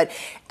said so. But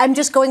I'm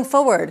just going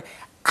forward.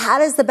 How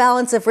does the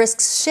balance of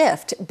risks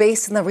shift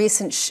based on the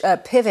recent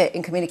pivot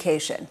in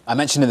communication? I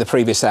mentioned in the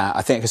previous hour,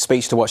 I think a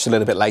speech to watch a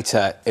little bit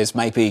later is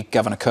maybe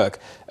Governor Cook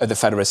of the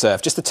Federal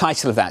Reserve. Just the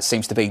title of that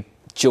seems to be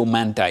dual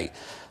mandate.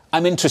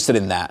 I'm interested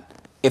in that.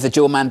 If the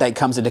dual mandate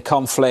comes into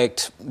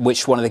conflict,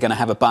 which one are they going to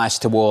have a bias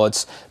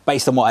towards?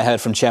 Based on what I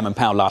heard from Chairman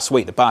Powell last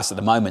week, the bias at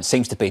the moment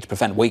seems to be to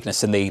prevent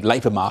weakness in the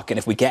labour market. And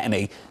if we get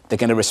any, they're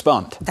going to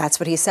respond. That's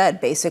what he said.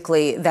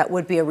 Basically, that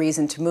would be a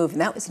reason to move. And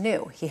that was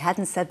new. He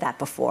hadn't said that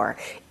before.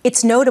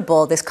 It's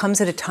notable. This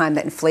comes at a time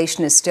that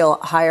inflation is still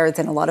higher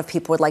than a lot of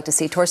people would like to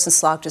see. Torsten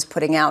Slok just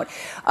putting out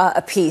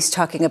a piece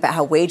talking about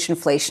how wage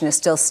inflation is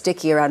still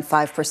sticky around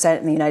 5%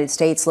 in the United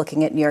States,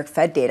 looking at New York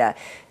Fed data.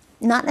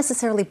 Not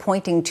necessarily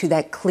pointing to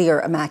that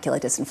clear,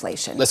 immaculate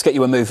disinflation. Let's get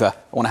you a mover.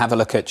 I want to have a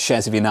look at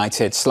shares of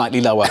United,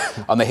 slightly lower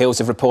on the heels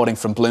of reporting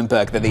from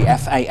Bloomberg that the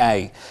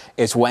FAA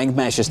is weighing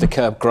measures to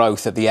curb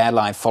growth at the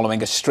airline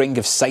following a string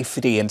of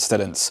safety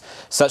incidents.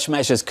 Such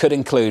measures could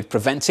include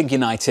preventing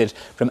United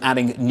from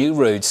adding new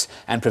routes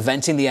and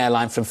preventing the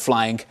airline from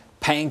flying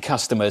paying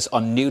customers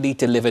on newly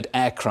delivered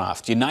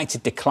aircraft.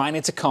 United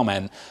declining to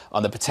comment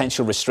on the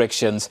potential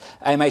restrictions.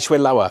 AMH, we're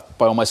lower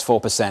by almost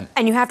 4%.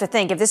 And you have to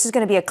think, if this is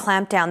going to be a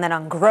clampdown then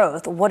on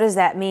growth, what does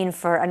that mean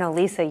for, I know,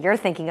 Lisa, you're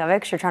thinking of it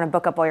because you're trying to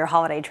book up all your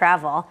holiday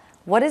travel.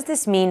 What does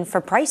this mean for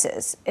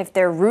prices? If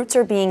their routes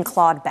are being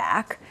clawed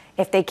back,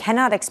 if they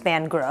cannot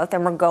expand growth,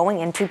 and we're going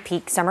into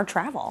peak summer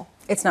travel?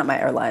 It's not my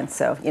airline,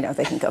 so,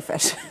 they can go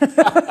fish.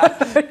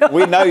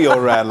 We know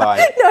your airline.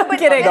 No, I'm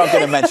kidding. I'm not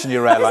going to mention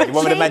your airline. You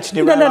want me to mention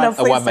your airline? No,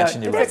 I won't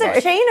mention your airline. There's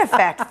a chain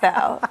effect,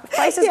 though. If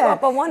prices go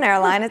up on one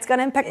airline, it's going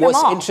to impact them all.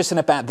 What's interesting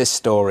about this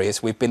story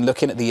is we've been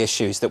looking at the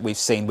issues that we've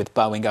seen with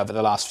Boeing over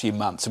the last few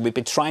months, and we've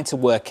been trying to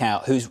work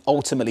out who's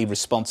ultimately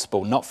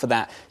responsible, not for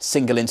that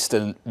single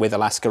incident with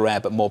Alaska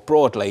Air, but more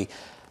broadly,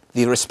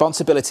 the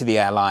responsibility of the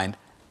airline,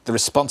 the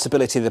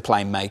responsibility of the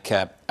plane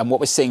maker. And what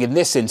we're seeing in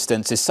this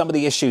instance is some of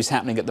the issues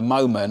happening at the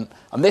moment.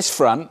 On this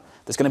front,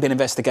 there's going to be an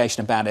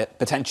investigation about it,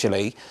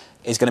 potentially,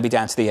 is going to be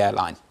down to the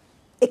airline.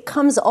 It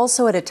comes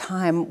also at a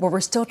time where we're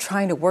still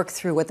trying to work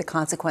through what the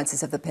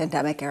consequences of the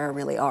pandemic era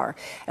really are.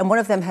 And one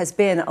of them has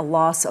been a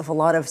loss of a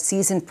lot of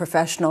seasoned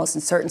professionals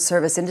in certain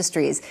service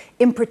industries,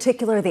 in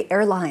particular the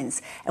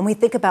airlines. And we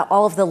think about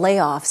all of the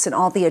layoffs and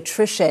all the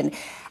attrition,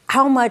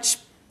 how much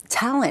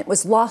talent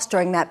was lost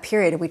during that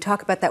period. And we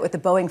talk about that with the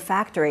Boeing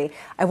factory.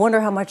 I wonder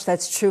how much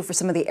that's true for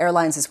some of the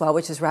airlines as well,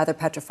 which is rather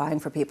petrifying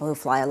for people who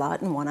fly a lot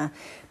and want to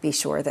be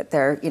sure that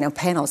their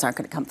panels aren't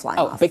going to come flying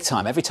off. Big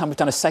time. Every time we've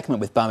done a segment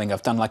with Boeing,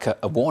 I've done like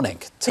a warning.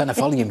 Turn the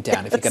volume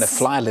down if you're going to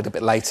fly a little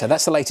bit later.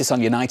 That's the latest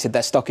on United.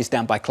 Their stock is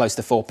down by close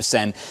to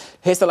 4%.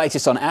 Here's the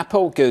latest on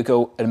Apple,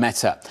 Google and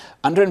Meta.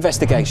 Under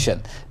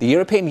investigation, the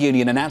European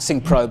Union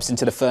announcing probes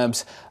into the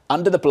firms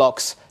under the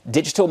bloc's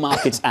Digital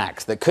Markets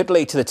Act that could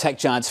lead to the tech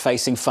giants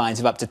facing fines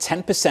of up to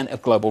 10%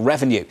 of global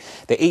revenue.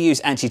 The EU's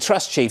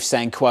antitrust chief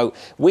saying, quote,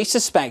 "We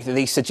suspect that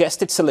these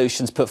suggested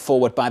solutions put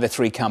forward by the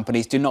three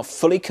companies do not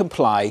fully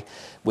comply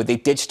with the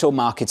Digital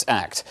Markets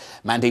Act."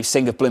 Mandeep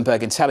Singh of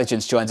Bloomberg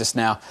Intelligence joins us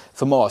now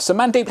for more. So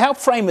Mandeep, help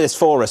frame this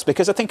for us,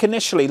 because I think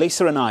initially,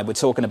 Lisa and I were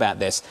talking about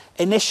this.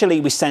 Initially,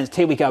 we sensed,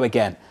 here we go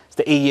again. It's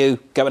the EU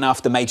going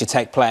after major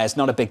tech players,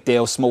 not a big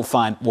deal, small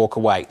fine, walk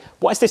away.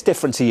 Why is this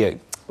different to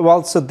you?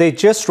 Well, so they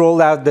just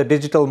rolled out the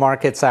Digital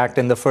Markets Act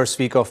in the first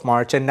week of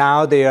March, and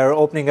now they are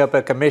opening up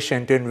a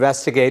commission to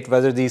investigate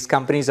whether these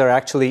companies are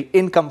actually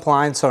in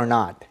compliance or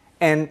not.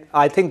 And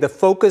I think the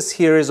focus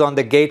here is on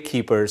the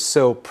gatekeepers.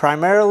 So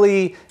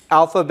primarily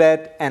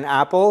Alphabet and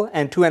Apple,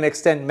 and to an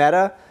extent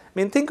Meta. I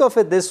mean, think of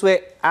it this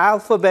way.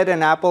 Alphabet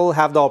and Apple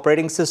have the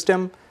operating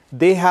system.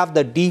 They have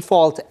the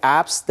default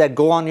apps that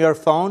go on your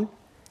phone,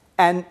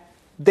 and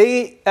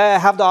they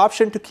have the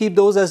option to keep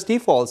those as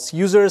defaults.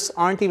 Users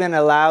aren't even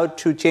allowed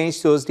to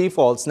change those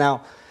defaults.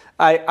 Now,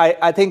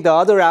 I think the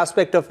other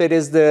aspect of it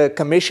is the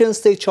commissions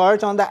they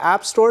charge on the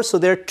App Store. So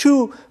there are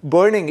two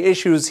burning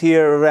issues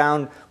here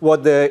around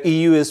what the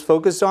EU is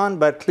focused on,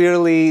 but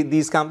clearly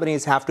these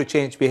companies have to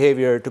change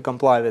behavior to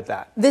comply with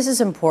that. This is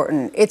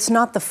important. It's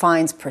not the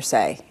fines per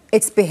se.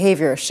 It's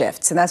behavior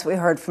shifts, and that's what we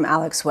heard from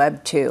Alex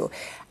Webb, too.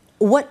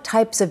 What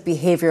types of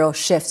behavioral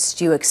shifts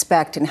do you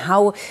expect, and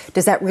how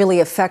does that really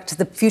affect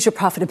the future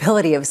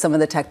profitability of some of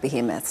the tech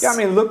behemoths? Yeah, I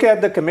mean, look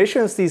at the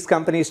commissions these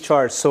companies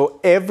charge.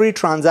 So every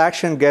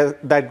transaction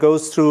that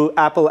goes through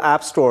Apple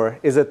App Store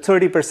is a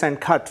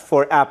 30% cut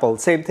for Apple.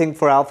 Same thing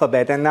for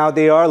Alphabet. And now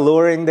they are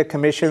lowering the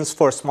commissions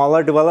for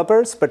smaller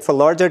developers, but for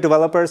larger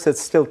developers, it's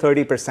still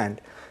 30%.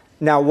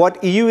 Now,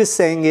 what EU is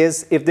saying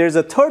is if there's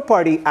a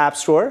third-party app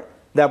store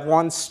that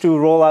wants to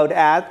roll out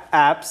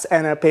apps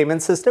and a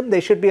payment system, they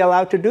should be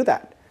allowed to do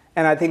that.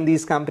 And I think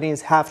these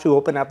companies have to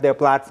open up their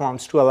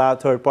platforms to allow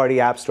third-party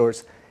app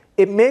stores.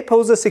 It may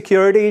pose a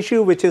security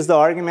issue, which is the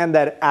argument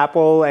that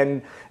Apple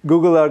and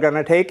Google are going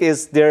to take,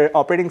 is their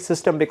operating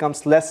system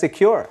becomes less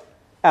secure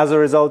as a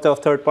result of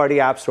third-party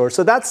app stores.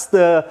 So that's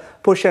the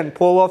push and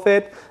pull of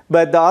it.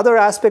 But the other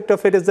aspect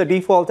of it is the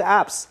default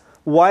apps.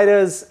 Why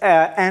does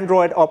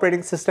Android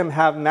operating system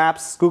have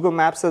Maps, Google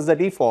Maps as the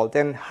default?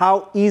 And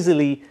how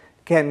easily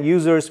can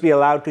users be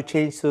allowed to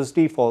change those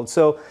defaults?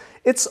 So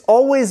it's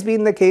always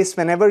been the case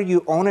whenever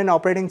you own an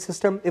operating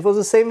system. It was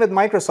the same with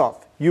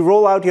Microsoft. You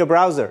roll out your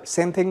browser.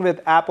 Same thing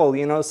with Apple.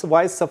 So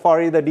why is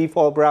Safari the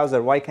default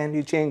browser? Why can't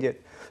you change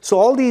it? So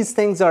all these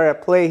things are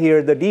at play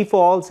here, the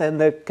defaults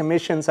and the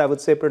commissions, I would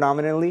say,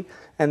 predominantly,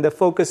 and the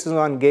focus is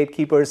on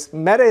gatekeepers.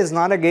 Meta is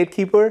not a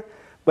gatekeeper,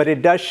 but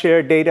it does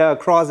share data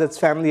across its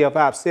family of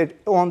apps.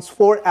 It owns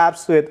 4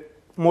 apps with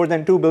more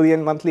than 2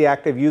 billion monthly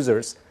active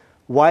users.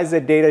 Why is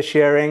it data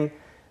sharing?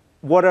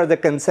 What are the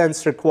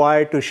consents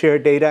required to share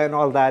data? And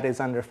all that is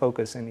under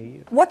focus in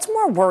EU. What's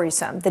more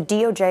worrisome, the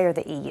DOJ or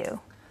the EU?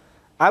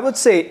 I would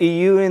say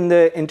EU in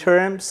the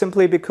interim,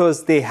 simply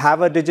because they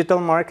have a Digital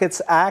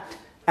Markets Act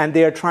and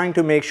they are trying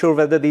to make sure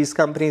whether these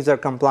companies are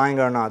complying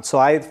or not. So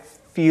I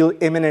feel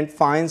imminent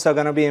fines are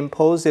going to be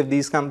imposed if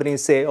these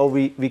companies say, oh,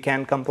 we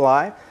can't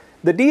comply.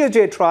 The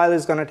DOJ trial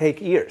is going to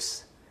take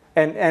years.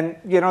 And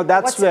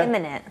that's What's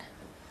imminent?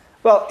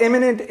 Well,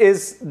 imminent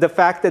is the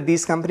fact that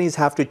these companies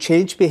have to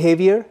change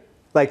behavior,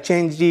 like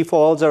change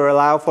defaults or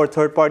allow for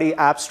third-party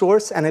app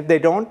stores. And if they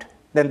don't,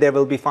 then there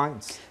will be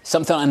fines.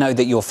 Something I know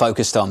that you're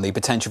focused on, the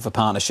potential for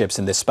partnerships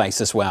in this space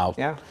as well.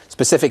 Yeah.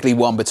 Specifically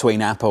one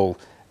between Apple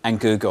and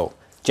Google.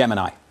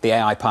 Gemini, the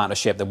AI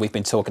partnership that we've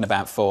been talking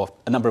about for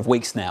a number of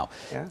weeks now.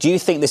 Yeah. Do you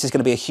think this is going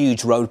to be a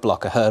huge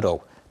roadblock, a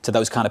hurdle to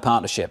those kind of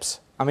partnerships?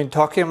 I mean,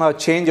 talking about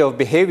change of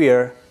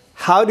behavior,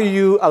 how do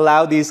you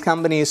allow these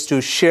companies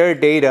to share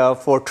data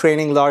for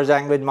training large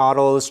language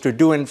models, to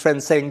do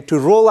inferencing, to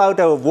roll out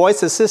a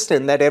voice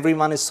assistant that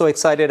everyone is so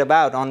excited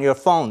about on your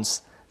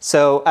phones?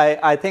 So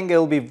I think it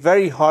will be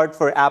very hard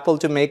for Apple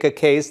to make a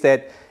case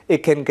that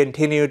it can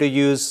continue to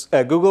use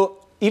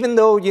Google, even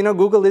though,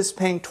 Google is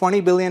paying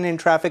 $20 billion in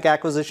traffic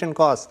acquisition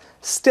costs,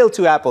 still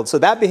to Apple. So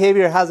that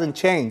behavior hasn't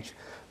changed.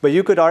 But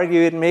you could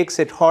argue it makes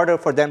it harder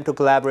for them to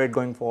collaborate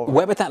going forward.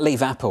 Where would that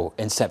leave Apple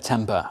in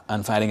September,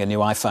 unveiling a new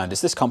iPhone?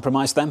 Does this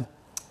compromise them?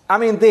 I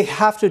mean, they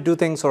have to do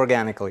things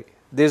organically.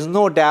 There's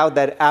no doubt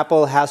that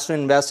Apple has to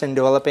invest in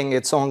developing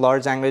its own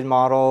large language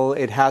model.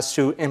 It has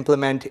to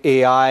implement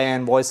AI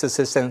and voice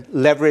assistant,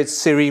 leverage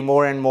Siri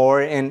more and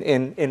more in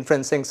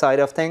inferencing side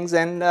of things,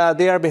 and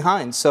they are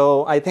behind.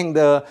 So I think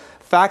the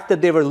fact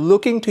that they were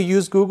looking to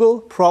use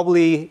Google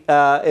probably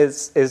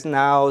is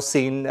now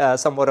seen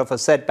somewhat of a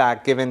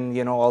setback,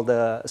 given all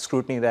the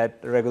scrutiny that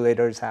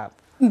regulators have.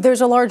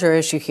 There's a larger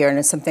issue here, and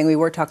it's something we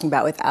were talking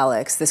about with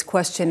Alex, this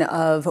question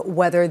of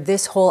whether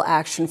this whole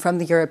action from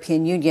the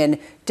European Union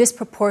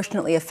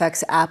disproportionately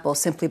affects Apple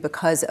simply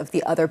because of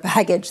the other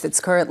baggage that's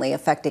currently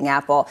affecting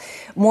Apple.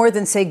 More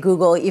than, say,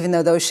 Google, even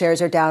though those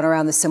shares are down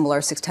around the similar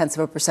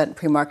 0.6%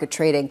 pre-market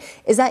trading.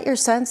 Is that your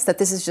sense, that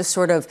this is just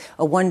sort of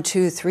a 1,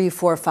 2, 3,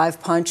 4,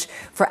 5 punch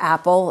for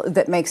Apple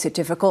that makes it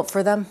difficult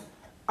for them?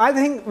 I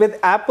think with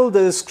Apple,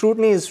 the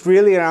scrutiny is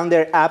really around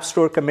their App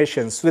Store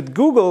commissions. With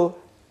Google,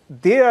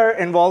 they are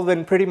involved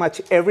in pretty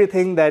much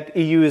everything that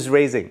EU is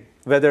raising,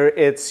 whether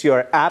it's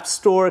your App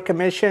Store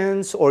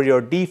commissions or your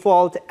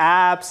default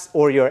apps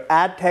or your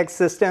ad tech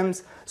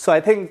systems. So I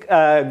think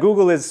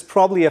Google is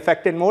probably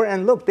affected more.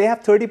 And look, they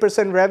have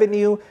 30%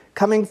 revenue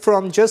coming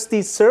from just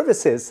these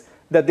services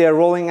that they're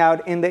rolling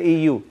out in the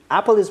EU.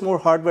 Apple is more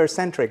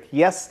hardware-centric.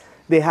 Yes,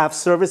 they have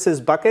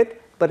services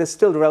bucket, but it's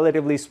still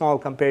relatively small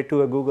compared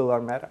to a Google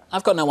or Meta.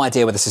 I've got no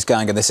idea where this is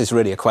going, and this is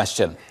really a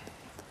question.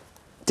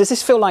 Does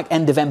this feel like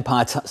end of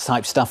empire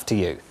type stuff to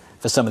you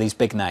for some of these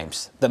big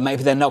names? That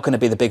maybe they're not going to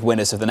be the big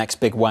winners of the next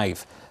big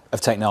wave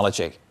of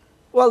technology?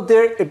 Well,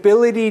 their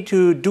ability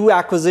to do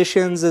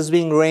acquisitions is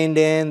being reined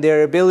in.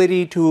 Their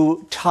ability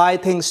to tie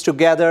things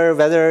together,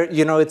 whether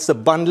it's the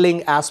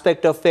bundling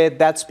aspect of it,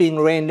 that's being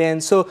reined in.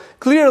 So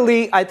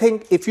clearly, I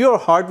think if you're a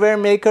hardware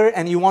maker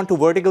and you want to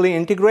vertically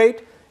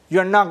integrate,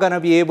 you're not going to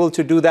be able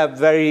to do that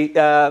very,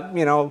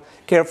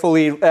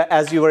 carefully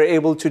as you were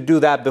able to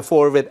do that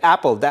before with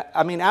Apple.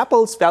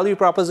 Apple's value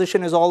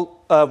proposition is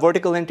all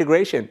vertical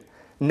integration.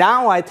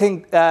 Now I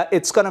think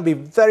it's going to be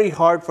very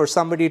hard for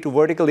somebody to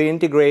vertically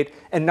integrate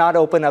and not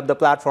open up the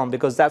platform,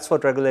 because that's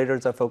what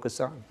regulators are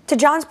focused on. To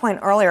John's point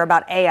earlier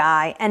about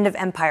AI, end of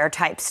empire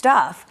type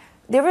stuff,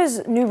 there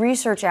was new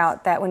research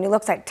out that when you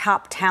look at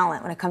top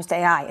talent when it comes to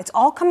AI, it's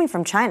all coming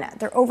from China.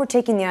 They're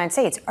overtaking the United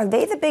States. Are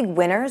they the big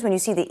winners when you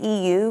see the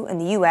EU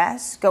and the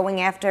US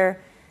going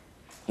after,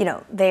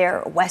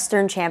 their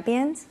Western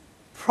champions?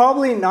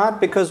 Probably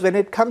not, because when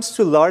it comes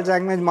to large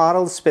language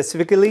models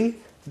specifically,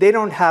 they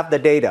don't have the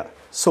data.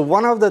 So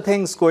one of the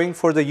things going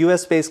for the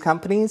US-based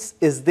companies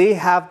is they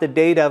have the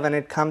data when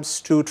it comes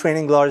to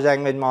training large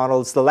language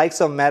models, the likes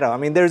of Meta.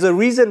 There's a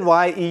reason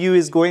why EU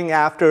is going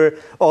after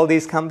all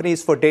these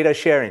companies for data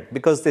sharing,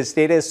 because this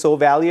data is so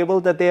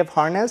valuable that they have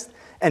harnessed,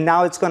 and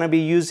now it's going to be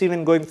used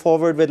even going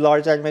forward with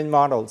large language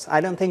models.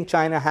 I don't think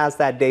China has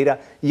that data.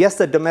 Yes,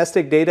 the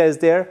domestic data is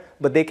there,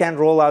 but they can't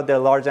roll out their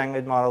large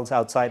language models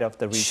outside of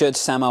the region. Should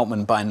Sam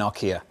Altman buy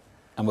Nokia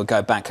and we'll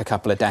go back a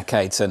couple of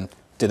decades and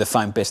do the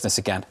phone business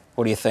again?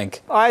 What do you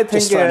think? I think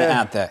just throwing it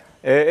out there.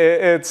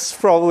 It's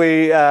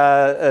probably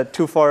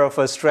too far of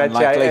a stretch.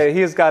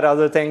 He's got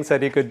other things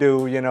that he could do,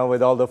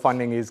 with all the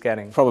funding he's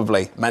getting.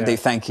 Probably. Mandeep,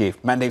 thank you.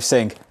 Mandeep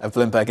Singh of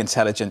Bloomberg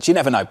Intelligence. You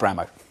never know,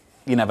 Bramo.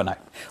 You never know.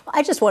 Well,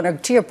 I just wonder,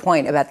 to your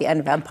point about the end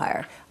of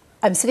empire,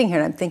 I'm sitting here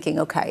and I'm thinking,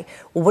 okay,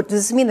 well, what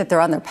does this mean that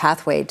they're on their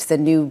pathway to the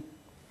new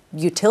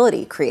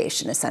utility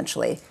creation,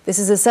 essentially? This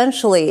is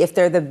essentially, if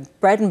they're the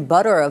bread and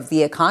butter of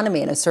the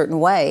economy in a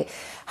certain way,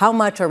 how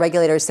much are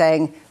regulators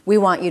saying, we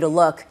want you to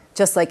look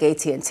just like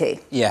AT&T?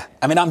 Yeah,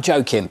 I'm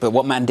joking, but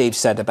what Mandeep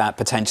said about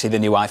potentially the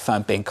new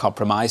iPhone being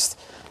compromised,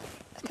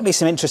 there can be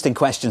some interesting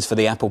questions for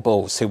the Apple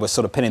bulls, who were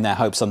sort of pinning their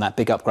hopes on that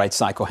big upgrade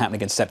cycle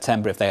happening in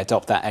September if they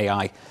adopt that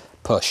AI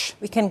push.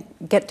 We can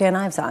get Dan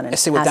Ives on and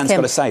let's see what Dan's him.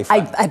 got to say.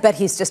 I bet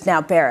he's just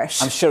now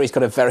bearish. I'm sure he's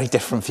got a very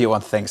different view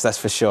on things, that's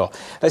for sure.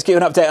 Let's give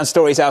you an update on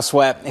stories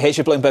elsewhere. Here's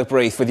your Bloomberg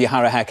Brief with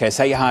Yahara Heckes.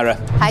 Hey, Yahara.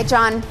 Hi,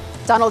 John.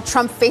 Donald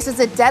Trump faces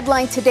a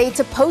deadline today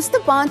to post a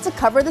bond to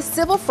cover the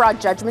civil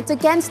fraud judgment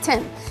against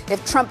him.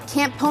 If Trump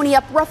can't pony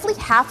up roughly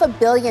 $500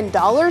 million,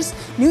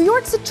 New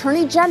York's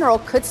Attorney General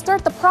could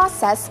start the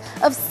process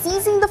of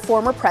seizing the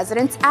former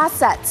president's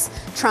assets.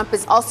 Trump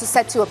is also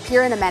set to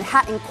appear in a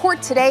Manhattan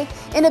court today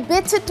in a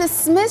bid to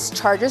dismiss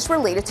charges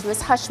related to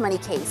his hush money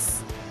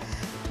case.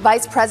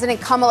 Vice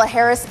President Kamala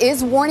Harris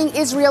is warning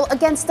Israel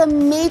against a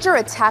major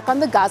attack on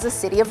the Gaza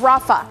city of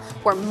Rafah,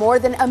 where more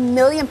than 1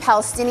 million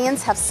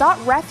Palestinians have sought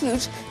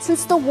refuge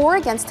since the war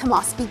against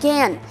Hamas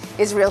began.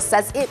 Israel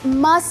says it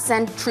must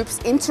send troops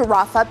into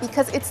Rafah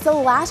because it's the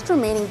last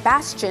remaining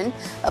bastion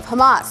of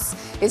Hamas.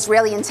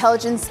 Israeli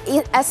intelligence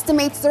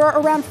estimates there are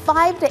around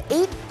 5,000 to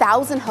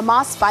 8,000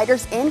 Hamas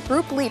fighters and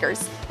group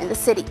leaders in the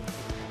city.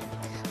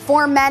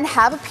 4 men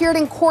have appeared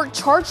in court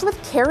charged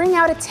with carrying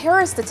out a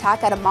terrorist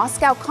attack at a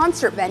Moscow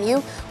concert venue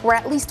where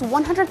at least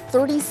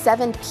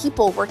 137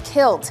 people were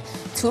killed.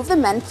 2 of the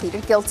men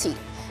pleaded guilty.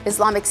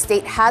 Islamic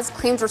State has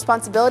claimed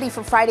responsibility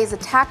for Friday's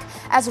attack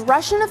as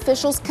Russian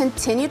officials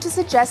continue to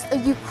suggest a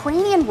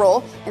Ukrainian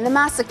role in the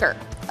massacre,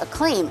 a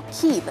claim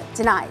Kyiv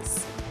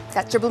denies.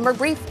 That's your Bloomberg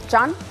Brief.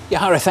 John?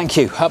 Yahara, thank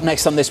you. Up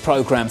next on this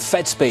program,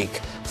 Fed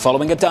speak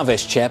following a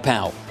dovish Chair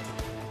Powell.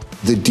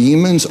 The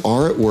demons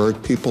are at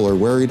work. People are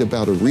worried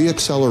about a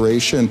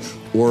reacceleration,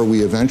 or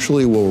we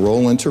eventually will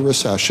roll into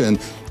recession.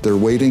 They're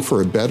waiting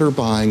for a better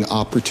buying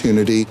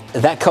opportunity.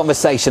 That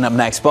conversation up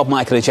next. Bob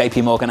Michael of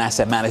JP Morgan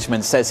Asset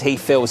Management says he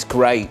feels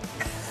great.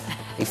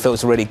 He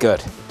feels really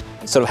good.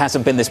 Sort of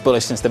hasn't been this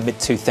bullish since the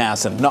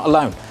mid-2000s. Not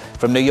alone.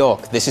 From New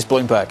York, this is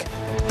Bloomberg.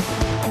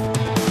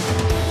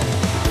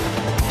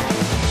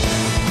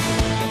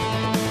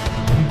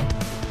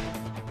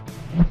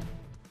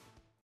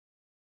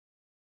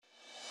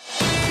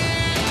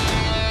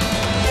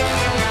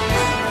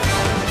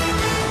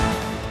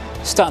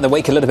 Starting the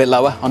week a little bit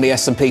lower on the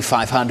S&P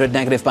 500,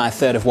 negative by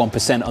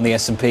 1/3% on the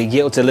S&P.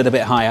 Yields a little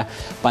bit higher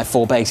by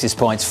 4 basis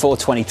points,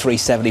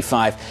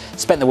 423.75.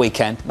 Spent the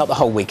weekend, not the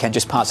whole weekend,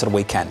 just parts of the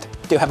weekend.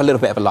 Do have a little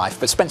bit of a life,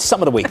 but spent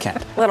some of the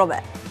weekend. A little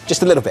bit.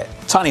 Just a little bit,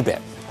 tiny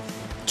bit.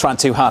 Trying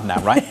too hard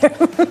now, right?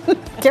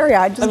 Carry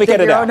on, just Let me dig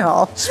get it your out. own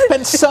hole.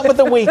 Spent some of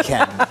the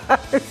weekend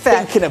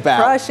thinking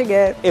about crushing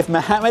it. If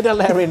Mohamed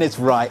Al-Erian is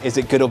right, is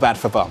it good or bad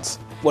for bonds?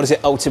 What does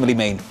it ultimately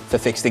mean for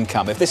fixed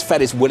income? If this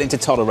Fed is willing to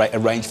tolerate a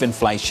range of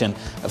inflation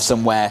of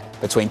somewhere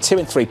between 2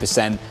 and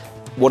 3%,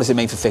 what does it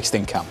mean for fixed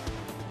income?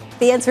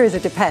 The answer is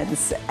it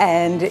depends.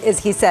 And as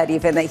he said,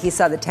 even that he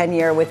saw the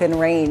 10-year within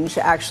range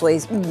actually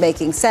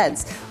making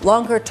sense.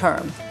 Longer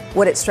term,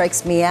 what it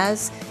strikes me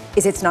as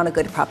is it's not a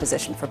good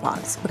proposition for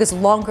bonds. Because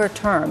longer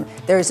term,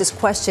 there is this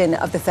question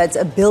of the Fed's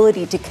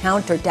ability to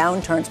counter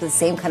downturns with the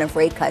same kind of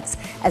rate cuts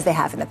as they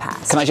have in the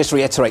past. Can I just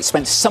reiterate,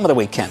 spent some of the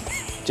weekend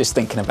just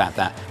thinking about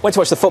that. Went to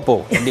watch the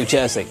football in New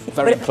Jersey.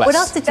 Very impressed. What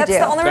else did you do?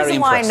 That's the only Very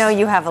reason why I impressed. know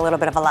you have a little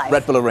bit of a life.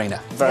 Red Bull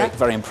Arena.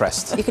 Very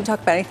impressed. You can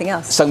talk about anything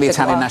else. Sung the Good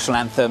Italian luck. national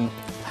anthem,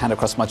 hand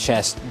across my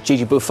chest.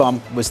 Gigi Buffon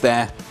was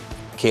there.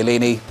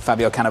 Chiellini,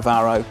 Fabio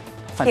Cannavaro.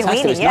 Fantastic.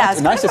 Chiellini, It was yeah, nice,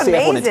 it's nice to kind see of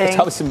everyone. It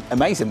amazing. was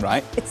amazing,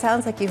 right? It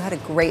sounds like you had a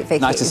great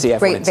vacation. Nice to see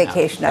everyone Great in town.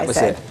 vacation, That I was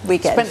said. it.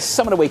 Weekend. Spent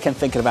some of the weekend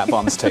thinking about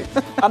bonds too.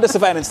 Under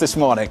surveillance this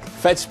morning.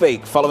 Fed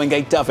speak following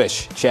a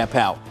dovish Chair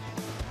Powell.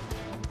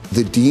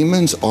 The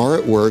demons are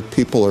at work.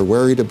 People are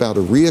worried about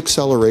a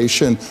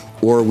reacceleration,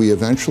 or we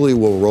eventually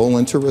will roll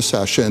into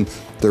recession.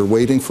 They're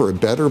waiting for a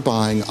better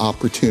buying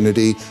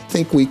opportunity. I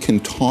think we can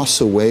toss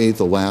away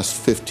the last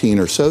 15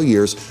 or so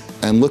years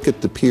and look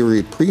at the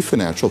period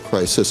pre-financial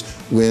crisis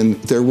when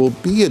there will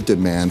be a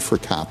demand for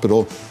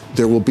capital,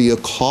 there will be a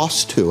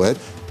cost to it,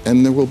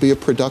 and there will be a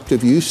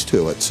productive use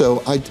to it.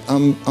 So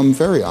I'm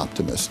very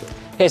optimistic.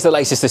 Here's the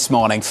latest this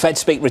morning. Fed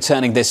speak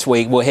returning this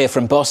week. We'll hear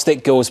from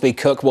Bostic, Goolsbee,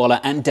 Cook,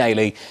 Waller and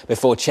Daly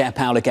before Chair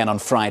Powell again on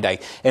Friday.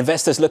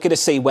 Investors looking to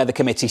see where the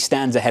committee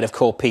stands ahead of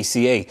core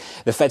PCE,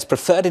 the Fed's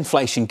preferred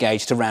inflation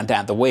gauge to round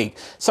out the week.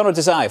 Sonal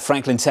Desai,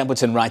 Franklin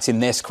Templeton writing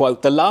this,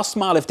 quote, "The last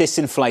mile of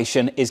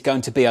disinflation is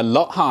going to be a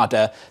lot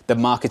harder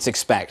than markets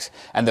expect,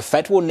 and the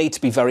Fed will need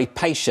to be very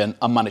patient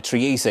on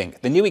monetary easing.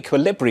 The new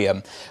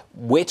equilibrium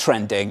we're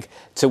trending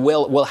to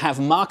will have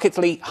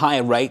markedly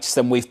higher rates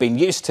than we've been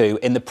used to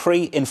in the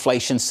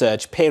pre-inflation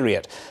surge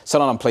period."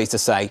 Sonal, I'm pleased to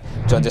say,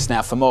 joins us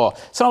now for more.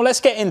 Sonal,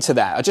 let's get into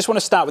that. I just want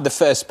to start with the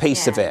first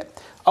piece of it.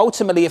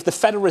 Ultimately, if the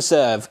Federal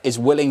Reserve is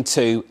willing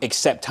to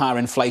accept higher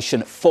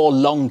inflation for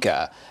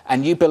longer,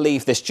 and you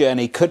believe this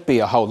journey could be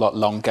a whole lot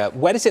longer,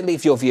 where does it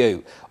leave your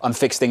view on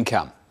fixed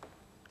income?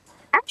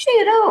 Actually,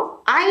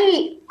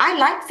 I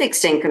like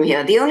fixed income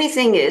here. The only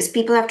thing is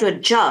people have to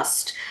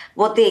adjust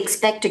what they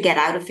expect to get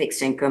out of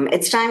fixed income.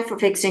 It's time for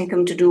fixed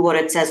income to do what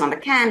it says on the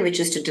can, which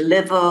is to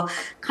deliver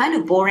kind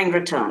of boring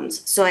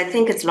returns. So I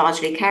think it's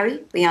largely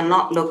carry. We are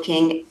not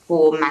looking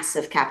for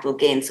massive capital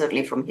gains,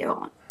 certainly from here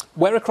on.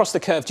 Where across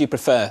the curve do you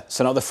prefer?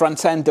 So not the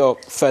front end or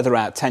further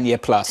out, 10-year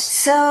plus?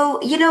 So,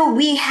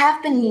 we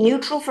have been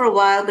neutral for a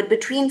while, but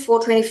between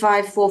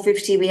 425,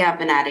 450, we have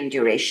been adding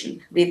duration.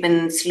 We've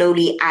been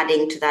slowly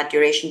adding to that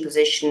duration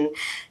position.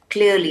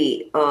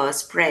 Clearly,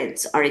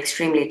 spreads are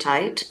extremely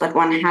tight, but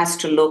one has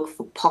to look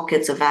for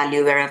pockets of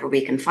value wherever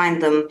we can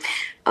find them,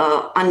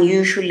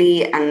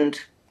 unusually and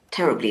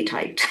terribly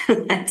tight,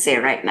 let's say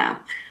right now,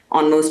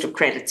 on most of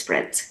credit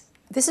spreads.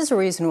 This is a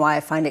reason why I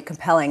find it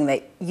compelling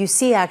that you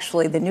see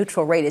actually the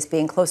neutral rate as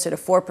being closer to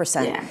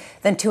 4%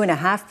 than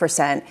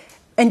 2.5%.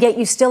 and yet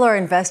you still are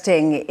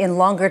investing in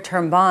longer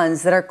term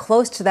bonds that are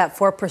close to that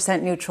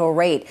 4% neutral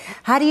rate.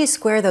 How do you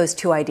square those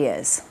two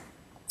ideas?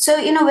 So,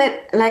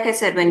 like I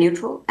said, we're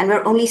neutral and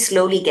we're only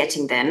slowly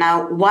getting there.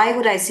 Now, why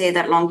would I say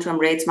that long-term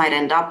rates might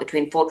end up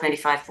between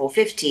 425,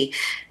 450?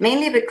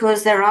 Mainly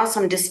because there are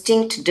some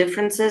distinct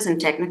differences in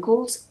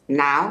technicals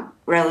now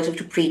relative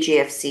to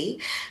pre-GFC.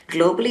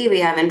 Globally,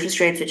 we have interest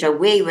rates which are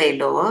way, way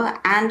lower,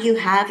 and you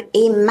have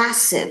a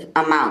massive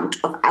amount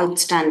of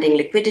outstanding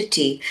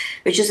liquidity,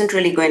 which isn't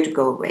really going to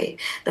go away.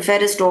 The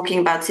Fed is talking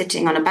about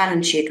sitting on a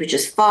balance sheet which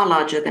is far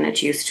larger than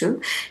it used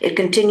to. It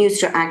continues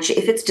to actually,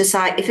 if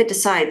it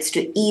decides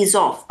to ease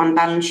off on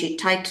balance sheet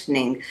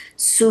tightening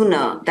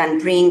sooner than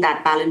bring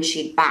that balance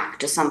sheet back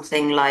to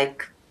something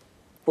like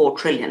 4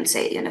 trillion,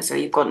 say, so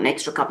you've got an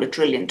extra couple of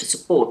trillion to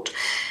support.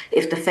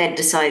 If the Fed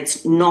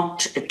decides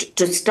not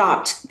to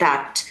start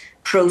that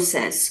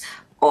process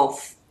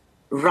of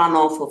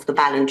runoff of the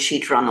balance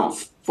sheet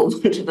runoff, for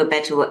want of a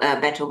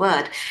better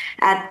word,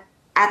 at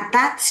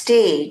that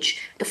stage,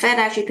 the Fed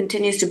actually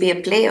continues to be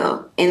a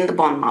player in the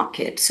bond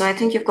market. So I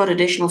think you've got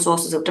additional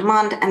sources of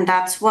demand, and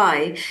that's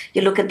why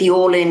you look at the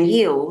all-in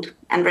yield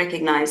and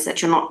recognize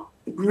that you're not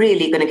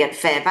really going to get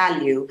fair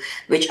value,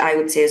 which I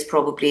would say is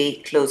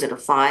probably closer to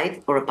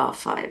 5 or above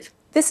 5.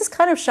 This is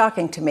kind of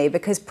shocking to me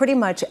because pretty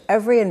much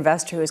every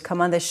investor who's come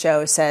on this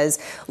show says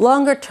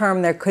longer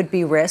term there could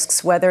be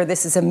risks, whether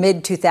this is a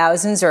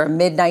mid-2000s or a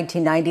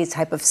mid-1990s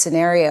type of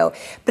scenario.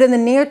 But in the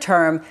near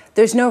term,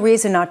 there's no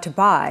reason not to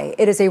buy.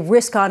 It is a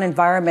risk-on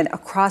environment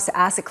across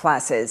asset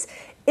classes.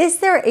 Is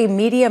there a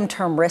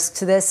medium-term risk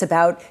to this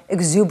about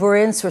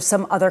exuberance or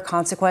some other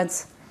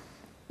consequence?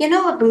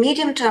 The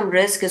medium-term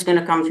risk is going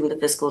to come from the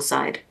fiscal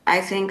side.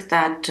 I think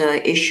that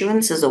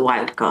issuance is a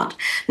wild card.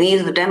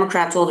 Neither the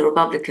Democrats or the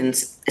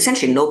Republicans,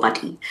 essentially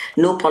nobody,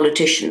 no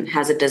politician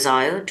has a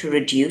desire to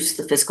reduce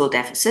the fiscal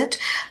deficit.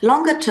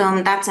 Longer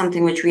term, that's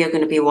something which we are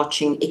going to be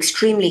watching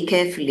extremely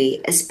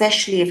carefully,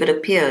 especially if it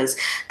appears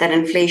that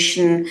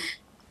inflation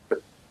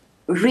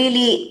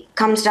really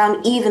comes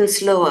down even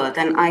slower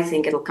than I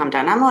think it'll come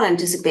down. I'm not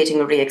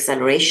anticipating a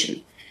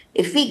reacceleration.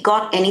 If we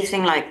got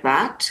anything like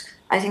that,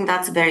 I think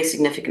that's a very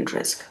significant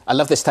risk. I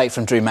love this take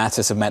from Drew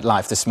Mattis of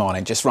MetLife this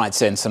morning. Just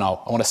writes in, Sonal,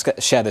 I want to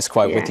share this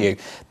quote with you.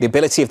 The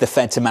ability of the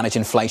Fed to manage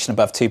inflation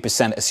above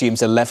 2%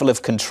 assumes a level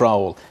of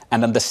control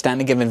and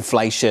understanding of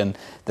inflation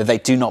that they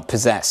do not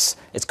possess.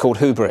 It's called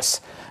hubris,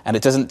 and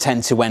it doesn't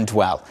tend to end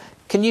well.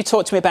 Can you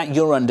talk to me about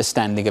your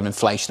understanding of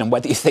inflation and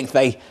whether you think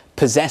they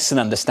possess an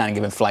understanding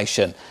of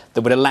inflation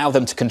that would allow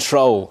them to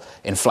control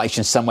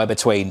inflation somewhere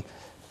between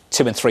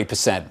 2 and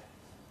 3%?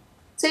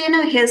 So,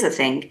 here's the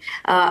thing.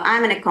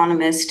 I'm an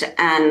economist,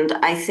 and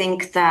I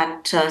think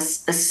that a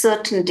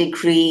certain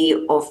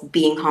degree of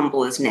being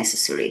humble is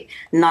necessary.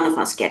 None of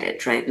us get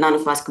it, right? None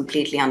of us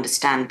completely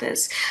understand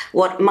this.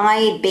 What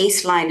my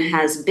baseline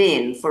has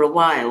been for a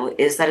while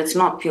is that it's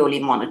not purely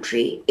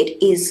monetary.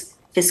 It is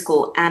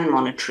fiscal and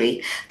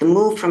monetary. The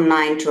move from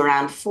 9 to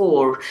around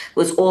 4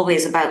 was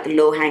always about the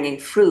low-hanging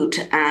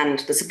fruit and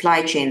the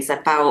supply chains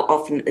that Powell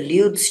often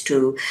alludes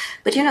to.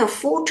 But,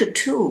 4 to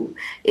 2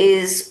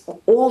 is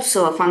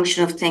also a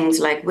function of things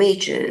like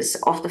wages,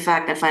 of the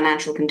fact that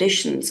financial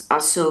conditions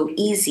are so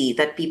easy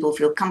that people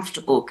feel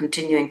comfortable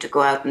continuing to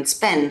go out and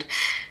spend.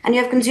 And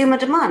you have consumer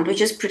demand,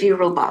 which is pretty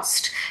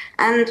robust.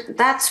 And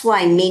that's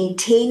why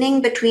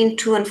maintaining between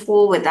 2 and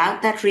 4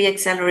 without that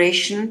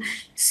reacceleration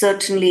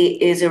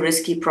certainly is a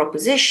risky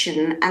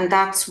proposition. And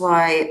that's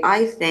why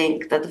I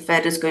think that the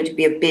Fed is going to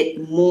be a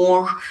bit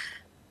more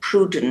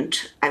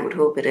prudent, I would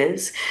hope it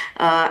is,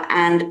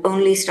 and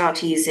only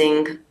start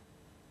easing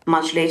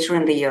much later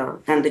in the year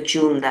than the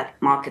June that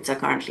markets are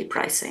currently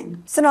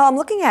pricing. So now I'm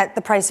looking at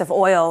the price of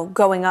oil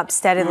going up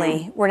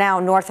steadily. We're now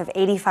north of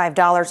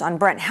 $85 on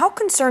Brent. How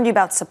concerned are you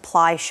about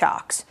supply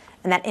shocks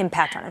and that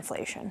impact on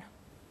inflation?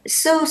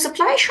 So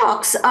supply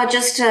shocks are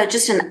just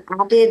an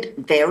added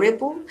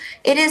variable.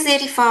 It is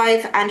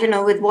 85,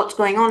 and with what's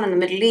going on in the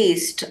Middle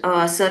East,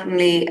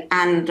 certainly,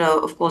 and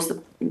of course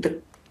the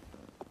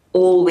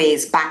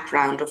always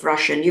background of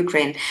Russia and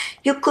Ukraine,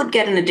 you could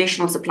get an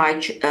additional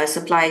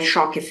supply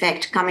shock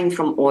effect coming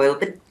from oil.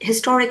 But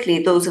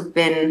historically, those have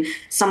been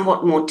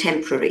somewhat more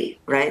temporary,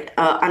 right?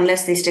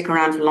 Unless they stick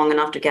around for long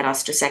enough to get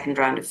us to second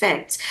round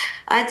effects.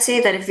 I'd say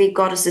that if we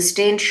got a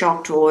sustained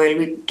shock to oil,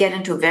 we'd get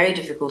into a very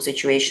difficult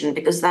situation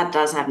because that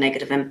does have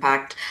negative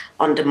impact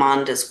on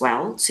demand as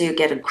well. So you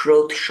get a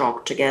growth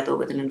shock together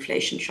with an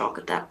inflation shock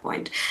at that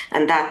point.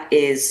 And that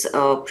is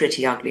a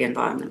pretty ugly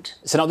environment.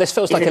 So now this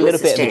feels like a little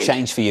bit of a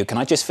change for you. Can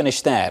I just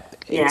finish there?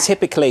 Yeah.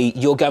 Typically,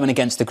 you're going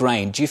against the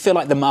grain. Do you feel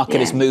like the market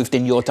has moved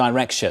in your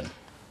direction?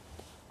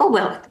 Oh,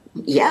 well,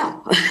 yeah.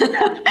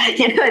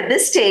 At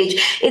this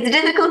stage, it's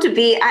difficult to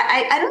be.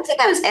 I don't think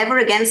I was ever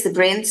against the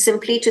grain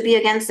simply to be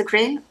against the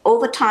grain.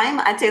 Over time,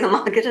 I'd say the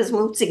market has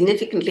moved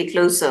significantly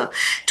closer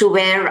to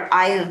where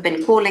I have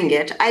been calling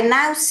it. I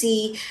now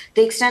see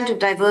the extent of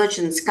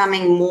divergence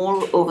coming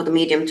more over the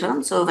medium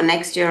term, so over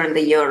next year and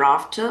the year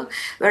after,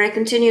 where I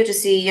continue to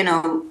see,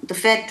 the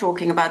Fed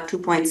talking about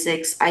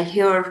 2.6. I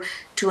hear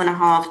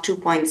 2.5,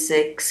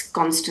 2.6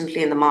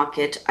 constantly in the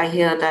market. I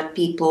hear that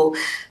people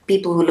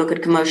who look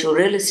at commercial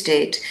real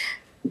estate,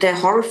 they're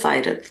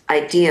horrified at the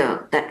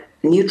idea that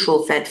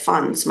neutral Fed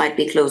funds might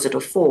be closer to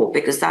 4,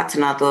 because that's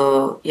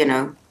another,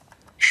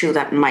 shoe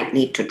that might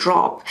need to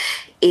drop.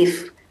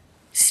 If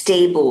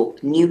stable,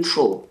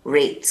 neutral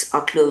rates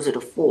are closer to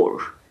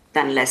 4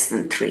 than less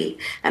than 3.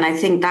 And I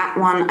think that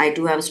one I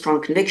do have a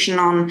strong conviction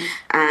on.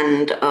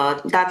 And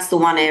that's the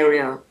one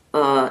area,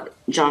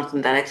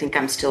 Jonathan, that I think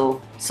I'm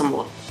still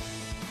somewhat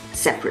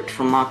separate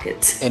from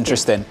markets.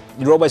 Interesting.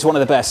 You're always one of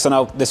the best. So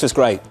no, this was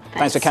great.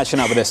 Thanks for catching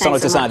up with us.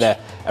 Solid design there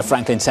at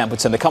Franklin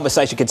Templeton. The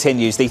conversation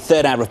continues. The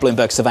third hour of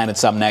Bloomberg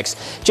Surveillance up next.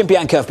 Jim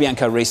Bianco of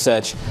Bianco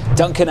Research,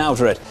 Duncan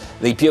Alderett,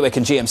 the Buick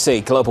and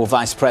GMC Global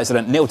Vice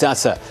President, Neil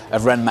Dutta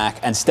of Renmac,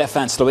 and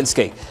Stefan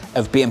Slowinski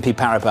of BNP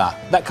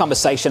Paribas. That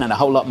conversation and a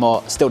whole lot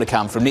more still to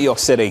come from New York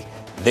City.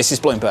 This is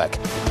Bloomberg.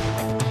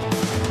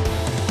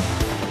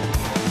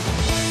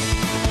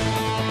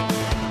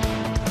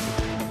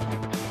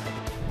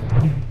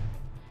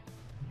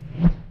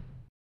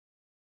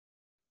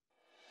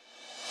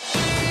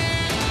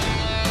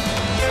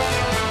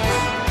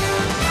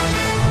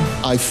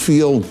 I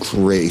feel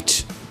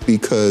great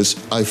because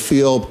I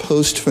feel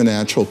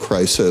post-financial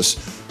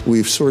crisis,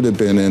 we've sort of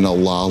been in a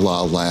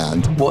la-la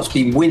land. What's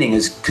been winning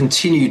has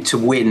continued to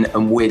win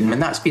and win,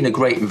 and that's been a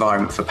great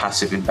environment for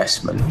passive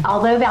investment.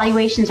 Although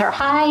valuations are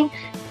high,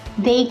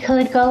 they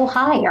could go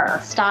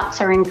higher. Stocks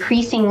are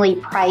increasingly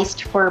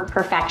priced for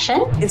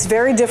perfection. It's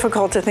very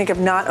difficult to think of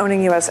not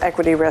owning U.S.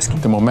 equity risk.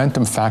 The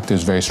momentum factor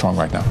is very strong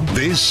right now.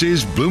 This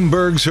is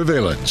Bloomberg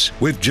Surveillance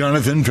with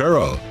Jonathan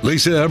Ferro,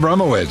 Lisa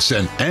Abramowicz,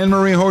 and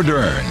Annmarie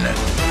Hordern.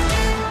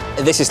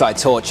 This is like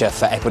torture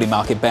for equity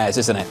market bears,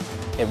 isn't it?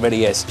 It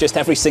really is. Just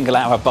every single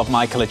hour, Bob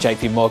Michael at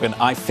JP Morgan,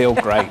 I feel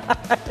great.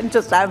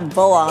 Just have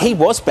bull on. He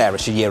was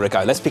bearish a year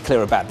ago. Let's be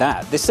clear about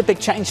that. This is a big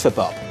change for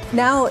Bob.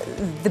 Now,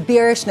 the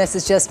bearishness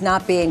is just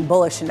not being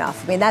bullish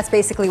enough. I mean, that's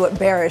basically what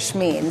bearish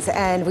means.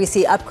 And we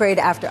see upgrade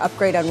after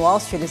upgrade on Wall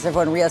Street as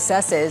everyone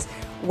reassesses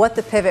what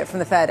the pivot from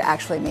the Fed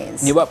actually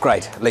means. New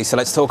upgrade, Lisa.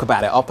 Let's talk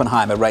about it.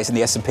 Oppenheimer raising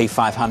the S&P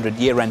 500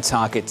 year-end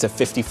target to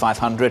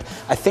 5,500.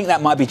 I think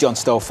that might be John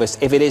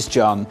Stolfus. If it is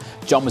John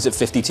was at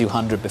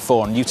 5,200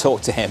 before, and you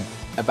talked to him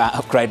about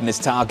upgrading his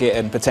target,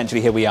 and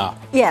potentially here we are.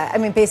 Yeah, I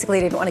mean, basically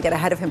he didn't want to get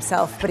ahead of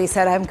himself, but he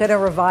said, I'm going to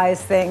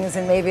revise things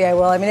and maybe I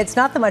will. I mean, it's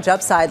not that much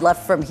upside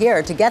left from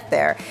here to get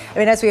there. I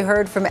mean, as we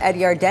heard from Ed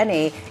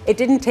Yardeni, it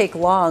didn't take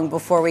long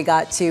before we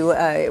got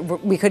to,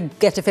 we could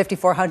get to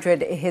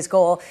 5,400, his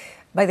goal,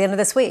 by the end of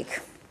this week.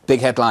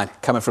 Big headline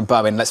coming from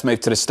Boeing. Let's move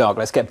to the stock.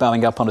 Let's get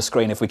Boeing up on the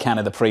screen if we can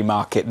in the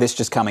pre-market. This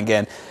just coming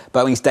in.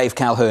 Boeing's Dave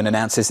Calhoun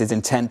announces his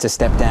intent to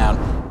step down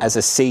as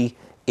a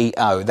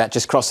CEO. That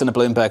just crossing the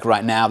Bloomberg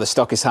right now. The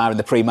stock is higher in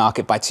the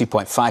pre-market by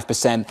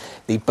 2.5%.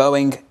 The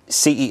Boeing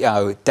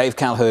CEO, Dave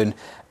Calhoun,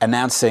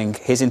 announcing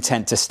his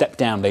intent to step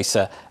down,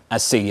 Lisa,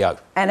 as CEO.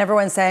 And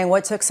everyone's saying,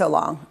 what took so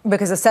long?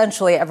 Because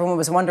essentially everyone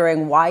was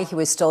wondering why he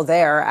was still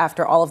there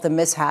after all of the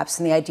mishaps,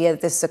 and the idea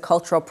that this is a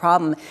cultural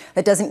problem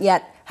that doesn't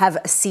yet have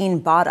seen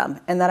bottom.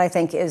 And that, I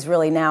think, is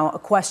really now a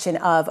question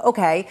of,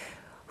 okay,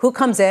 who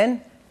comes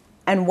in?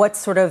 And what's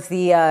sort of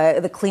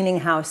the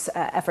cleaning house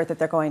effort that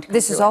they're going to?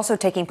 This is also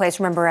taking place,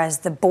 remember, as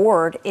the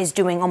board is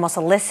doing almost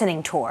a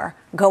listening tour,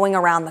 going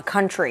around the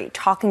country,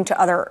 talking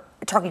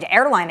to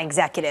airline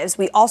executives.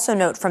 We also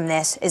note from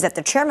this is that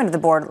the chairman of the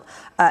board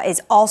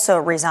is also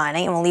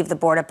resigning and will leave the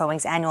board at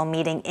Boeing's annual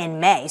meeting in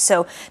May.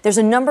 So there's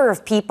a number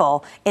of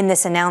people in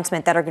this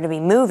announcement that are going to be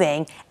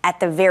moving at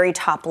the very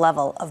top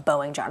level of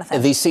Boeing,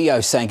 Jonathan. The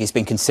CEO saying he's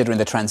been considering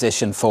the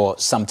transition for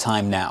some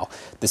time now.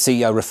 The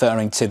CEO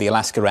referring to the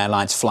Alaska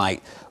Airlines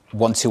flight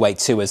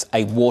 1282 as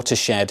a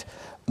watershed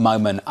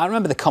moment. I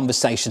remember the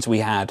conversations we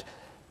had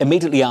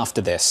immediately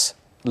after this,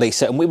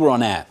 Lisa, and we were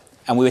on air.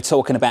 And we were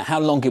talking about how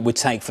long it would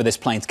take for this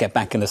plane to get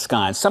back in the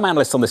sky. And some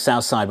analysts on the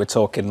south side were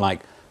talking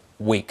like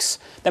weeks.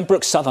 Then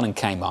Brooke Sutherland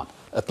came on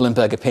at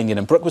Bloomberg Opinion.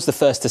 And Brooke was the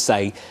first to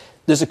say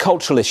there's a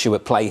cultural issue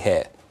at play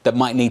here that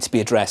might need to be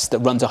addressed, that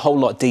runs a whole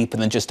lot deeper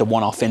than just a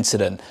one-off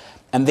incident.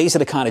 And these are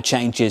the kind of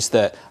changes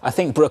that I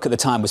think Brooke at the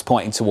time was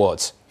pointing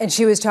towards. And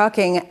she was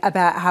talking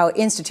about how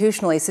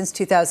institutionally, since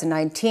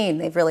 2019,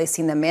 they've really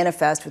seen them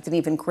manifest with an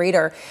even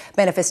greater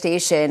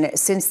manifestation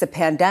since the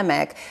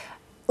pandemic.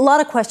 A lot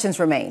of questions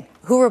remain.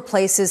 Who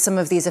replaces some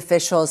of these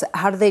officials?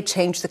 How do they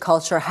change the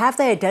culture? Have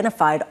they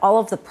identified all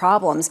of the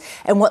problems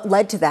and what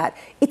led to that?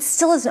 It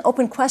still is an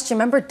open question.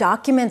 Remember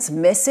documents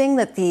missing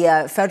that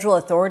the federal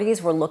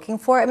authorities were looking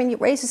for? I mean,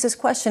 it raises this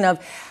question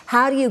of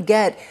how do you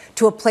get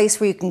to a place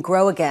where you can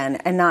grow again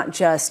and not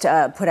just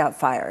put out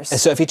fires?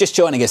 So if you're just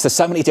joining us, there's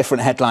so many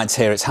different headlines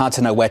here. It's hard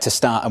to know where to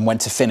start and when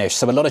to finish.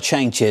 So a lot of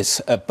changes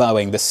at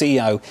Boeing. The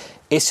CEO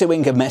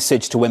issuing a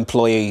message to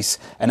employees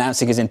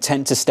announcing his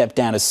intent to step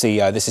down as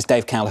CEO. This is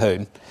Dave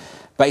Calhoun.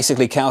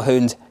 Basically,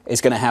 Calhoun is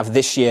going to have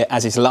this year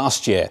as his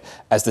last year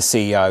as the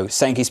CEO,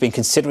 saying he's been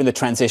considering the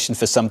transition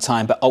for some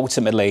time, but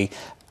ultimately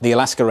the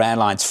Alaska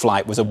Airlines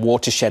flight was a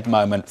watershed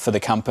moment for the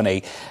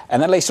company.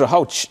 And then, Lisa, a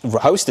whole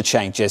host of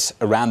changes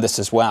around this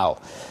as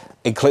well,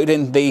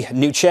 including the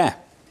new chair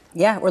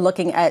Yeah, we're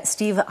looking at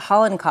Steve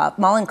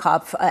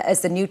Mollenkopf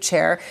as the new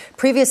chair,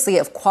 previously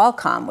of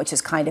Qualcomm, which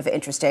is kind of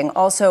interesting,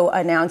 also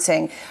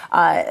announcing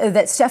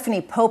that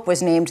Stephanie Pope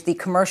was named the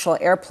commercial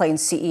airplane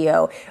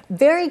CEO.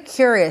 Very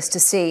curious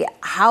to see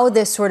how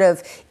this sort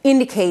of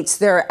indicates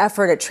their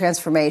effort at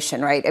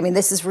transformation, right? I mean,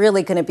 this is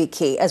really going to be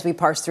key as we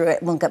parse through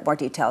it. We'll get more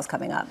details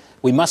coming up.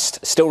 We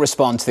must still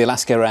respond to the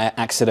Alaska Air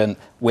accident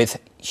with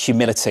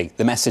humility.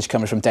 The message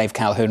coming from Dave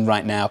Calhoun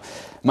right now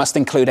must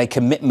include a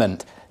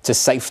commitment to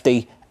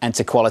safety and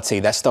to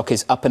quality. Their stock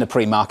is up in the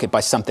pre-market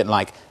by something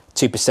like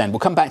 2%. We'll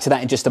come back to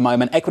that in just a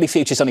moment. Equity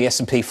futures on the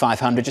S&P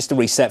 500, just to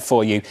reset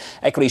for you.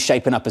 Equity is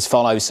shaping up as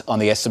follows on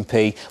the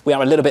S&P. We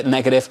are a little bit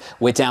negative.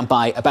 We're down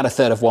by about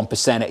 1/3 of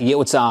 1%.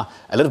 Yields are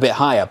a little bit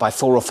higher by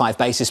 4 or 5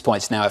 basis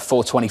points now at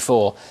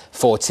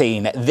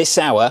 424.14. This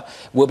hour,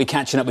 we'll be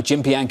catching up with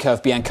Jim Bianco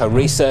of Bianco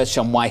Research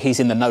on why he's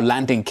in the no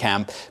landing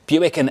camp.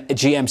 Buick and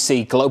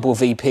GMC Global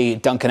VP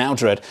Duncan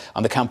Aldred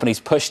on the company's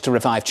push to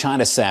revive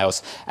China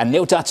sales. And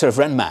Neil Dutta of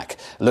Renmac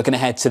looking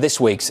ahead to this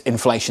week's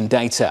inflation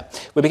data.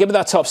 We'll begin with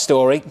our top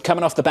story,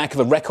 coming off the back of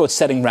a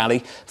record-setting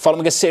rally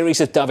following a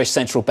series of dovish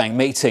central bank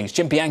meetings.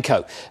 Jim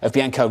Bianco of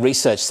Bianco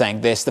Research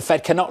saying this: the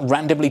Fed cannot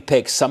randomly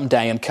pick some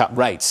day and cut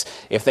rates.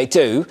 If they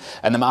do,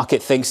 and the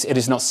market thinks it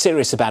is not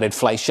serious about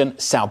inflation,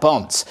 sell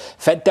bonds.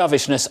 Fed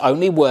dovishness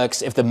only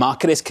works if the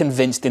market is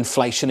convinced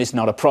inflation is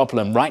not a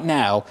problem. Right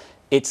now,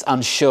 it's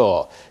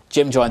unsure.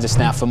 Jim joins us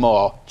now for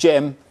more.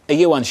 Jim, are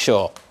you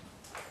unsure?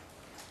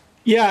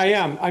 Yeah, I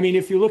am. I mean,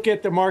 if you look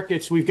at the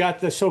markets, we've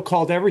got the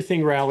so-called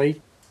everything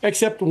rally.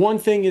 Except one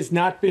thing has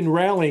not been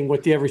rallying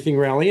with the everything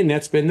rally, and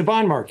that's been the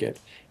bond market.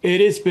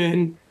 It has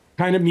been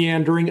kind of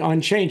meandering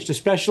unchanged,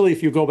 especially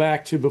if you go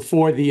back to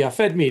before the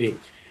Fed meeting.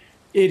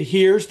 It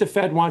hears the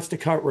Fed wants to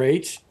cut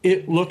rates.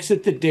 It looks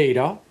at the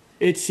data.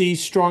 It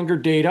sees stronger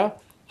data,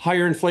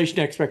 higher inflation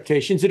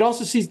expectations. It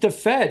also sees the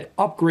Fed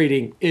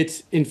upgrading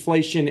its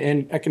inflation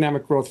and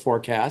economic growth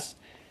forecasts.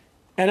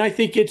 And I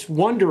think it's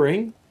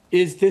wondering,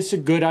 is this a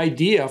good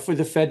idea for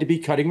the Fed to be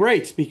cutting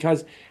rates?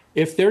 Because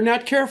if they're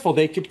not careful,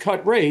 they could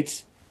cut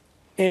rates.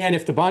 And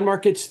if the bond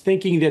market's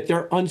thinking that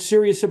they're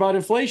unserious about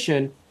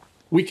inflation,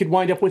 we could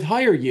wind up with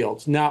higher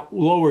yields, not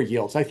lower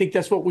yields. I think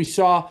that's what we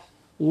saw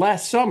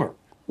last summer.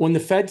 When the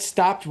Fed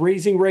stopped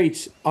raising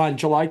rates on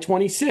July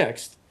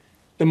 26th,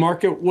 the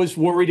market was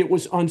worried it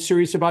was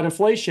unserious about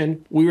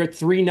inflation. We were at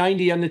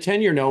 390 on the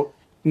 10-year note.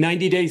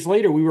 90 days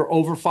later, we were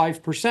over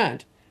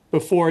 5%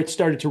 before it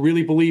started to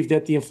really believe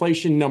that the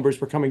inflation numbers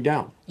were coming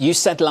down. You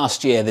said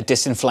last year that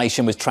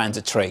disinflation was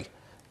transitory.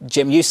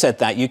 Jim, you said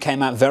that. You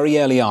came out very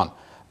early on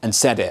and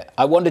said it.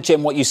 I wonder,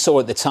 Jim, what you saw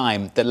at the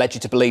time that led you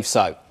to believe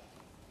so.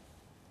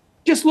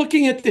 Just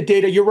looking at the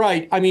data, you're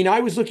right. I mean, I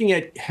was looking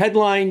at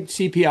headline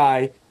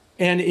CPI,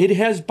 and it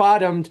has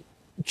bottomed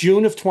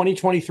June of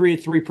 2023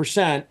 at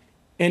 3%.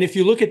 And if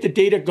you look at the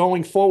data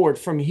going forward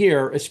from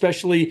here,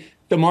 especially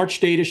the March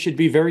data should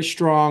be very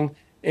strong.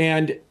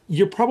 And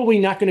you're probably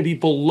not going to be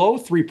below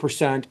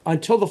 3%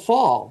 until the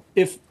fall,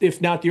 if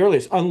not the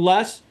earliest,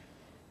 unless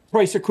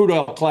price of crude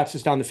oil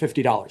collapses down to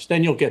 $50.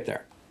 Then you'll get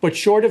there. But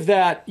short of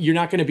that, you're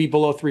not going to be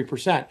below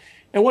 3%.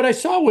 And what I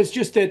saw was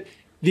just that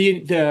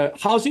the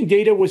housing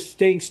data was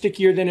staying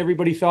stickier than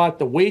everybody thought.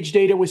 The wage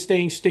data was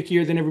staying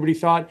stickier than everybody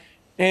thought.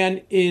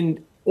 And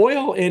in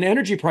oil and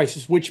energy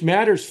prices, which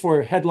matters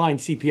for headline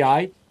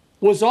CPI,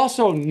 was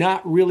also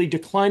not really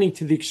declining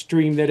to the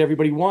extreme that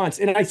everybody wants.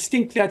 And I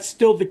think that's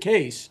still the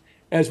case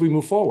as we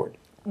move forward.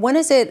 When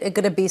is it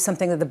going to be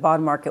something that the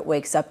bond market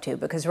wakes up to?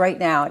 Because right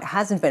now it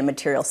hasn't been a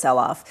material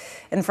sell-off.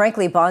 And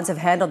frankly, bonds have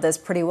handled this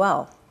pretty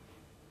well.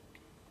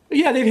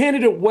 Yeah, they've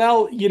handled it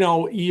well,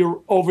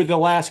 over the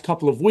last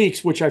couple of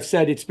weeks, which I've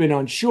said it's been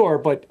unsure.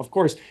 But of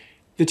course,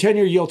 the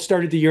 10-year yield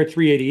started the year at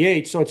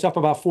 388, so it's up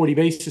about 40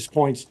 basis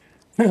points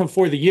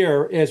for the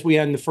year as we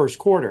end the first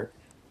quarter.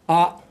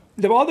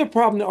 The other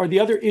problem, or the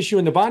other issue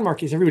in the bond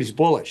market, is everybody's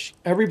bullish.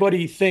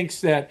 Everybody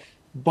thinks that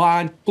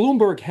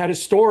Bloomberg had a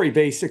story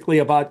basically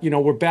about,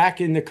 we're back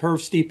in the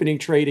curve steepening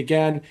trade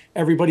again.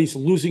 Everybody's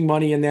losing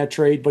money in that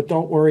trade, but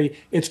don't worry,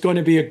 it's going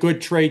to be a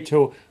good trade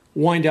to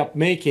wind up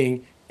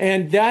making.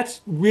 And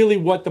that's really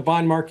what the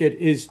bond market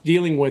is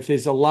dealing with,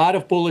 is a lot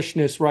of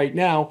bullishness right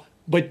now,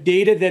 but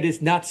data that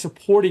is not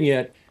supporting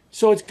it.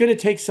 So it's going to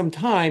take some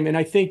time. And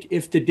I think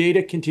if the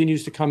data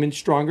continues to come in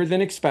stronger than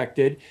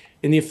expected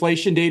and the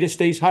inflation data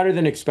stays higher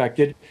than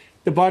expected,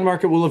 the bond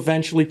market will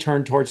eventually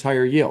turn towards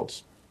higher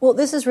yields. Well,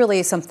 this is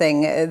really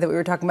something that we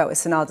were talking about with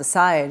Sanal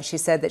Desai, and she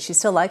said that she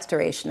still likes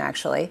duration,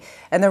 actually.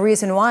 And the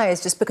reason why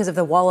is just because of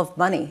the wall of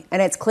money.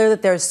 And it's clear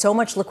that there's so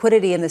much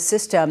liquidity in the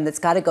system that's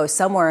got to go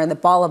somewhere, and the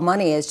ball of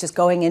money is just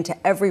going into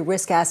every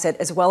risk asset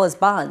as well as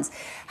bonds.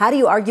 How do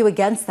you argue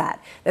against that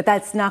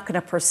that's not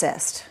going to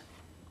persist?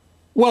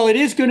 Well, it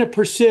is going to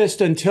persist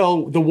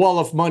until the wall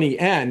of money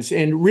ends.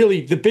 And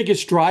really, the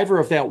biggest driver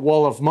of that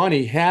wall of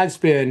money has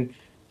been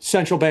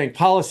central bank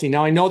policy.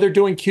 Now, I know they're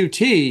doing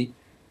QT,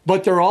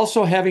 but they're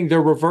also having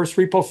their reverse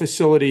repo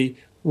facility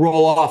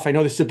roll off. I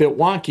know this is a bit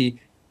wonky.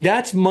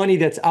 That's money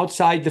that's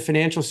outside the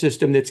financial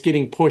system that's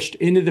getting pushed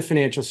into the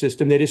financial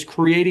system that is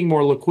creating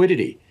more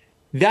liquidity.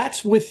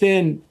 that's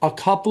within a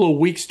couple of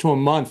weeks to a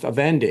month of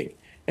ending.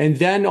 And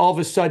then all of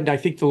a sudden, I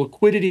think the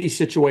liquidity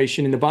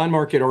situation in the bond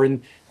market or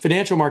in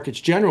financial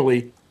markets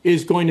generally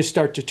is going to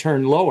start to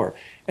turn lower.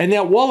 And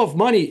that wall of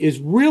money is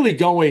really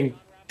going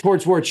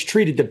towards where it's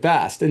treated the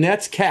best, and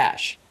that's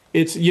cash.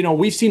 It's,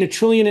 we've seen $1.5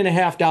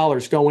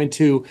 trillion go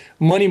into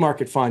money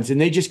market funds,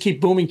 and they just keep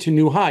booming to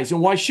new highs.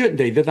 And why shouldn't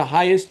they? They're the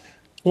highest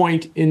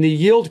point in the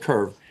yield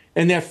curve.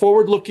 And that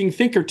forward-looking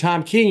thinker,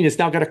 Tom Keene, has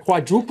now got a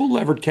quadruple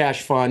levered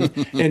cash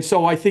fund. And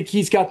so I think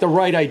he's got the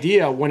right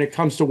idea when it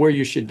comes to where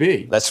you should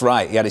be. That's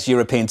right. He had his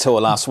European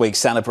tour last week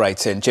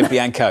celebrating. Jim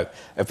Bianco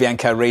of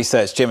Bianco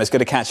Research. Jim, it's good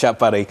to catch up,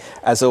 buddy,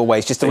 as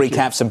always. Just to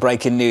recap some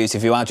breaking news,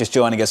 if you are just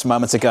joining us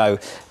moments ago,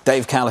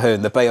 Dave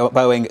Calhoun, the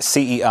Boeing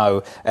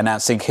CEO,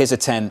 announcing his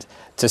intent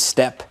to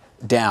step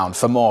down.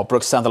 For more,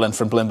 Brooke Sutherland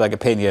from Bloomberg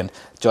Opinion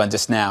joins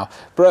us now.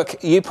 Brooke,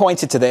 you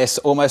pointed to this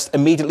almost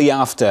immediately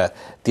after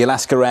the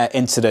Alaska Air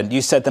incident.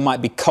 You said there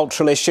might be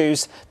cultural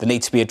issues that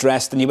need to be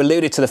addressed, and you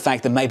alluded to the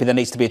fact that maybe there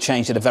needs to be a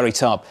change at the very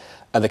top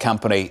of the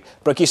company.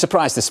 Brooke, you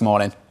surprised this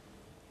morning?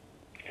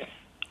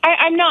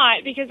 I'm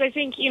not, because I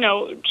think,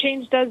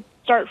 change does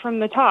start from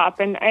the top.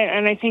 And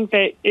I think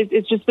that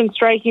it's just been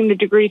striking the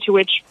degree to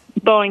which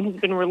Boeing has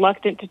been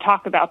reluctant to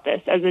talk about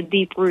this as a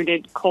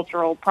deep-rooted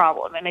cultural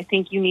problem. And I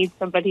think you need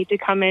somebody to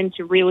come in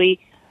to really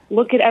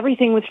look at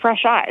everything with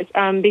fresh eyes.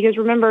 Because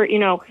remember,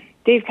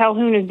 Dave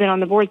Calhoun has been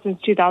on the board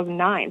since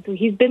 2009. So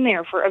he's been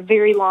there for a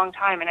very long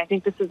time. And I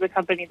think this is a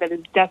company that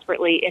is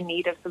desperately in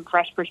need of some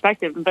fresh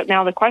perspective. But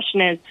now the question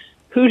is,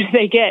 who do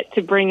they get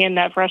to bring in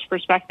that fresh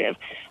perspective?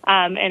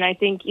 And I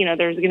think,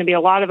 there's going to be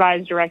a lot of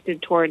eyes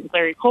directed towards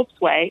Larry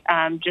Culp's way,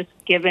 just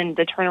given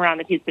the turnaround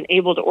that he's been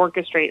able to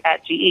orchestrate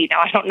at GE.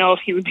 Now, I don't know if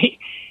he would be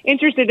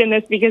interested in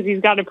this because he's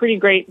got a pretty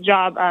great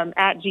job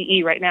at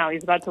GE right now.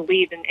 He's about to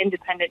lead an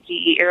independent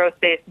GE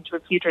Aerospace into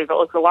a future that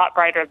looks a lot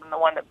brighter than the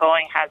one that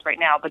Boeing has right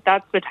now. But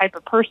that's the type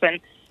of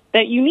person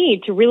that you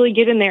need to really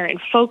get in there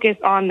and focus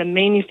on the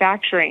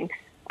manufacturing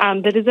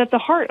that is at the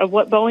heart of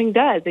what Boeing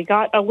does. They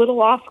got a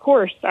little off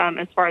course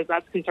as far as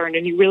that's concerned,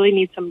 and you really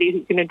need somebody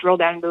who's going to drill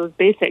down into those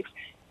basics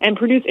and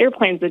produce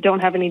airplanes that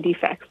don't have any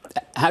defects.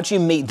 How do you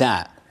meet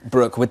that,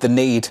 Brooke, with the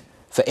need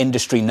for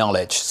industry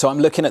knowledge? So I'm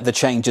looking at the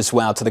change as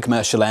well to the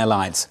commercial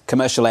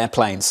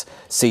airplanes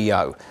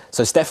CEO.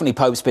 So Stephanie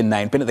Pope's been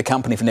named, been at the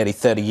company for nearly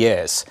 30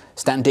 years.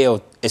 Stan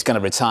Deal is going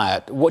to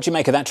retire. What do you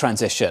make of that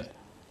transition?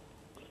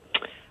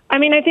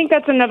 I think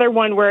that's another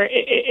one where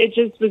it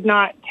just was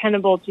not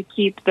tenable to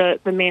keep the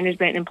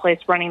management in place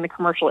running the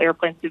commercial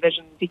airplanes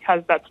division,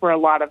 because that's where a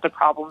lot of the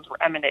problems were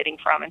emanating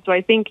from. And so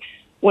I think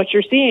what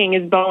you're seeing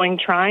is Boeing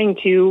trying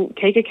to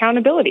take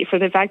accountability for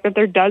the fact that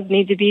there does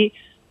need to be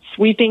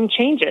sweeping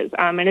changes.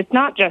 And it's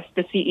not just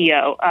the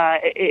CEO.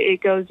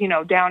 It goes,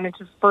 down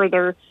into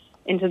further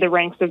into the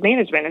ranks of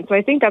management. And so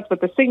I think that's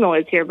what the signal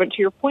is here. But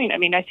to your point,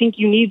 I think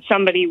you need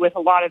somebody with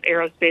a lot of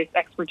aerospace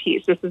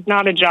expertise. This is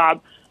not a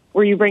job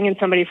where you bring in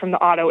somebody from the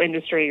auto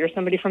industry or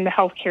somebody from the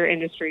healthcare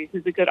industry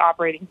who's a good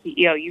operating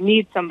CEO. You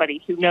need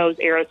somebody who knows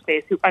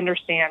aerospace, who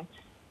understands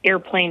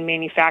airplane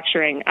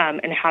manufacturing,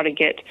 and how to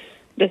get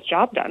this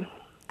job done.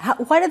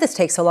 Why did this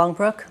take so long,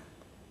 Brooke?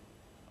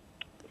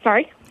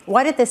 Sorry?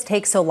 Why did this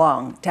take so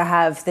long to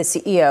have the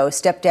CEO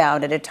step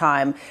down at a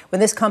time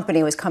when this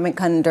company was coming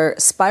under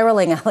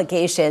spiraling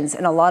allegations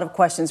and a lot of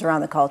questions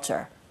around the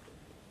culture?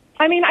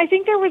 I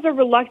think there was a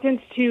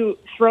reluctance to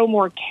throw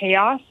more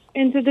chaos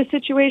into the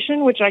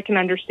situation, which I can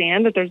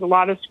understand, that there's a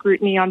lot of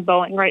scrutiny on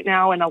Boeing right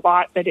now and a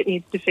lot that it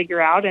needs to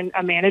figure out. And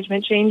a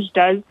management change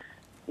does,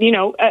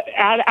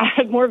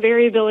 add more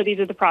variability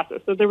to the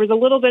process. So there was a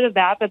little bit of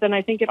that, but then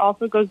I think it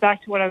also goes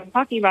back to what I was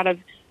talking about.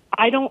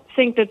 I don't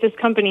think that this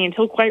company,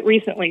 until quite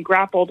recently,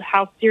 grappled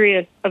how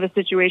serious of a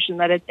situation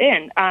that it's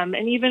in.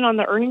 And even on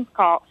the earnings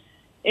call,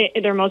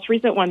 their most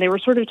recent one, they were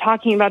sort of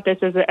talking about this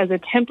as a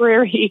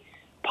temporary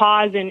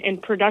pause in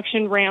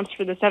production ramps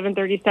for the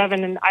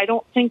 737, and I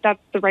don't think that's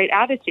the right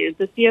attitude.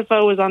 The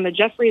CFO was on the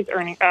Jefferies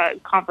earnings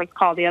conference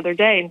call the other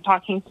day and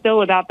talking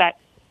still about that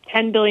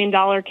 $10 billion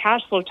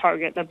cash flow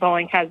target that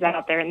Boeing has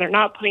out there, and they're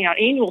not putting out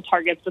annual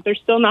targets, but they're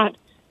still not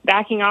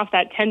backing off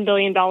that $10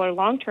 billion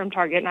long-term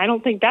target, and I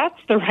don't think that's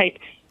the right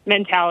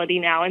mentality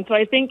now. And so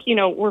I think,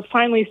 we're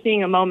finally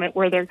seeing a moment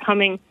where they're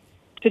coming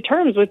to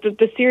terms with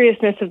the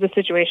seriousness of the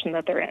situation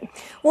that they're in.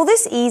 Will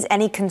this ease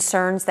any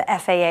concerns the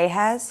FAA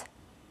has?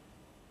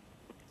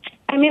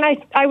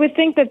 I would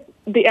think that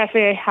the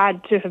FAA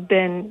had to have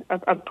been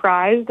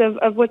apprised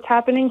of what's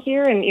happening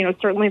here. And,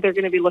 certainly they're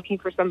going to be looking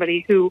for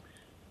somebody who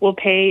will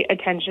pay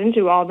attention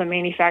to all the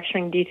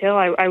manufacturing detail.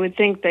 I would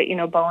think that,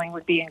 Boeing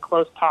would be in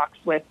close talks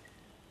with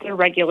the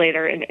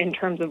regulator in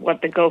terms of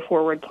what the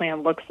go-forward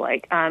plan looks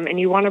like. And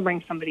you want to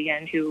bring somebody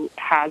in who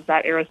has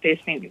that aerospace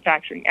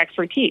manufacturing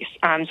expertise.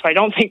 So I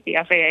don't think the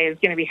FAA is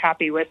going to be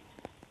happy with,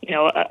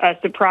 a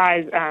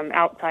surprise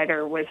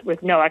outsider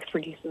with no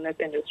expertise in this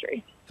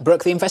industry.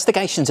 Brooke, the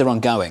investigations are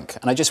ongoing,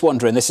 and I just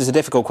wonder, and this is a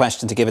difficult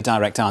question to give a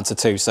direct answer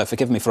to, so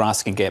forgive me for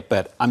asking it,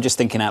 but I'm just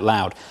thinking out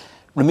loud.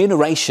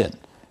 Remuneration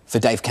for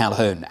Dave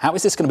Calhoun, how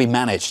is this going to be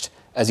managed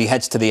as he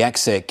heads to the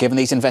exit, given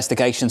these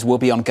investigations will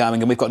be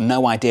ongoing and we've got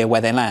no idea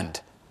where they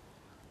land?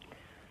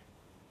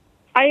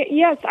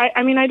 Yes.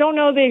 I mean, I don't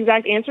know the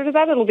exact answer to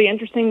that. It'll be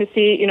interesting to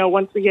see,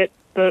 once we get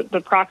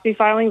the proxy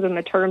filings and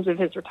the terms of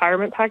his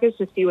retirement package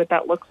to see what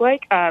that looks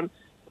like. But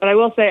I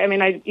will say, I mean,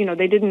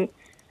 they didn't.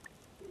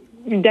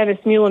 Dennis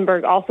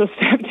Muhlenberg also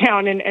stepped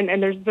down,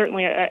 and there's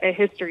certainly a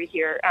history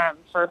here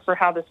for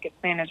how this gets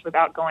managed with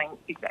outgoing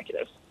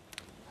executives.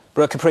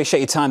 Brooke, appreciate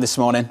your time this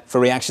morning.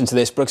 For reaction to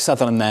this, Brooke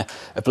Sutherland there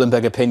of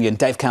Bloomberg Opinion.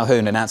 Dave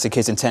Calhoun announcing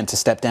his intent to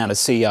step down as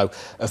CEO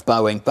of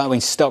Boeing.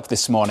 Boeing's stock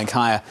this morning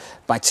higher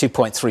by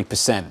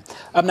 2.3%.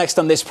 Up next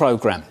on this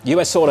programme,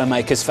 US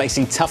automakers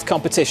facing tough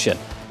competition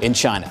in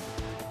China.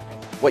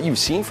 What you've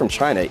seen from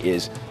China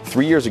is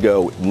 3 years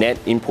ago, net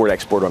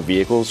import-export on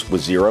vehicles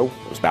was zero.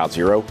 It was about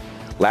zero.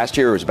 Last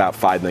year, it was about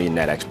 5 million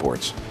net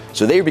exports.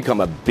 So they've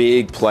become a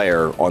big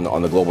player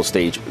on the global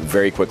stage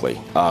very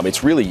quickly.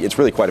 It's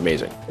really quite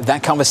amazing.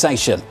 That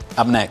conversation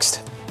up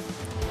next.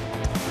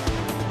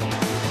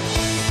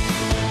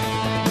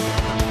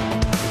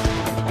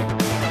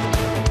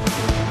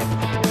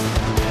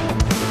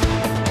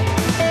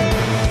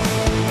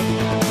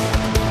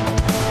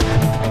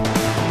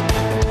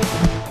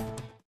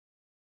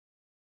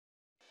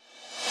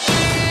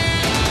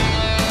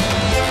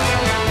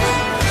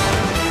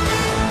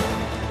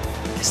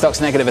 Stocks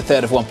negative a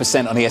third of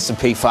 1% on the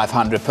S&P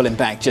 500, pulling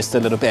back just a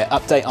little bit.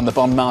 Update on the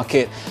bond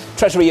market.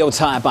 Treasury yields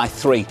higher by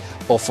 3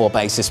 or 4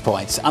 basis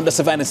points. Under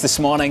surveillance this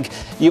morning,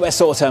 US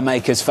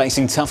automakers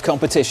facing tough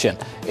competition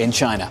in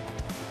China.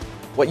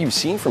 What you've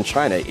seen from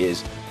China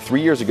is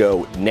 3 years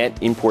ago, net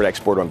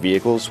import-export on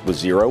vehicles was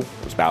zero.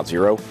 It was about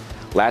zero.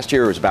 Last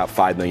year, it was about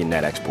 5 million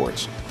net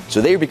exports. So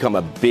they've become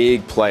a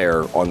big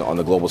player on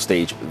the global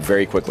stage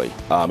very quickly.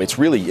 It's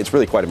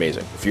really quite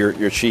amazing. If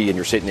you're Xi and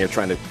you're sitting there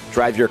trying to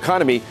drive your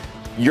economy,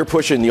 you're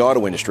pushing the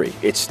auto industry.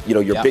 It's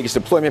your biggest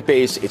employment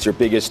base. It's your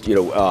biggest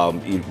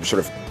sort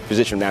of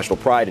position of national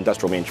pride,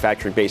 industrial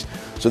manufacturing base.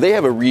 So they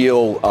have a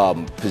real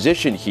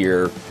position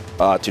here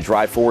to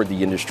drive forward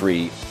the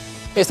industry.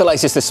 Here's the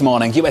latest this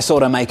morning. US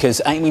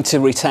automakers aiming to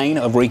retain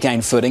or regain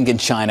footing in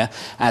China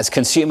as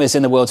consumers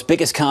in the world's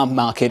biggest car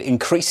market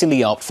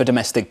increasingly opt for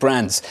domestic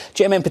brands.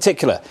 GM in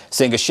particular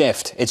seeing a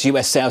shift. Its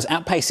US sales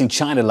outpacing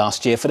China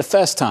last year for the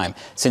first time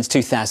since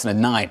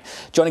 2009.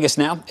 Joining us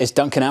now is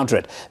Duncan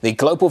Aldred, the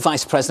Global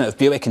Vice President of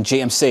Buick and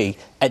GMC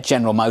at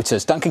General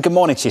Motors. Duncan, good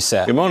morning to you,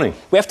 sir. Good morning.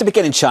 We have to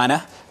begin in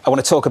China. I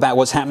want to talk about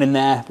what's happening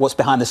there, what's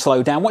behind the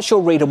slowdown. What's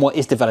your read on what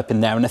is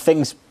developing there and the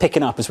things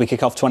picking up as we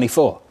kick off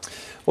 24?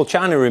 Well,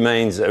 China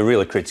remains a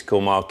really critical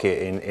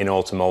market in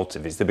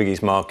automotive. It's the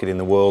biggest market in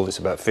the world. It's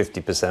about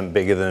 50%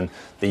 bigger than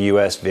the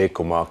US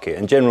vehicle market.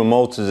 And General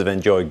Motors have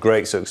enjoyed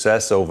great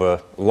success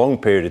over a long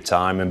period of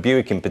time. And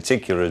Buick in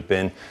particular has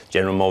been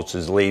General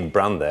Motors' lead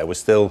brand there. We're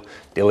still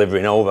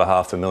delivering over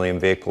 500,000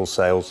 vehicle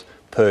sales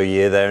per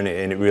year there, and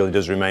it really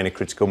does remain a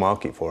critical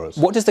market for us.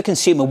 What does the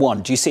consumer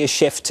want? Do you see a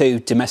shift to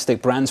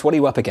domestic brands? What are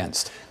you up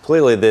against?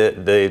 Clearly,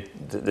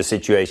 the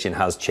situation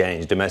has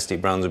changed.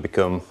 Domestic brands have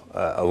become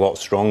a lot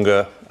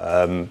stronger,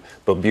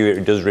 but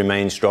Buick does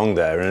remain strong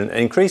there. And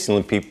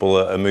increasingly, people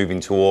are moving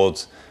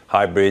towards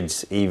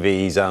hybrids,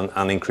 EVs,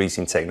 and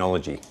increasing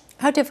technology.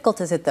 How difficult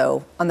is it,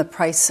 though, on the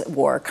price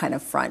war kind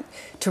of front,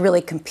 to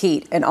really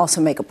compete and also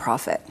make a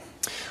profit?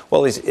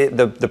 Well,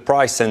 the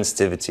price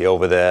sensitivity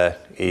over there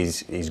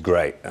is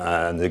great.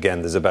 And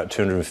again, there's about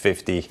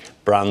 250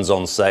 brands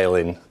on sale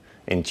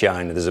in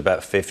China. There's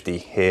about 50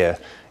 here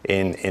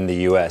in the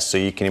US. So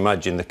you can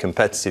imagine the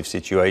competitive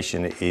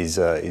situation is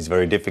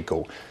very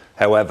difficult.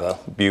 However,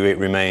 Buick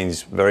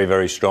remains very,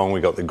 very strong.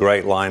 We've got the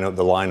great lineup,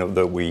 the lineup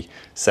that we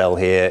sell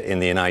here in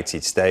the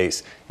United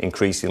States,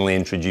 increasingly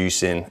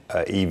introducing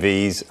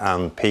EVs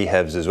and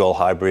PHEVs as well,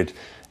 hybrid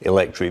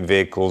electric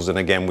vehicles. And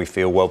again, we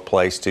feel well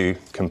placed to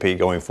compete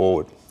going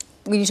forward.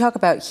 When you talk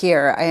about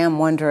here, I am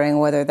wondering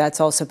whether that's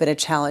also been a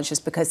challenge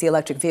just because the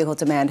electric vehicle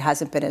demand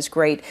hasn't been as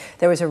great.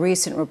 There was a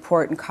recent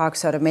report in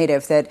Cox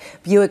Automotive that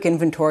Buick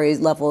inventory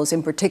levels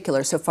in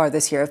particular so far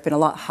this year have been a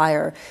lot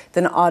higher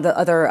than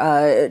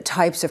other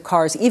types of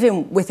cars,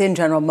 even within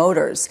General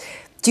Motors.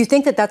 Do you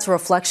think that that's a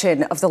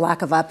reflection of the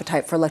lack of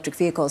appetite for electric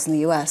vehicles in the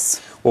U.S.?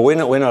 Well, we're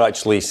not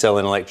actually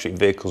selling electric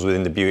vehicles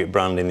within the Buick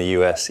brand in the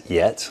U.S.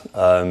 yet.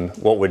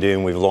 What we're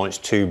doing, we've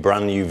launched 2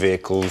 brand new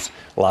vehicles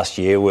last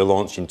year. We're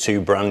launching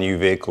 2 brand new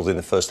vehicles in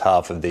the first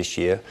half of this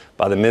year.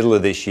 By the middle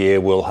of this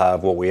year, we'll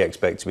have what we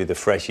expect to be the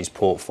freshest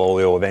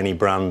portfolio of any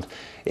brand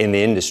in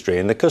the industry,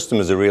 and the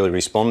customers are really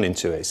responding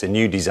to it. It's a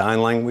new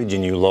design language, a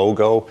new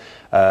logo,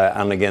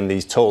 and again,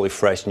 these totally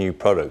fresh new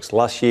products.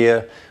 Last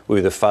year, we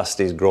were the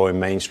fastest growing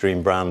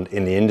mainstream brand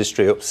in the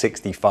industry, up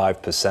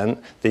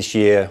 65%. This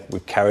year,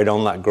 we've carried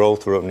on that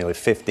growth. We're up nearly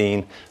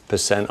 15%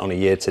 on a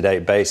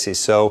year-to-date basis.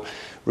 So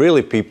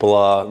really, people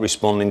are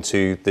responding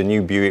to the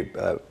new Buick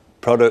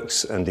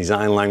products and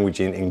design language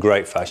in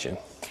great fashion.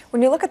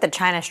 When you look at the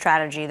China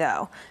strategy,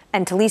 though,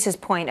 and to Lisa's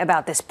point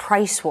about this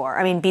price war,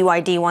 I mean,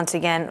 BYD once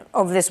again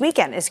over this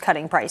weekend is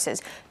cutting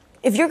prices.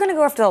 If you're going to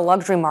go after the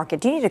luxury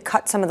market, do you need to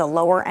cut some of the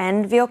lower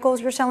end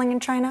vehicles you're selling in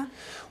China?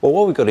 Well,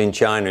 what we've got in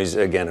China is,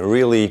 again, a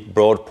really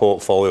broad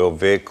portfolio of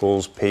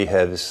vehicles,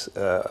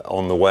 PHEVs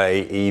on the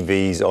way,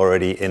 EVs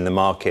already in the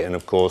market, and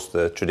of course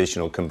the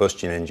traditional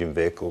combustion engine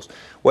vehicles.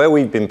 Where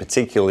we've been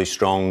particularly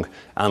strong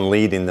and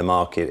leading the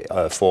market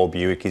for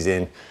Buick is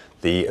in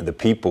the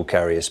people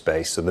carrier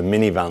space, so the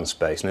minivan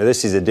space. Now,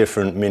 this is a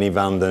different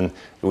minivan than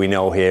we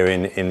know here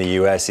in the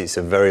US. It's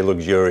a very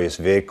luxurious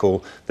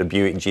vehicle. The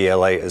Buick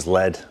GL8 has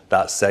led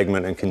that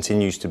segment and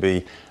continues to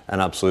be an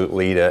absolute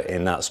leader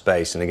in that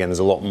space. And again, there's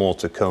a lot more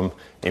to come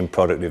in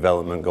product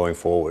development going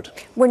forward.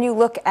 When you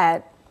look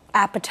at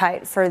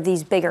appetite for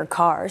these bigger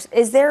cars,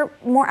 is there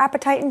more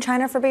appetite in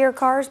China for bigger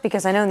cars?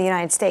 Because I know in the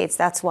United States,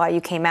 that's why you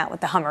came out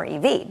with the Hummer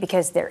EV,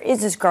 because there is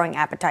this growing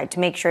appetite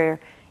to make sure,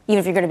 even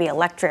if you're going to be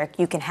electric,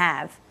 you can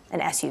have an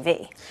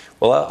SUV.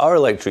 Well, our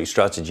electric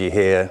strategy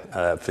here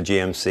for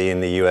GMC in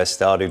the US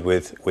started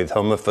with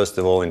Hummer, first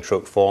of all, in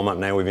truck format.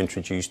 Now we've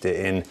introduced it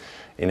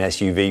in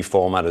SUV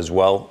format as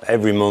well.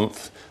 Every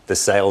month, the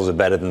sales are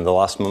better than the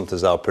last month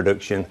as our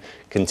production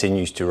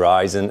continues to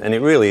rise. And it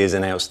really is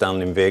an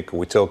outstanding vehicle.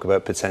 We talk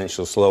about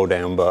potential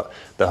slowdown, but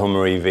the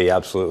Hummer EV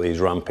absolutely is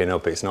ramping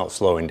up. It's not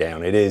slowing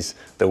down. It is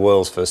the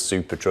world's first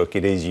super truck.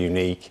 It is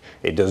unique.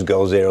 It does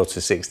go 0 to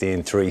 60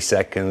 in 3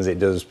 seconds. It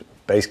does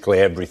basically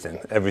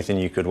everything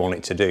you could want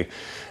it to do.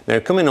 Now,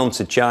 coming on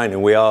to China,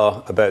 we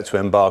are about to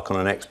embark on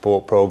an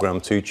export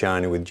program to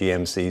China with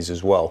GMCs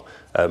as well.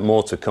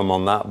 More to come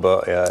on that,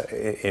 but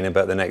in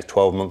about the next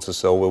 12 months or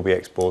so, we'll be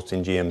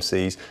exporting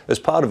GMCs as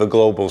part of a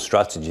global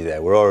strategy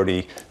there. We're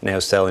already now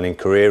selling in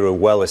Korea, we're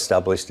well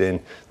established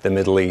in the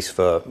Middle East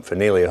for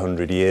nearly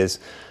 100 years.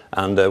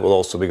 And we'll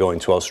also be going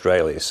to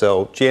Australia.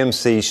 So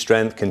GMC's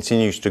strength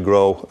continues to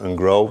grow and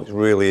grow. It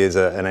really is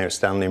an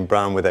outstanding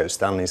brand with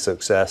outstanding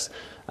success.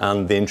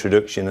 And the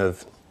introduction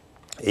of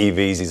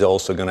EVs is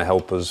also going to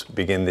help us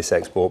begin this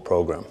export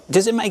program.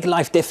 Does it make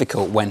life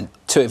difficult when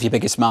two of your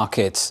biggest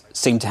markets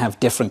seem to have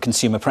different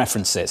consumer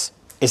preferences?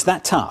 Is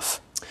that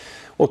tough?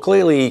 Well,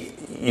 clearly,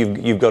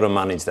 you've got to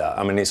manage that.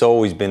 I mean, it's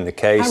always been the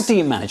case. How do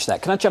you manage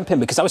that? Can I jump in?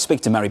 Because I was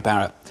speaking to Mary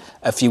Barrett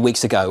a few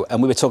weeks ago,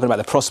 and we were talking about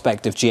the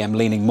prospect of GM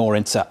leaning more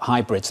into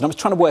hybrids. And I was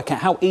trying to work out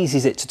how easy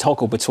is it to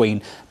toggle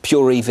between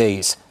pure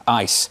EVs,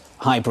 ICE,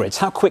 hybrids.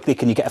 How quickly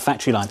can you get a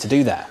factory line to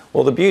do that?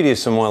 Well, the beauty of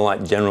somewhere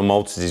like General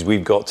Motors is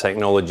we've got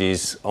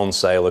technologies on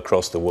sale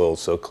across the world.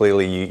 So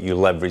clearly you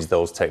leverage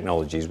those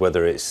technologies,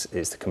 whether it's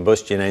the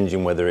combustion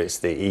engine, whether it's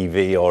the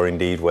EV, or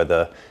indeed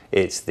whether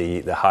it's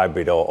the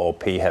hybrid or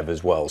PHEV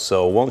as well.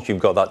 So once you've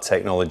got that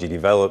technology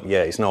developed,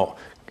 yeah, it's not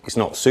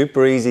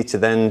super easy to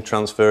then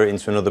transfer it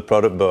into another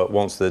product, but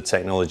once the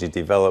technology is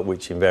developed,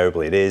 which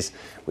invariably it is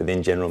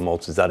within General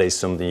Motors, that is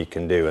something you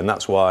can do. And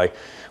that's why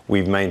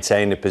we've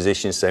maintained a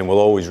position saying we'll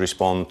always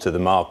respond to the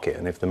market.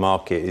 And if the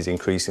market is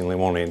increasingly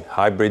wanting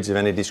hybrids of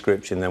any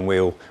description, then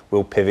we'll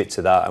pivot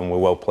to that, and we're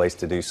well placed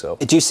to do so.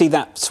 Do you see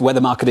that's where the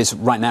market is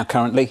right now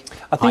currently?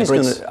 I think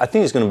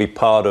it's going to be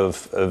part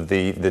of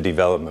the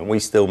development. We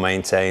still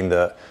maintain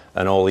that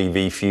an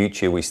all-EV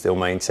future, we still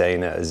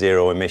maintain a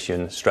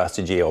zero-emission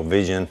strategy or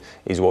vision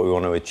is what we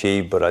want to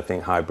achieve, but I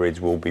think hybrids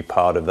will be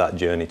part of that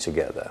journey to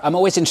get there. I'm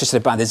always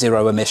interested by the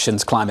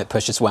zero-emissions climate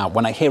push as well.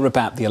 When I hear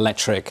about the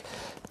electric,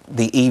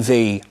 the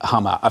EV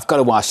Hummer, I've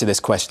got to ask you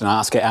this question. I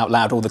ask it out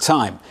loud all the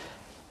time.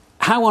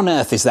 How on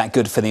earth is that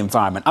good for the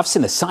environment? I've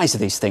seen the size of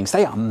these things.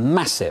 They are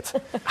massive.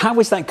 How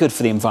is that good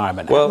for the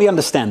environment? How do we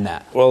understand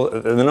that? Well,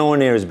 they're nowhere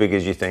near as big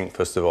as you think,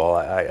 first of all.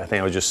 I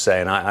think I was just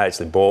saying, I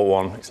actually bought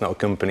one. It's not a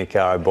company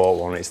car, I bought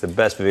one. It's the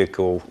best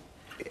vehicle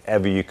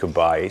ever you could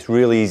buy. It's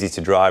really easy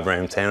to drive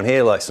around town.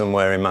 Here, like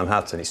somewhere in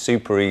Manhattan, it's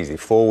super easy.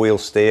 Four-wheel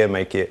steer,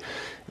 make it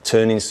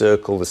turning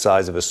circle the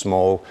size of a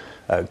small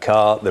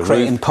car.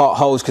 Creating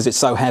potholes because it's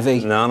so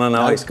heavy?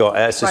 No. It's got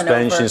air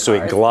suspension, so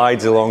it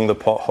glides along the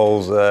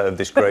potholes of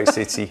this great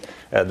city.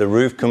 The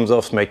roof comes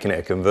off, making it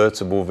a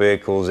convertible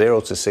vehicle,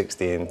 0 to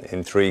 60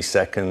 in 3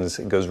 seconds.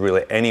 It goes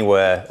really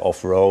anywhere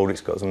off-road.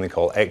 It's got something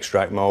called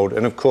extract mode.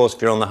 And of course,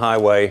 if you're on the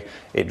highway,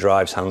 it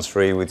drives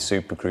hands-free with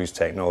Super Cruise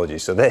technology.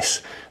 So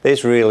this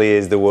really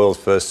is the world's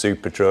first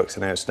super truck. It's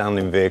an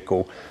outstanding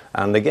vehicle.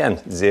 And again,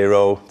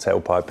 zero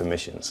tailpipe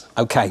emissions.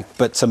 OK,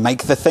 but to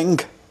make the thing?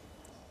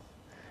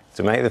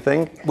 To make the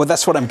thing? Well,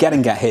 that's what I'm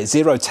getting at here.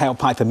 Zero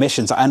tailpipe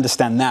emissions, I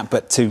understand that.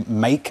 But to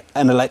make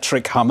an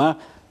electric Hummer,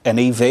 an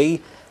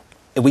EV,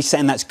 are we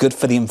saying that's good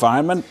for the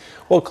environment?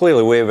 Well,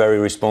 clearly we're very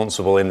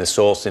responsible in the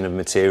sourcing of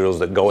materials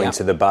that go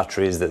into the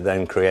batteries that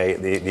then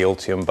create the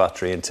Ultium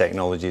battery and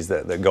technologies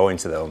that go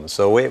into them.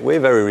 So we're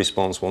very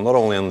responsible, not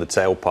only on the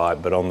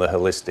tailpipe, but on the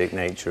holistic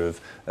nature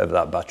of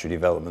that battery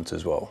development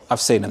as well.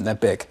 I've seen them, they're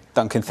big.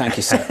 Duncan, thank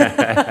you, sir.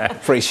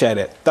 Appreciate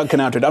it. Duncan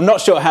Aldred, I'm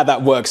not sure how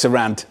that works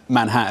around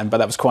Manhattan, but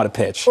that was quite a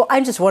pitch. Well,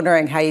 I'm just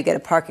wondering how you get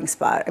a parking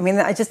spot. I mean,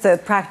 just a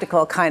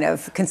practical kind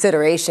of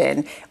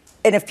consideration.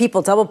 And if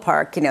people double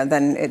park,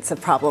 then it's a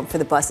problem for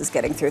the buses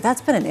getting through.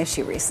 That's been an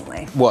issue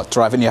recently. What,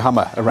 driving your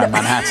Hummer around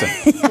Manhattan?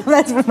 Yeah,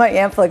 that's been my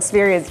ample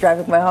experience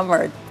driving my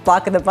Hummer,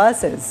 blocking the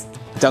buses.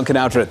 Duncan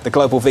Aldred, the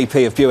Global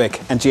VP of Buick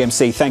and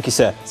GMC. Thank you,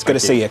 sir. It's good to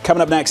see you.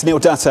 Coming up next,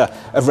 Neil Dutta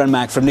of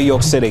Renmark from New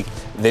York City.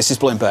 This is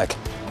Bloomberg.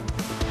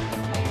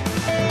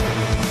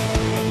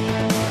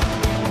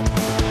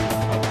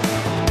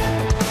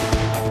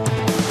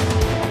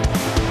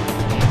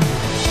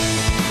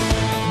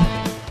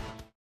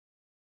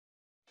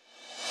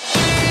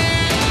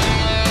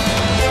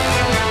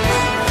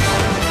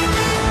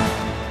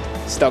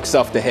 Stock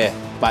softer here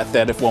by a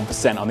third of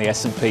 1% on the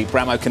S&P.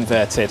 Bramo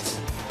converted.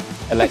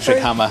 Electric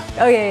Hummer.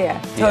 Oh, yeah,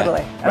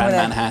 totally. Around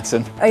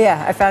Manhattan. Oh,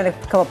 yeah, I found a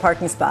couple of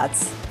parking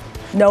spots.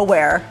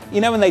 Nowhere.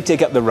 You know when they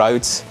dig up the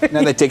roads? You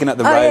know they're digging up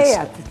the roads?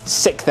 Yeah.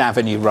 6th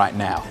Avenue right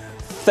now.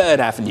 3rd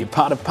Avenue,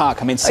 part of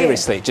Park. I mean,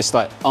 seriously, just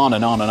like on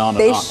and on and on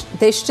and on.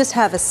 They should just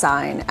have a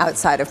sign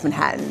outside of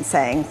Manhattan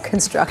saying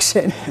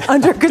construction,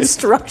 under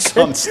construction.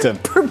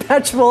 Constant.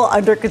 Perpetual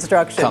under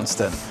construction.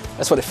 Constant.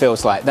 That's what it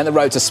feels like. Then the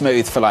roads are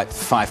smooth for like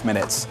 5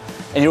 minutes.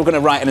 And you're going to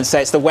write in and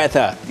say it's the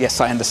weather.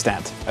 Yes, I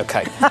understand.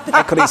 Okay.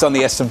 Equities on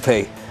the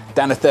S&P,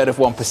 down a third of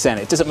 1%.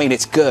 It doesn't mean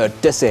it's good,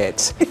 does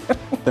it?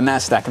 The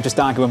NASDAQ, I'm just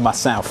arguing with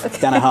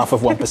myself, down a half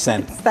of 1%.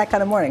 It's that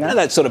kind of morning, huh? You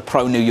know, that sort of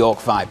pro-New York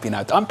vibe, you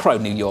know. I'm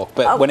pro-New York,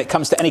 but when it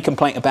comes to any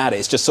complaint about it,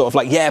 it's just sort of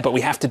like, yeah, but we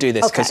have to do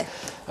this because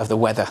of the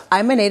weather.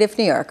 I'm a native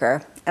New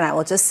Yorker, and I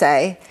will just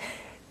say,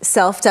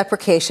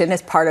 self-deprecation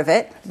is part of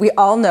it. We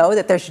all know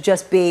that there should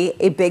just be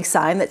a big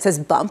sign that says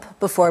bump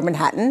before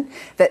Manhattan,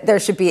 that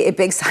there should be a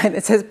big sign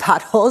that says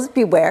potholes,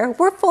 beware.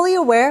 We're fully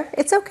aware.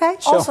 It's okay.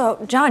 Sure.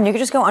 Also, John, you could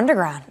just go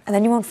underground and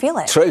then you won't feel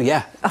it. True,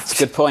 yeah. That's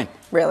a good point.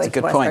 Really? That's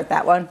a good point.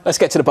 That one? Let's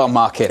get to the bond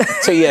market.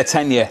 2-year,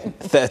 10-year,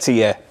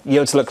 30-year.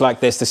 Yields look like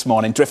this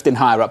morning, drifting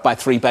higher, up by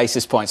 3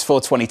 basis points.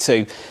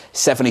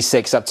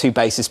 422.76, up 2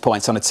 basis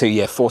points on a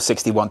 2-year,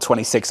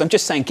 461.26. I'm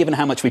just saying, given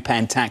how much we pay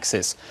in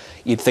taxes,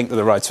 you'd think that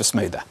the roads were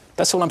smoother.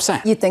 That's all I'm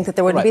saying. You'd think that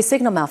there wouldn't be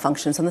signal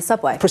malfunctions on the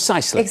subway.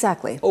 Precisely.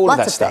 Exactly. All Lots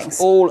of that stuff.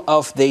 Things. All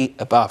of the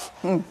above.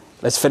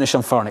 Let's finish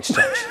on foreign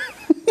exchange.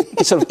 You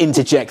can sort of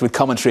interject with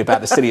commentary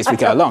about the city as we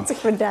go along.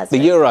 The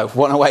euro,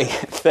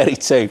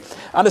 108.32.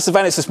 Under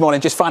surveillance this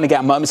morning, just finding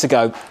out moments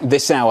ago,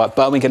 this hour,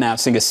 Boeing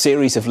announcing a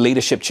series of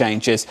leadership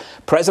changes.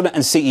 President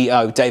and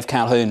CEO Dave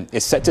Calhoun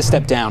is set to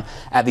step down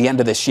at the end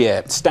of this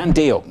year. Stan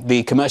Deal,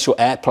 the commercial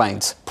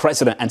airplanes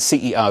president and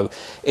CEO,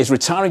 is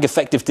retiring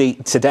effective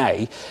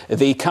today.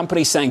 The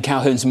company saying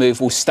Calhoun's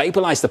move will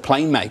stabilize the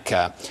plane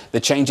maker. The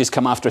changes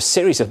come after a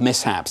series of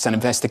mishaps and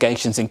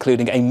investigations,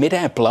 including a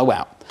mid-air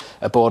blowout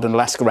aboard an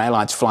Alaska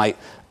Airlines flight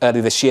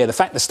earlier this year. The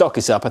fact the stock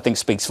is up, I think,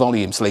 speaks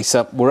volumes,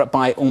 Lisa. We're up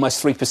by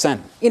almost 3%.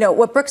 You know,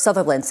 what Brooke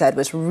Sutherland said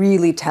was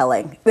really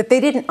telling, that they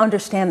didn't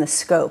understand the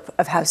scope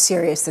of how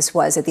serious this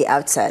was at the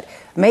outset.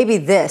 Maybe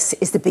this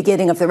is the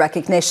beginning of the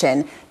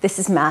recognition. This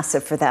is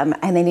massive for them,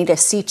 and they need a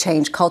sea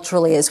change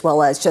culturally as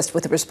well as just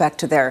with respect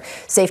to their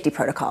safety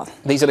protocol.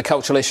 These are the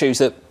cultural issues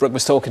that Brooke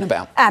was talking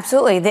about.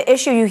 Absolutely. The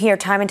issue you hear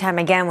time and time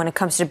again when it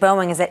comes to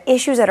Boeing is that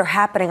issues that are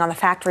happening on the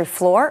factory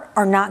floor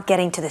are not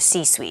getting to the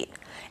C-suite.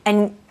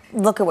 And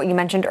look at what you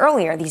mentioned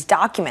earlier, these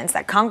documents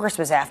that Congress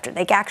was after.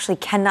 They actually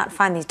cannot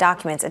find these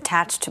documents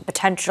attached to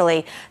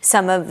potentially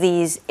some of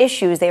these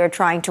issues they were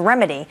trying to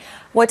remedy.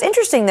 What's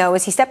interesting, though,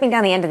 is he's stepping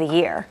down the end of the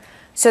year.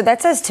 So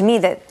that says to me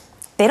that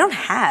they don't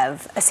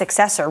have a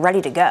successor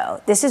ready to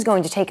go. This is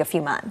going to take a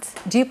few months.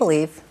 Do you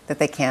believe that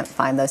they can't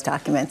find those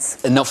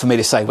documents? Not for me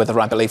to say whether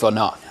I believe or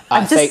not.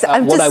 I'm just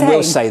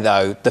will say,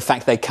 though, the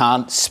fact they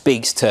can't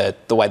speaks to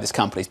the way this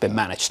company's been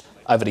managed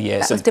over the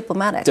years. That was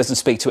diplomatic. Doesn't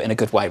speak to it in a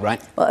good way,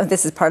 right? Well,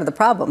 this is part of the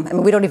problem. I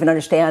mean, we don't even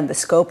understand the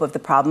scope of the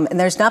problem, and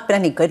there's not been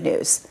any good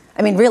news.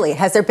 I mean, really,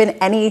 has there been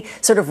any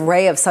sort of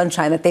ray of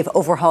sunshine that they've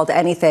overhauled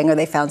anything or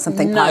they found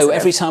something positive? No,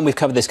 every time we've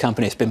covered this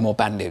company, it's been more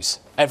bad news.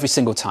 Every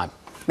single time.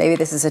 Maybe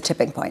this is a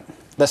tipping point.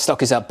 The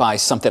stock is up by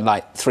something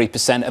like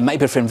 3%. And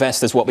maybe for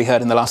investors, what we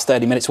heard in the last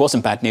 30 minutes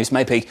wasn't bad news.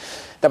 Maybe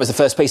that was the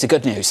first piece of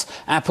good news.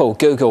 Apple,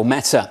 Google,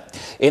 Meta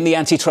in the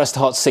antitrust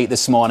hot seat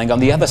this morning. On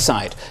the other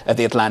side of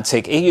the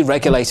Atlantic, EU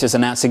regulators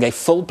announcing a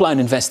full-blown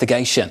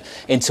investigation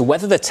into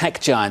whether the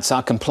tech giants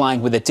are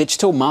complying with the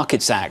Digital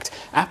Markets Act.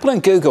 Apple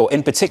and Google,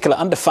 in particular,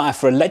 under fire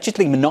for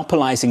allegedly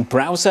monopolizing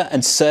browser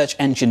and search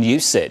engine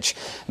usage.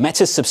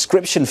 Meta's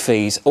subscription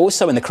fees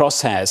also in the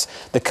crosshairs.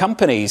 The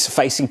companies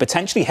facing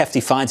potentially hefty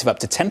fines of up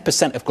to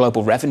 10% of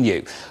global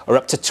revenue, or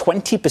up to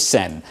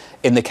 20%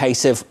 in the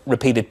case of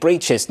repeated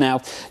breaches. Now,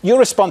 your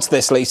response to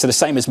this, Lisa, the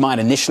same as mine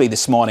initially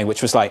this morning,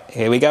 which was like,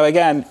 here we go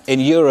again in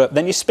Europe.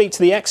 Then you speak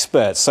to the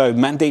experts. So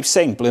Mandeep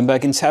Singh,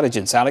 Bloomberg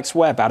Intelligence, Alex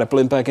Webb out of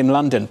Bloomberg in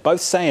London,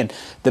 both saying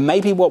that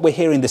maybe what we're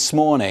hearing this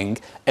morning,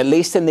 at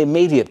least in the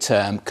immediate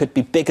term, could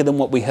be bigger than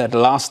what we heard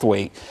last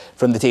week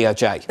from the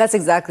DOJ. That's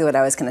exactly what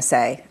I was going to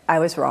say. I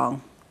was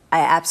wrong. I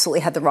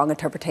absolutely had the wrong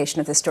interpretation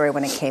of the story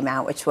when it came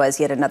out, which was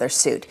yet another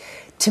suit.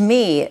 To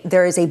me,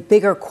 there is a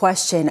bigger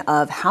question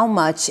of how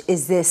much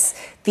is this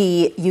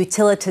the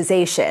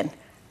utilitization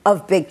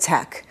of big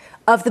tech,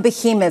 Of the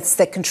behemoths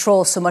that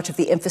control so much of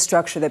the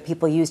infrastructure that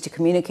people use to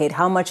communicate,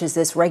 how much is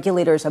this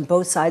regulators on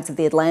both sides of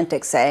the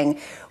Atlantic saying,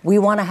 we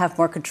want to have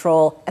more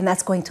control, and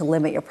that's going to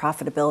limit your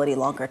profitability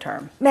longer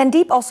term?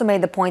 Mandeep also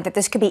made the point that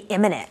this could be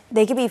imminent.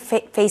 They could be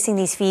facing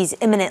these fees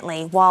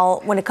imminently,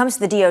 while when it comes to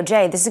the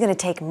DOJ, this is going to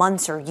take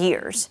months or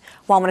years.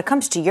 While when it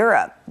comes to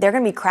Europe, they're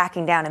going to be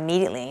cracking down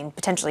immediately and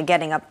potentially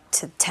getting up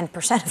to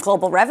 10% of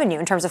global revenue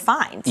in terms of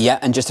fines. Yeah,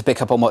 and just to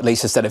pick up on what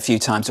Lisa said a few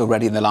times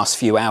already in the last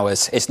few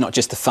hours, it's not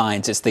just the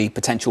fines, it's the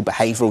potential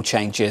behavioural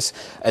changes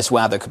as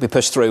well that could be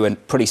pushed through,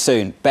 and pretty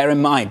soon. Bear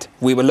in mind,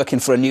 we were looking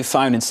for a new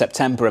phone in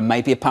September and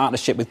maybe a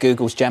partnership with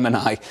Google's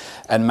Gemini,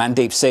 and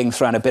Mandeep Singh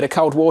throwing a bit of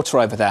cold water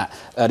over that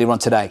earlier on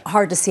today.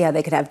 Hard to see how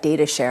they could have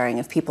data sharing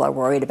if people are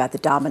worried about the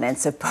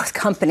dominance of both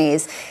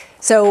companies.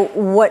 So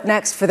what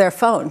next for their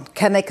phone?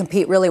 Can they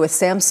compete really with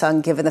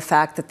Samsung, given the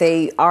fact that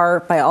they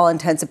are, by all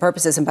intents and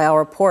purposes and by all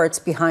reports,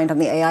 behind on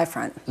the AI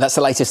front? That's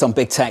the latest on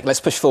big tech.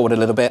 Let's push forward a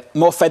little bit.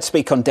 More Fed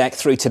speak on deck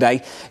through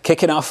today,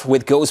 kicking off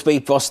with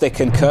Goolsbee, Bostic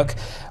and Cook.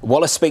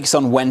 Wallace speaks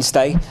on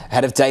Wednesday,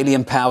 ahead of Daly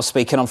and Powell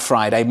speaking on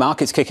Friday.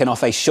 Markets kicking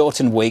off a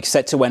shortened week,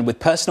 set to end with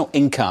personal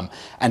income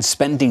and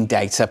spending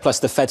data, plus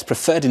the Fed's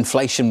preferred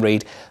inflation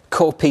read,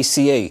 core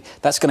PCE.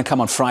 That's going to come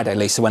on Friday,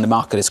 Lisa, when the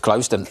market is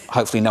closed, and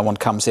hopefully no one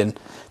comes in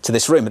to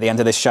this room at the end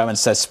of this show and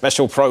says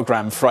special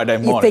program Friday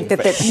morning. You think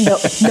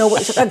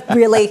that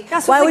really?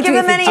 Why would you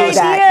even do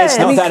that? It's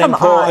not that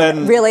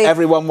important. Really?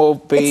 Everyone will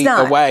be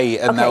away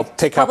and they'll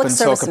pick up and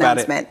talk about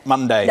it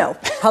Monday. No,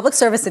 public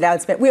service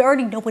announcement. We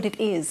already know what it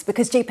is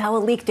because Jay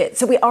Powell leaked it.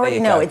 So we already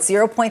know it's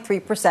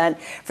 0.3%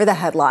 for the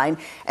headline.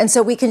 And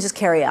so we can just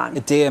carry on.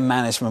 Dear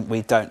management,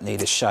 we don't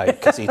need a show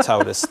because he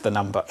told us the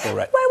number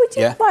already.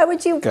 Why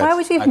would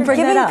you even bring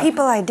that up? Giving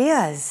people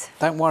ideas.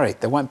 Don't worry,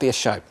 there won't be a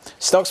show.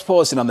 Stocks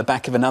pausing on the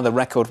back of another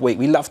record week.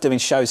 We love doing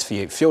shows for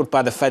you, fueled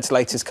by the Fed's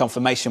latest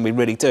confirmation. We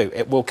really do.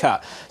 It will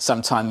cut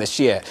sometime this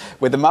year.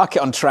 With the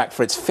market on track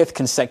for its 5th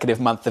consecutive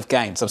month of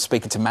gains. I'm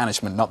speaking to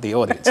management, not the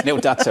audience. Neil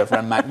Dutta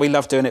from Mac. We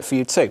love doing it for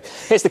you too.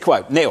 Here's the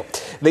quote. Neil,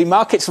 the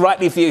markets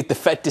rightly viewed the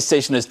Fed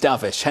decision as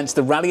dovish, hence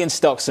the rally in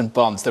stocks and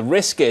bonds. The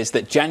risk is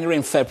that January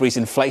and February's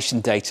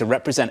inflation data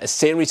represent a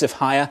series of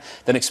higher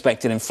than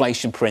expected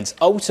inflation prints.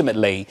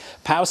 Ultimately,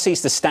 Powell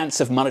sees the stance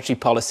of monetary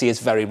policy as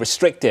very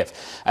restrictive.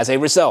 As a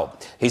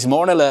result, he's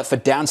more on alert for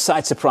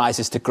downside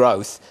surprises to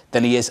growth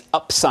than he is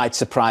upside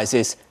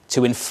surprises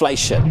to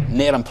inflation.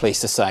 Neil, I'm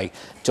pleased to say,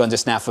 joins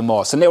us now for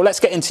more. So, Neil, let's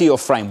get into your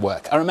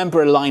framework. I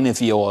remember a line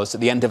of yours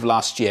at the end of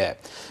last year.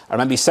 I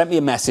remember you sent me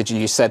a message and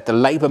you said the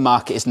labour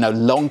market is no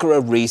longer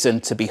a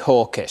reason to be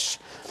hawkish.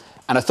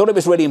 And I thought it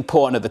was really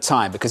important at the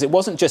time because it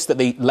wasn't just that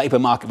the labour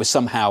market was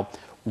somehow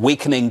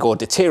weakening or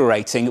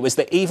deteriorating. It was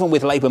that even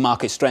with labour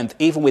market strength,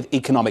 even with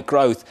economic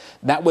growth,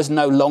 that was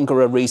no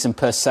longer a reason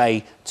per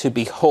se to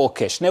be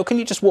hawkish. Neil, can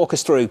you just walk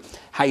us through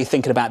how you're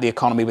thinking about the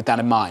economy with that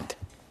in mind?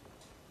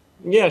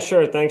 Yeah,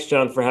 sure. Thanks,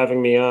 John, for having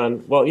me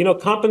on. Well,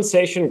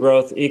 compensation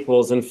growth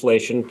equals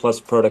inflation plus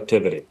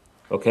productivity.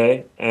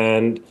 OK,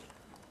 and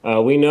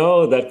we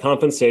know that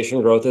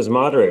compensation growth is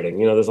moderating.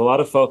 There's a lot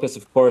of focus,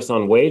 of course,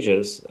 on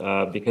wages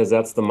because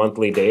that's the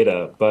monthly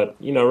data. But,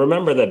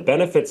 remember that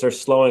benefits are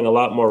slowing a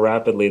lot more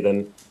rapidly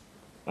than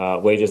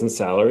wages and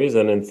salaries.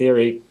 And in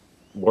theory,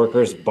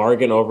 workers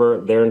bargain over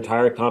their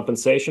entire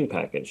compensation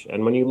package.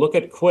 And when you look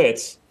at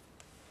quits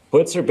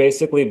are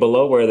basically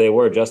below where they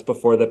were just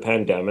before the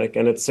pandemic.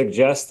 And it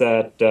suggests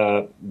that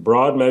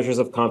broad measures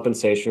of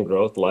compensation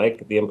growth,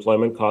 like the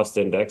employment cost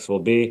index, will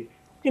be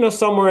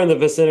somewhere in the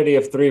vicinity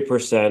of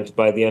 3%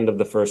 by the end of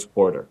the first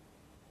quarter.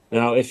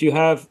 Now, if you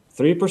have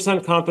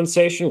 3%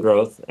 compensation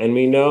growth, and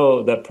we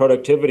know that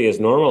productivity is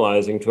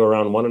normalizing to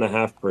around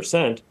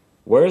 1.5%,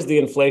 where's the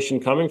inflation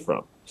coming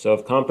from? So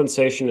if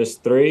compensation is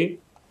 3,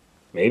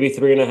 maybe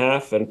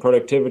 3.5, and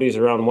productivity is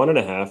around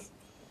 1.5,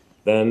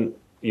 then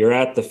you're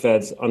at the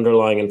Fed's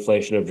underlying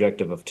inflation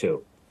objective of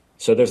 2.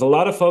 So there's a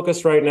lot of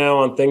focus right now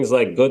on things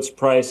like goods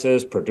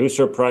prices,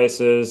 producer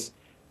prices.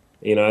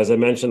 As I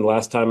mentioned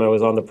last time I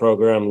was on the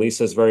program,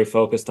 Lisa's very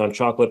focused on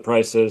chocolate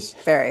prices.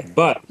 Very.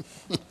 But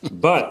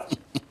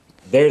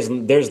there's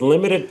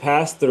limited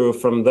pass-through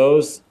from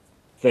those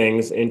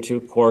things into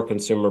core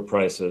consumer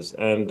prices.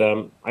 And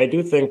I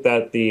do think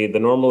that the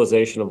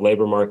normalization of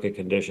labor market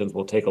conditions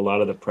will take a lot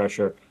of the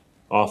pressure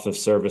off of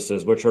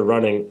services, which are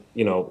running,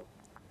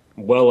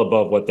 well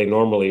above what they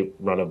normally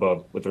run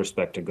above with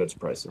respect to goods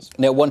prices.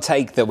 Now, one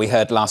take that we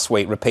heard last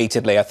week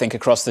repeatedly, I think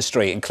across the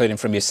street, including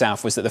from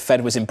yourself, was that the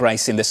Fed was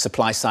embracing the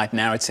supply-side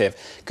narrative.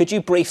 Could you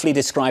briefly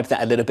describe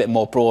that a little bit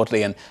more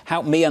broadly and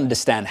help me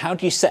understand, how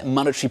do you set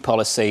monetary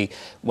policy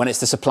when it's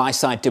the supply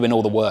side doing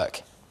all the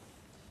work?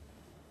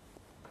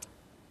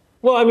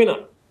 Well,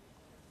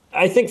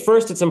 I think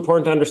first it's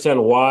important to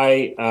understand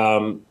why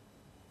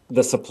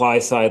the supply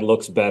side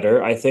looks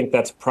better. I think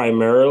that's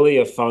primarily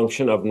a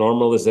function of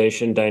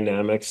normalization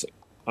dynamics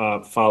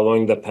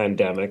following the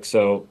pandemic.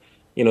 So,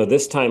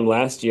 this time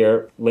last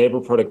year, labor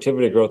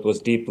productivity growth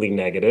was deeply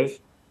negative,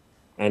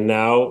 and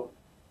now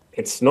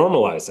it's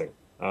normalizing.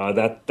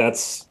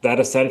 That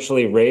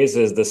essentially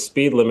raises the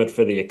speed limit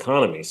for the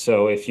economy.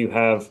 So if you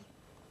have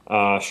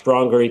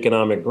stronger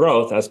economic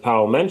growth, as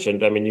Powell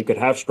mentioned. I mean, you could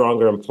have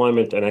stronger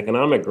employment and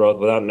economic growth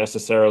without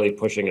necessarily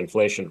pushing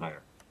inflation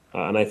higher.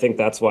 And I think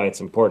that's why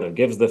it's important. It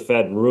gives the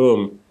Fed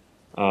room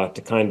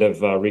to kind of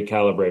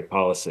recalibrate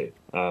policy.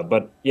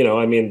 But,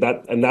 I mean,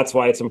 that's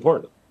why it's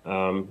important.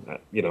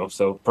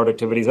 So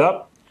productivity's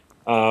up.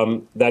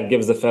 That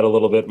gives the Fed a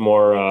little bit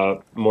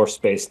more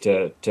space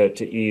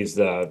to ease,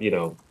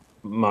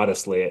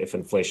 modestly if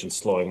inflation's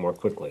slowing more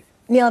quickly.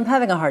 Neil, I'm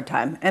having a hard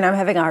time, and I'm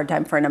having a hard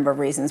time for a number of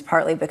reasons,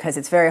 partly because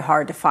it's very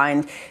hard to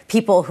find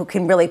people who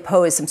can really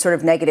pose some sort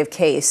of negative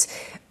case.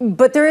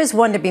 But there is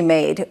one to be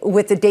made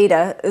with the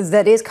data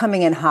that is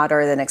coming in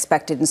hotter than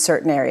expected in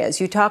certain areas.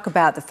 You talk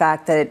about the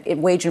fact that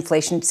wage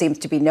inflation seems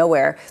to be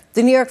nowhere.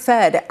 The New York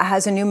Fed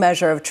has a new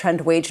measure of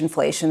trend wage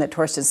inflation that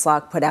Torsten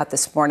Slok put out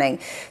this morning,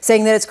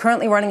 saying that it's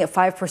currently running at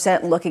 5%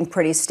 and looking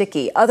pretty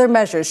sticky. Other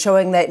measures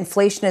showing that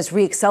inflation is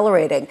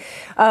reaccelerating,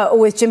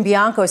 with Jim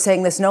Bianco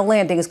saying this no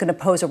landing is going to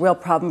pose a real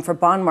problem for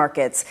bond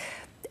markets.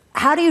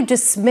 How do you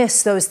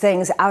dismiss those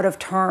things out of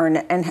turn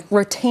and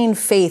retain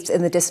faith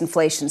in the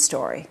disinflation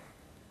story?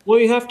 Well,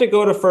 you have to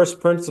go to first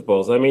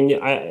principles. I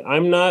mean,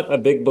 I'm not a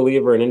big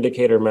believer in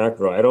indicator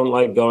macro. I don't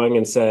like going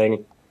and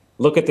saying,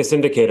 look at this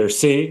indicator,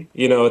 see,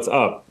 it's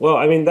up. Well,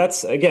 I mean,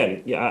 that's,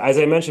 again, as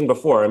I mentioned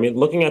before, I mean,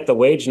 looking at the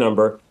wage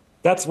number,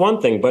 that's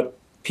one thing, but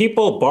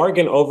people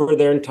bargain over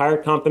their entire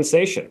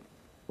compensation,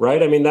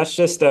 right? I mean, that's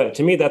just,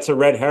 to me, that's a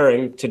red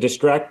herring to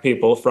distract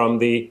people from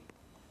the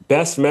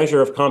best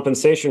measure of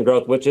compensation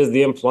growth, which is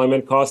the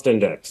employment cost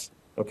index,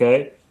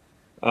 okay?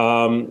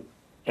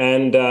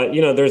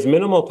 There's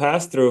minimal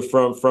pass-through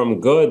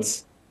from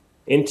goods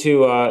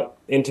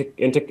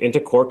into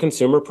core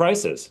consumer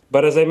prices.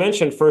 But as I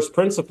mentioned, first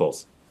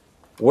principles.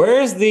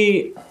 Where is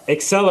the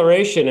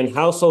acceleration in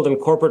household and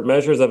corporate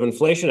measures of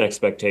inflation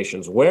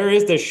expectations? Where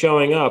is this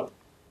showing up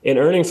in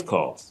earnings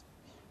calls?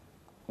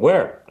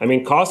 Where? I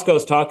mean,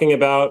 Costco's talking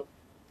about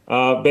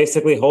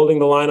basically holding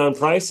the line on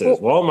prices.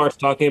 Walmart's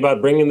talking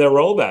about bringing their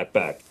rollback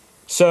back.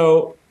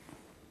 So,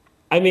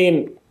 I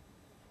mean,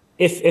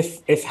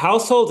 if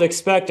households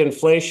expect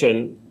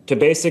inflation to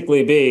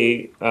basically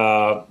be,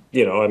 those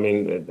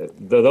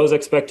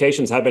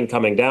expectations have been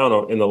coming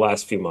down in the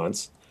last few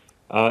months.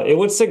 It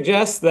would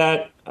suggest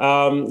that,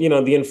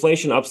 the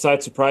inflation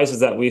upside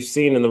surprises that we've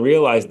seen in the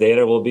realized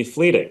data will be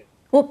fleeting.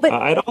 Well, but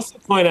I'd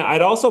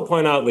also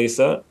point out,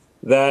 Lisa,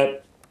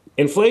 that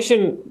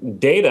inflation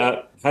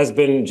data has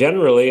been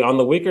generally on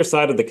the weaker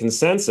side of the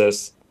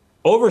consensus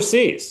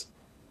overseas.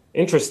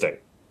 Interesting.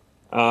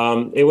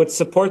 It would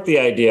support the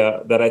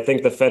idea that I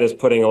think the Fed is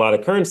putting a lot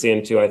of currency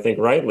into, I think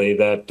rightly,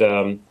 that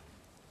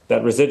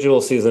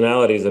residual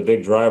seasonality is a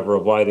big driver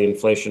of why the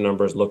inflation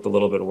numbers looked a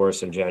little bit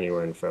worse in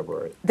January and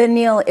February. Then,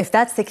 Neil, if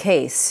that's the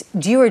case,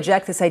 do you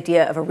reject this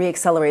idea of a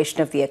reacceleration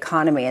of the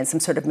economy in some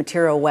sort of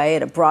material way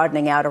and a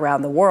broadening out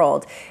around the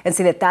world and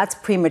say that that's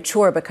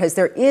premature because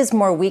there is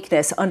more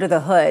weakness under the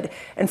hood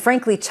and,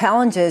 frankly,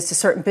 challenges to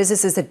certain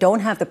businesses that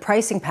don't have the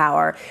pricing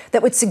power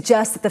that would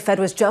suggest that the Fed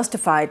was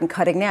justified in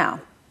cutting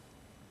now?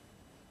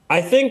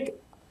 I think,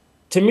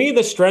 to me,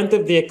 the strength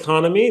of the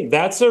economy,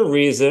 that's a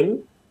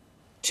reason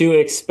to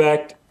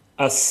expect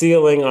a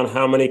ceiling on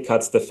how many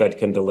cuts the Fed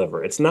can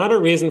deliver. It's not a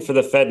reason for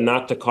the Fed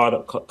not to cut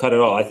at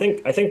all. I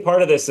think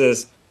part of this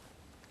is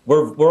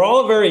we're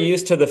all very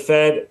used to the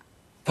Fed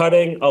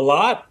cutting a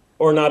lot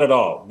or not at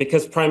all,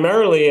 because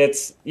primarily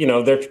it's,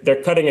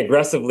 they're cutting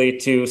aggressively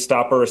to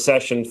stop a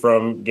recession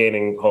from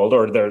gaining hold,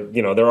 or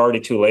they're already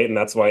too late, and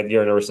that's why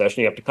you're in a recession,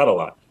 you have to cut a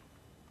lot.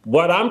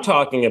 What I'm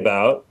talking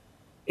about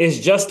is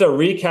just a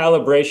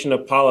recalibration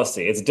of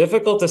policy. It's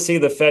difficult to see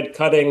the Fed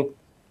cutting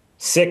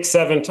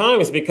 6-7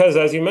 times because,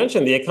 as you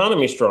mentioned, the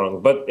economy's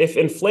strong. But if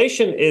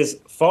inflation is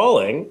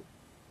falling,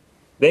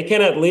 they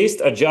can at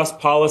least adjust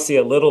policy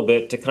a little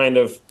bit to kind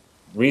of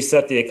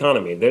reset the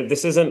economy.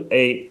 This isn't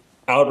a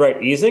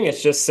outright easing.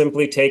 It's just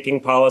simply taking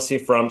policy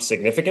from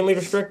significantly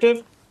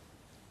restrictive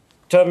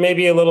to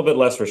maybe a little bit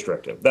less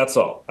restrictive. That's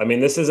all. I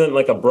mean, this isn't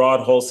like a broad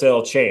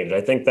wholesale change.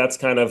 I think that's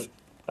kind of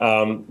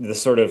the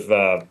sort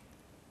of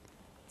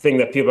thing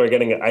that people are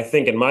getting, I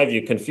think, in my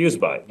view, confused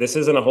by. This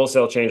isn't a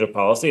wholesale change of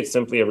policy. It's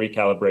simply a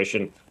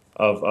recalibration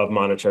of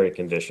monetary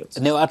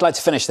conditions. Neil, I'd like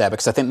to finish there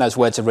because I think those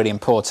words are really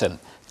important.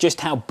 Just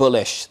how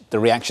bullish the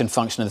reaction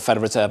function of the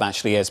Federal Reserve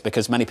actually is,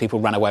 because many people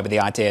ran away with the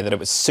idea that it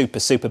was super,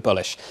 super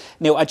bullish.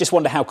 Neil, I just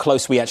wonder how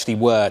close we actually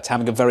were to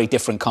having a very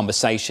different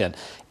conversation.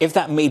 If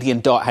that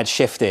median dot had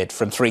shifted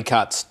from 3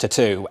 cuts to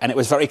 2, and it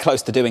was very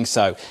close to doing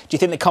so, do you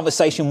think the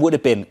conversation would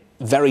have been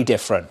very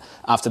different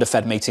after the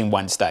Fed meeting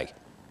Wednesday?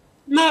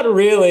 Not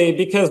really,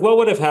 because what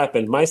would have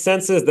happened? My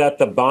sense is that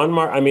the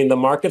the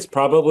markets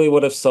probably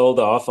would have sold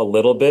off a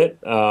little bit.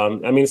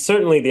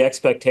 Certainly the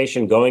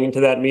expectation going into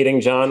that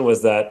meeting, John,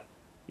 was that,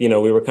 we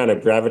were kind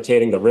of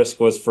gravitating. The risk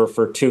was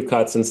for 2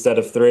 cuts instead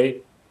of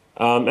 3.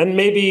 And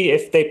maybe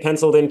if they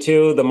penciled in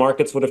 2, the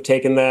markets would have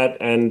taken that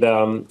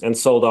and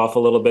sold off a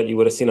little bit. You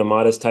would have seen a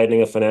modest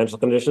tightening of financial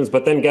conditions.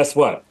 But then guess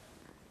what?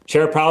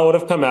 Chair Powell would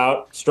have come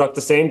out, struck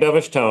the same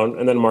dovish tone,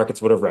 and then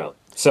markets would have rallied.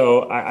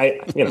 So I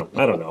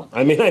don't know.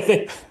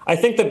 I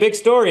think the big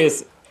story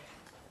is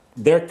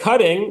they're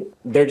cutting.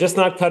 They're just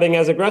not cutting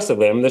as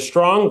aggressively. I mean, the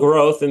strong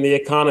growth in the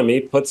economy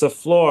puts a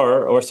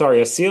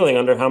ceiling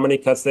under how many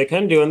cuts they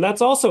can do, and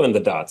that's also in the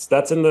dots.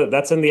 That's in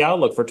the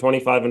outlook for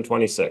 25 and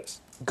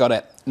 26. Got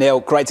it. Neil,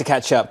 great to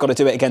catch up. Got to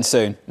do it again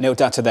soon. Neil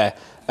Dutta there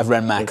of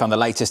Renmac on the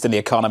latest in the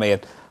economy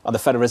and on the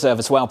Federal Reserve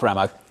as well,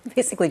 Bramo.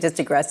 Basically just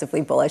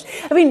aggressively bullish.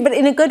 I mean, but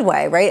in a good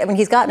way, right? I mean,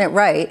 he's gotten it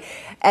right.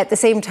 At the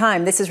same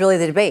time, this is really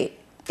the debate.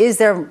 Is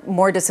there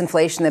more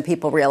disinflation than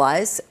people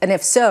realize? And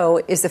if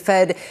so, is the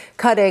Fed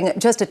cutting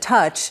just a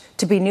touch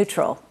to be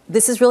neutral?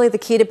 This is really the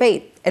key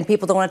debate, and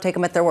people don't want to take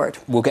them at their word.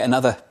 We'll get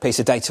another piece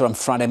of data on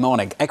Friday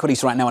morning.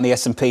 Equities right now on the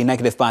S&P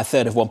negative by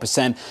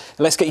 1/3%.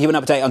 Let's get you an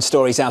update on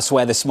stories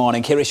elsewhere this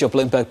morning. Here is your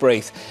Bloomberg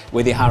Brief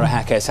with Yahira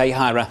Hackers. Hey,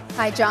 Yahira.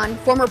 Hi, John.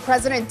 Former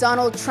President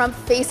Donald Trump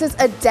faces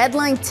a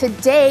deadline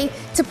today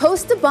to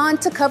post a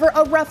bond to cover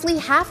a roughly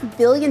 $500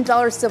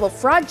 million civil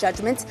fraud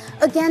judgment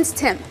against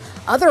him.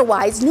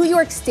 Otherwise, New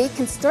York State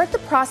can start the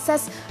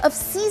process of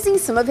seizing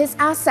some of his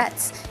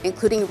assets,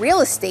 including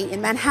real estate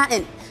in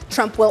Manhattan.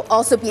 Trump will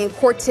also be in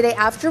court today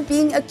after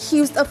being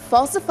accused of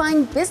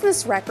falsifying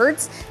business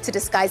records to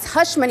disguise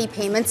hush money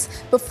payments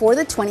before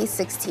the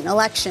 2016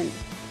 election.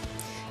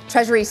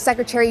 Treasury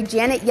Secretary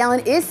Janet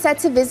Yellen is set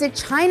to visit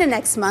China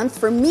next month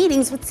for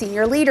meetings with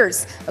senior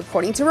leaders,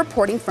 according to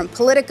reporting from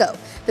Politico.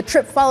 The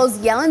trip follows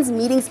Yellen's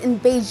meetings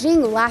in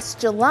Beijing last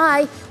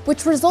July,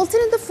 which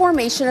resulted in the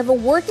formation of a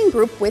working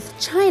group with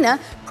China,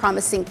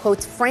 promising,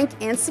 quote, frank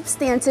and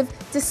substantive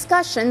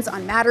discussions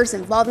on matters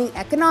involving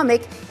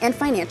economic and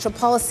financial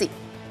policy.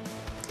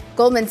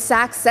 Goldman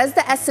Sachs says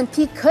the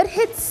S&P could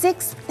hit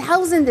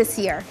 6,000 this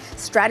year.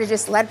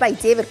 Strategists led by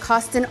David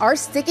Kostin are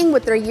sticking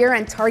with their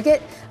year-end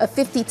target of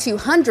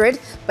 5,200,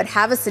 but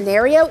have a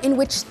scenario in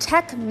which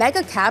tech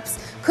mega caps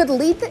could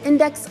lead the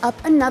index up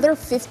another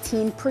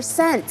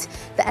 15%.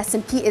 The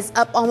S&P is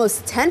up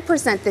almost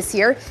 10% this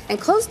year and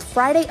closed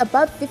Friday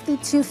above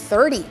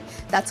 5,230.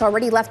 That's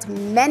already left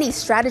many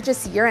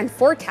strategists' year-end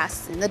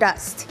forecasts in the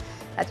dust.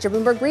 That's your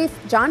Bloomberg Brief.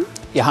 John?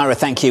 Yahira,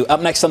 thank you.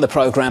 Up next on the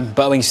program,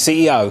 Boeing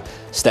CEO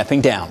stepping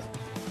down.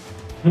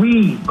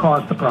 We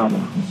caused the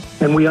problem,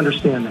 and we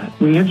understand that.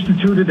 We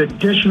instituted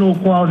additional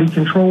quality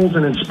controls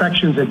and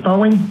inspections at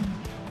Boeing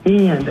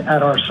and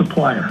at our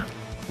supplier.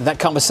 That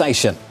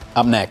conversation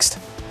up next.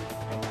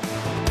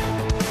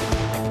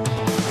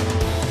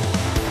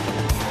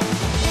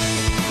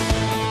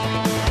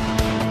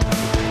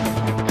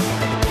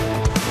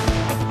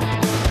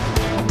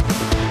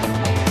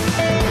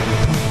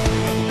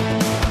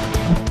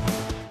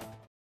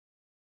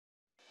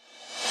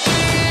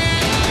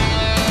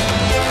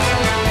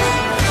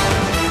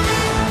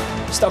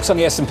 Stocks on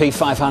the S&P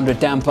 500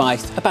 down by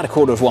about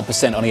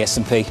 0.25% on the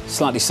S&P,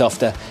 slightly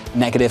softer,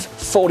 negative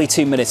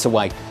 42 minutes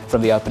away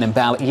from the opening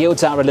bell.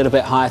 Yields are a little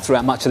bit higher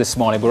throughout much of this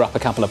morning. We're up a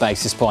couple of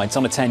basis points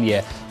on a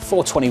 10-year,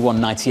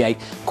 421.98.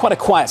 Quite a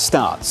quiet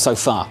start so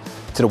far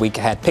to the week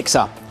ahead. Picks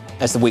up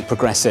as the week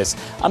progresses.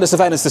 Under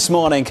surveillance this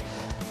morning,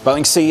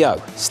 Boeing CEO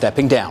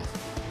stepping down.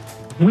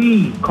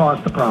 We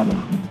caused the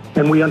problem,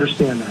 and we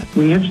understand that.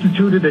 We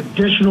instituted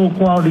additional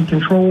quality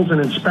controls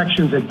and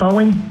inspections at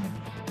Boeing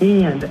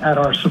and at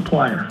our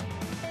supplier.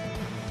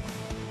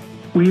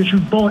 We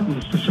issued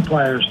bulletins to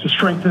suppliers to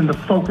strengthen the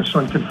focus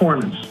on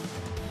conformance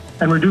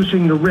and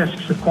reducing the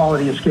risks of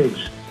quality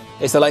escapes.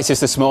 It's the latest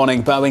this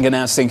morning. Boeing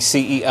announcing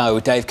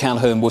CEO Dave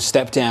Calhoun will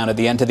step down at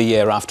the end of the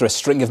year after a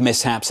string of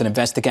mishaps and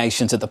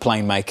investigations at the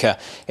plane maker.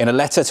 In a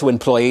letter to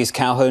employees,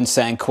 Calhoun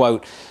saying,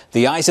 quote,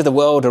 "The eyes of the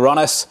world are on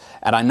us,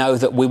 and I know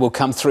that we will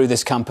come through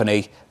this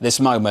company, this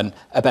moment,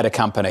 a better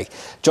company."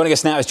 Joining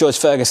us now is George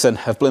Ferguson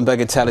of Bloomberg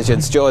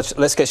Intelligence. George,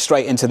 let's get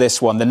straight into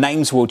this one. The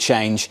names will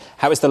change.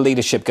 How is the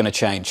leadership going to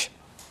change?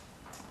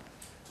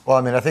 Well,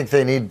 I mean, I think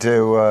they need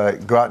to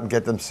go out and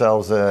get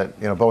themselves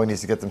Boeing needs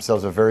to get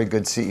themselves a very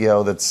good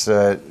CEO that's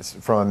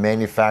from a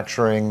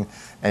manufacturing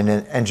and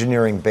an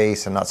engineering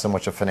base and not so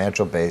much a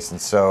financial base.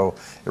 And so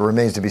it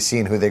remains to be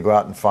seen who they go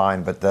out and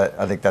find. But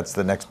I think that's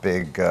the next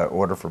big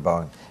order for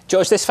Boeing.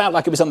 George, this felt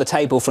like it was on the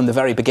table from the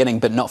very beginning,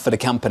 but not for the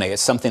company.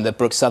 It's something that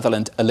Brooke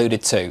Sutherland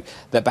alluded to,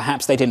 that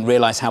perhaps they didn't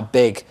realise how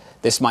big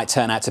this might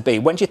turn out to be.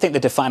 When do you think the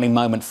defining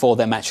moment for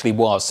them actually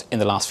was in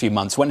the last few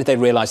months? When did they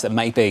realise that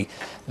maybe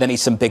they need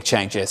some big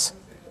changes?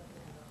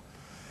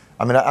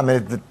 I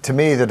mean, to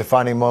me, the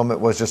defining moment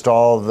was just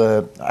all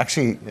the.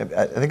 Actually,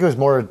 I think it was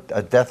more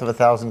a death of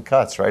 1,000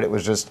 cuts, right? It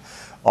was just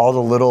all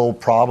the little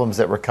problems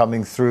that were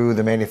coming through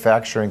the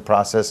manufacturing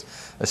process,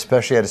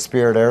 especially at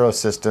Spirit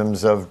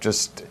Aerosystems, of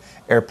just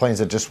airplanes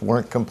that just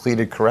weren't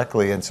completed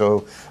correctly. And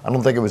so I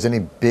don't think it was any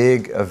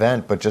big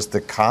event, but just the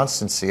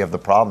constancy of the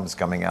problems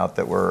coming out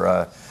that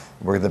were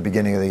the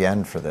beginning of the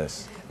end for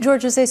this.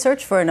 George, as they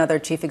search for another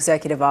chief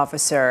executive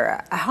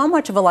officer, how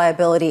much of a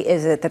liability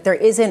is it that there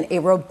isn't a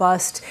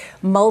robust,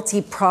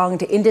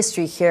 multi-pronged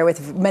industry here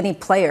with many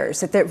players,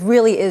 that there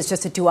really is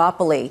just a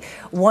duopoly,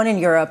 one in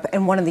Europe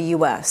and one in the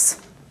U.S.?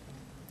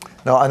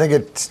 No, I think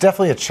it's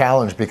definitely a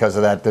challenge because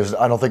of that.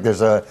 I don't think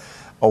there's a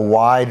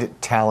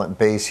wide talent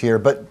base here,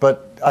 but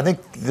I think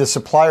the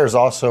suppliers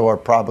also are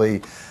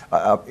probably,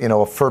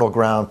 a fertile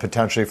ground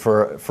potentially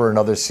for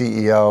another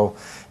CEO.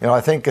 I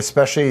think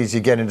especially as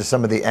you get into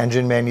some of the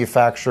engine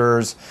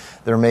manufacturers,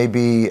 there may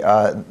be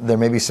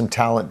some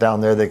talent down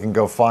there they can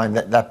go find.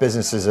 That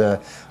business is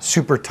a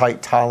super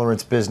tight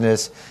tolerance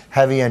business,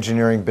 heavy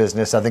engineering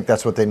business. I think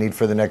that's what they need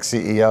for the next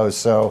CEO.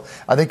 So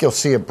I think you'll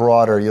see it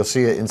broader. You'll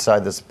see it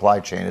inside the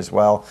supply chain as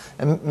well,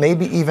 and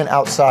maybe even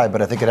outside.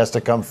 But I think it has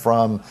to come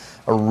from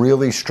a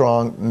really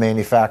strong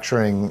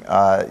manufacturing,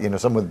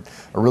 someone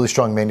with a really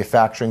strong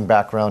manufacturing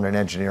background and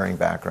engineering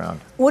background.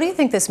 What do you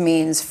think this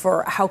means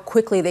for how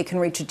quickly they can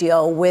reach a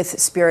deal with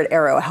Spirit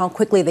Aero, how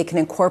quickly they can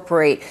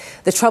incorporate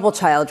the trouble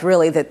child,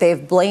 really, that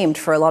they've blamed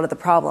for a lot of the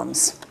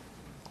problems?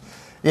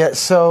 Yeah,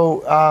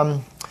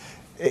 so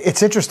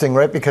it's interesting,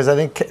 right? Because I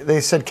think they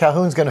said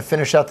Calhoun's going to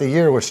finish out the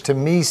year, which to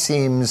me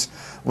seems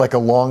like a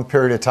long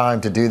period of time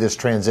to do this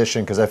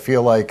transition, because I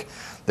feel like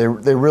they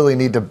really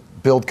need to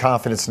build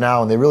confidence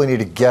now, and they really need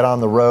to get on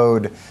the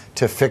road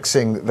to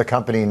fixing the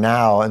company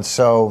now. And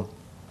so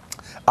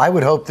I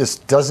would hope this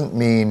doesn't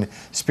mean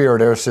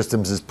Spirit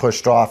AeroSystems is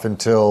pushed off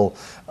until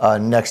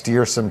next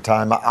year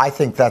sometime. I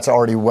think that's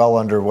already well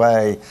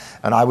underway,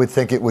 and I would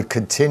think it would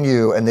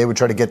continue, and they would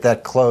try to get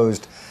that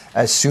closed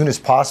as soon as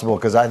possible,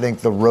 because I think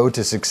the road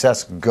to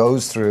success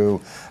goes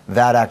through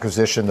that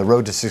acquisition. The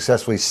road to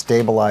successfully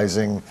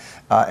stabilizing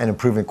and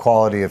improving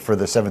quality for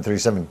the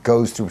 737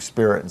 goes through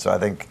Spirit, and so I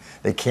think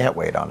they can't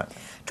wait on it.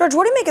 George,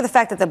 what do you make of the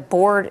fact that the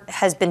board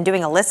has been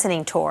doing a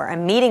listening tour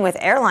and meeting with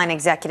airline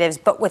executives,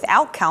 but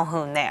without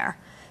Calhoun there?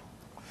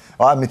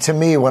 Well, I mean, to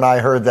me, when I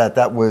heard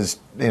that was,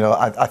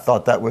 I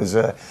thought that was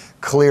a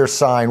clear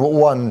sign.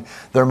 One,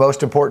 their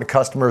most important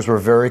customers were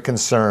very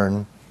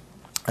concerned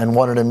and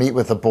wanted to meet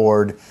with the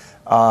board.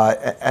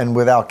 And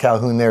without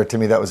Calhoun there, to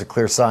me, that was a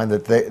clear sign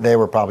that they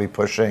were probably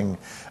pushing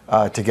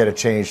to get a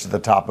change to the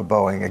top of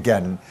Boeing.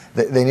 Again,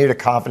 they need a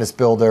confidence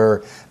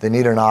builder. They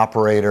need an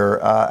operator.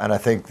 And I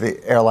think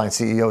the airline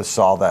CEOs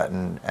saw that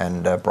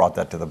and brought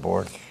that to the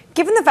board.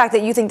 Given the fact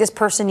that you think this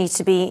person needs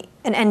to be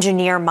an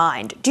engineer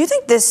mind, do you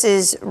think this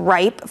is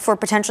ripe for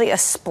potentially a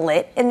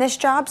split in this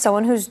job?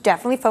 Someone who's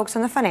definitely focused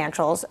on the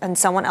financials and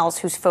someone else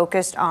who's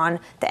focused on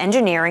the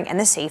engineering and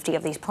the safety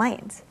of these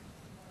planes?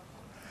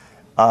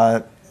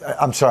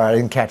 I'm sorry, I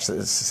didn't catch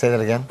this. Say that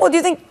again. Well, do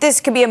you think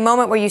this could be a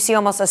moment where you see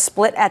almost a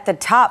split at the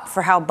top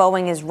for how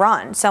Boeing is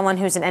run? Someone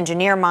who's an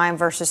engineer mind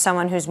versus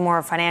someone who's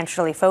more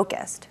financially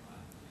focused?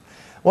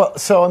 Well,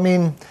 so, I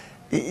mean,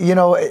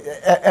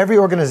 every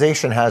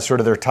organization has sort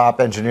of their top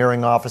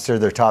engineering officer,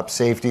 their top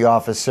safety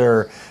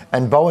officer,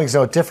 and Boeing's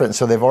no different.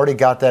 So they've already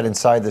got that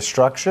inside the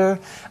structure.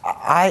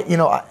 I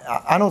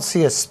don't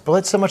see a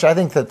split so much. I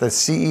think that the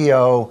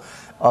CEO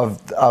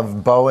of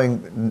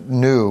Boeing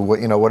knew,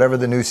 whatever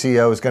the new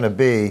CEO is going to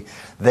be,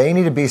 they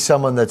need to be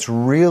someone that's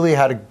really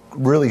had a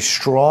really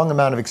strong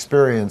amount of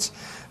experience,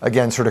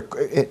 again, sort of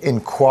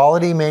in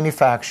quality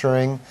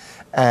manufacturing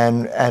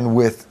and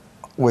with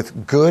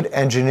good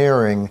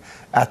engineering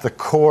at the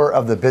core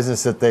of the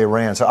business that they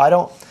ran. So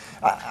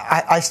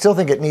I still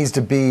think it needs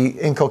to be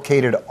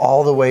inculcated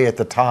all the way at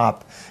the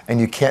top, and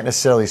you can't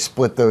necessarily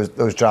split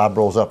those job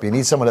roles up. You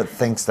need someone that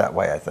thinks that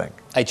way, I think.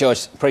 Hey,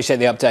 George, appreciate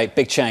the update.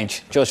 Big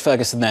change. George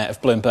Ferguson there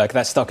of Bloomberg.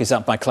 That stock is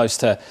up by close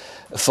to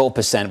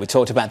 4%. We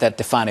talked about that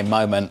defining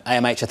moment.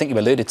 AMH, I think you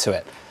alluded to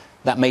it.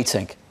 That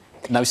meeting,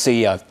 no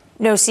CEO.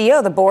 No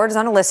CEO. The board is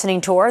on a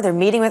listening tour. They're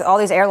meeting with all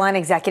these airline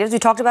executives. We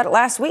talked about it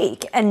last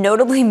week. And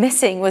notably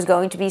missing was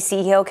going to be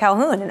CEO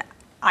Calhoun. And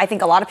I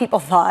think a lot of people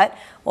thought,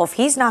 well, if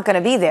he's not going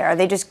to be there,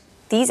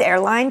 these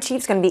airline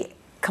chiefs going to be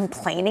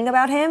complaining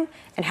about him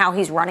and how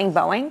he's running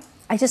Boeing?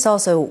 I just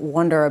also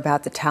wonder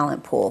about the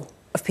talent pool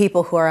of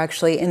people who are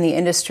actually in the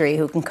industry,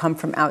 who can come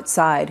from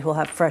outside, who will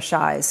have fresh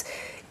eyes.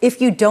 If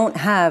you don't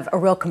have a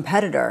real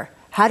competitor,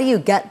 how do you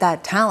get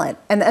that talent?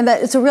 And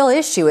that it's a real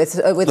issue with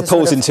the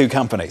pool's in two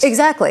companies.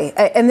 Exactly.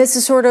 And this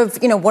is sort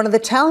of, one of the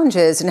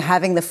challenges in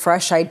having the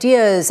fresh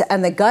ideas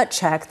and the gut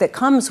check that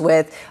comes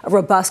with a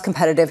robust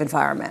competitive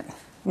environment.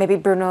 Maybe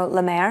Bruno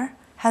Le Maire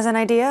has an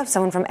idea of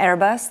someone from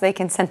Airbus they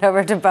can send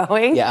over to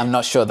Boeing? Yeah, I'm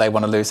not sure they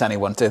want to lose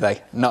anyone, do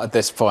they? Not at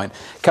this point.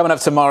 Coming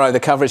up tomorrow, the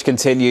coverage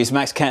continues.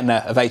 Max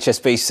Kettner of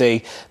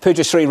HSBC,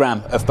 Pooja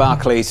Sriram of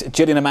Barclays,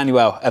 Julian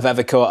Emmanuel of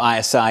Evercore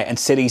ISI, and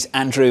Citi's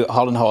Andrew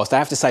Hollenhorst. I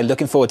have to say,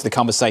 looking forward to the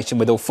conversation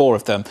with all four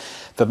of them.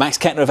 But Max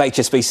Kettner of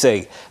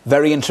HSBC,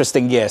 very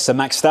interesting year. So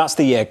Max starts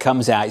the year,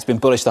 comes out, he's been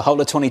bullish the whole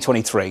of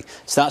 2023,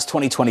 starts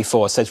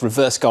 2024, says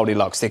reverse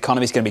Goldilocks. The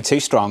economy's going to be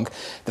too strong.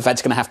 The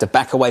Fed's going to have to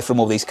back away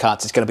from all these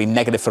cuts. It's going to be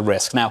negative for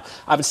risk. Now,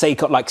 I would say he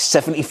got like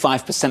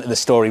 75% of the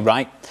story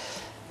right.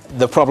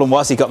 The problem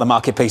was he got the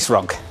market piece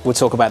wrong. We'll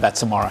talk about that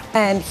tomorrow.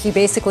 And he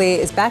basically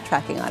is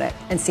backtracking on it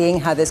and seeing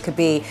how this could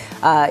be,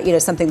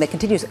 something that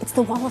continues. It's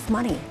the wall of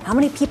money. How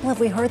many people have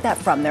we heard that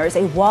from? There is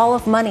a wall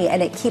of money,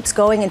 and it keeps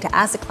going into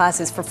asset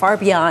classes for far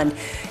beyond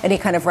any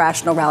kind of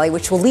rational rally,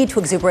 which will lead to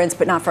exuberance,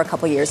 but not for a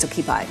couple of years, so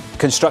keep buying.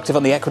 Constructive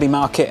on the equity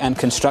market and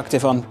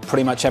constructive on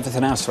pretty much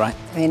everything else, right?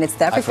 I mean, it's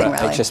the everything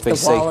rally.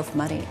 HSBC. The wall of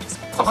money.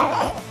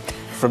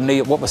 From New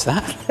York, what was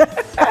that?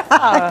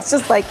 It's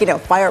just like,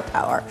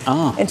 firepower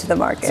into the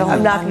market.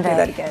 I'm not going to do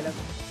that again.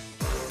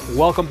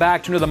 Welcome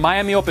back to another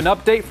Miami Open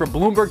update for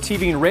Bloomberg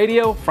TV and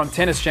radio from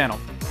Tennis Channel.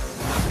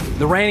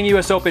 The reigning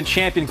U.S. Open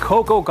champion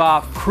Coco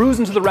Gauff cruised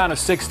into the round of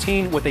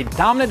 16 with a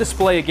dominant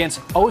display against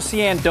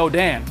Oceane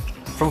Dodin.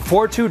 From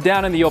 4-2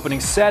 down in the opening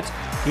set,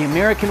 the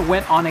American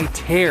went on a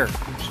tear,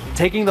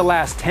 taking the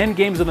last 10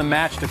 games of the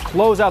match to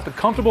close out the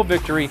comfortable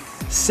victory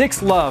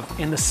 6-love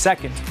in the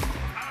second.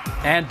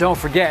 And don't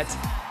forget,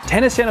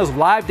 Tennis Channel's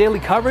live daily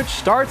coverage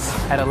starts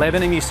at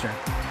 11 a.m. Eastern.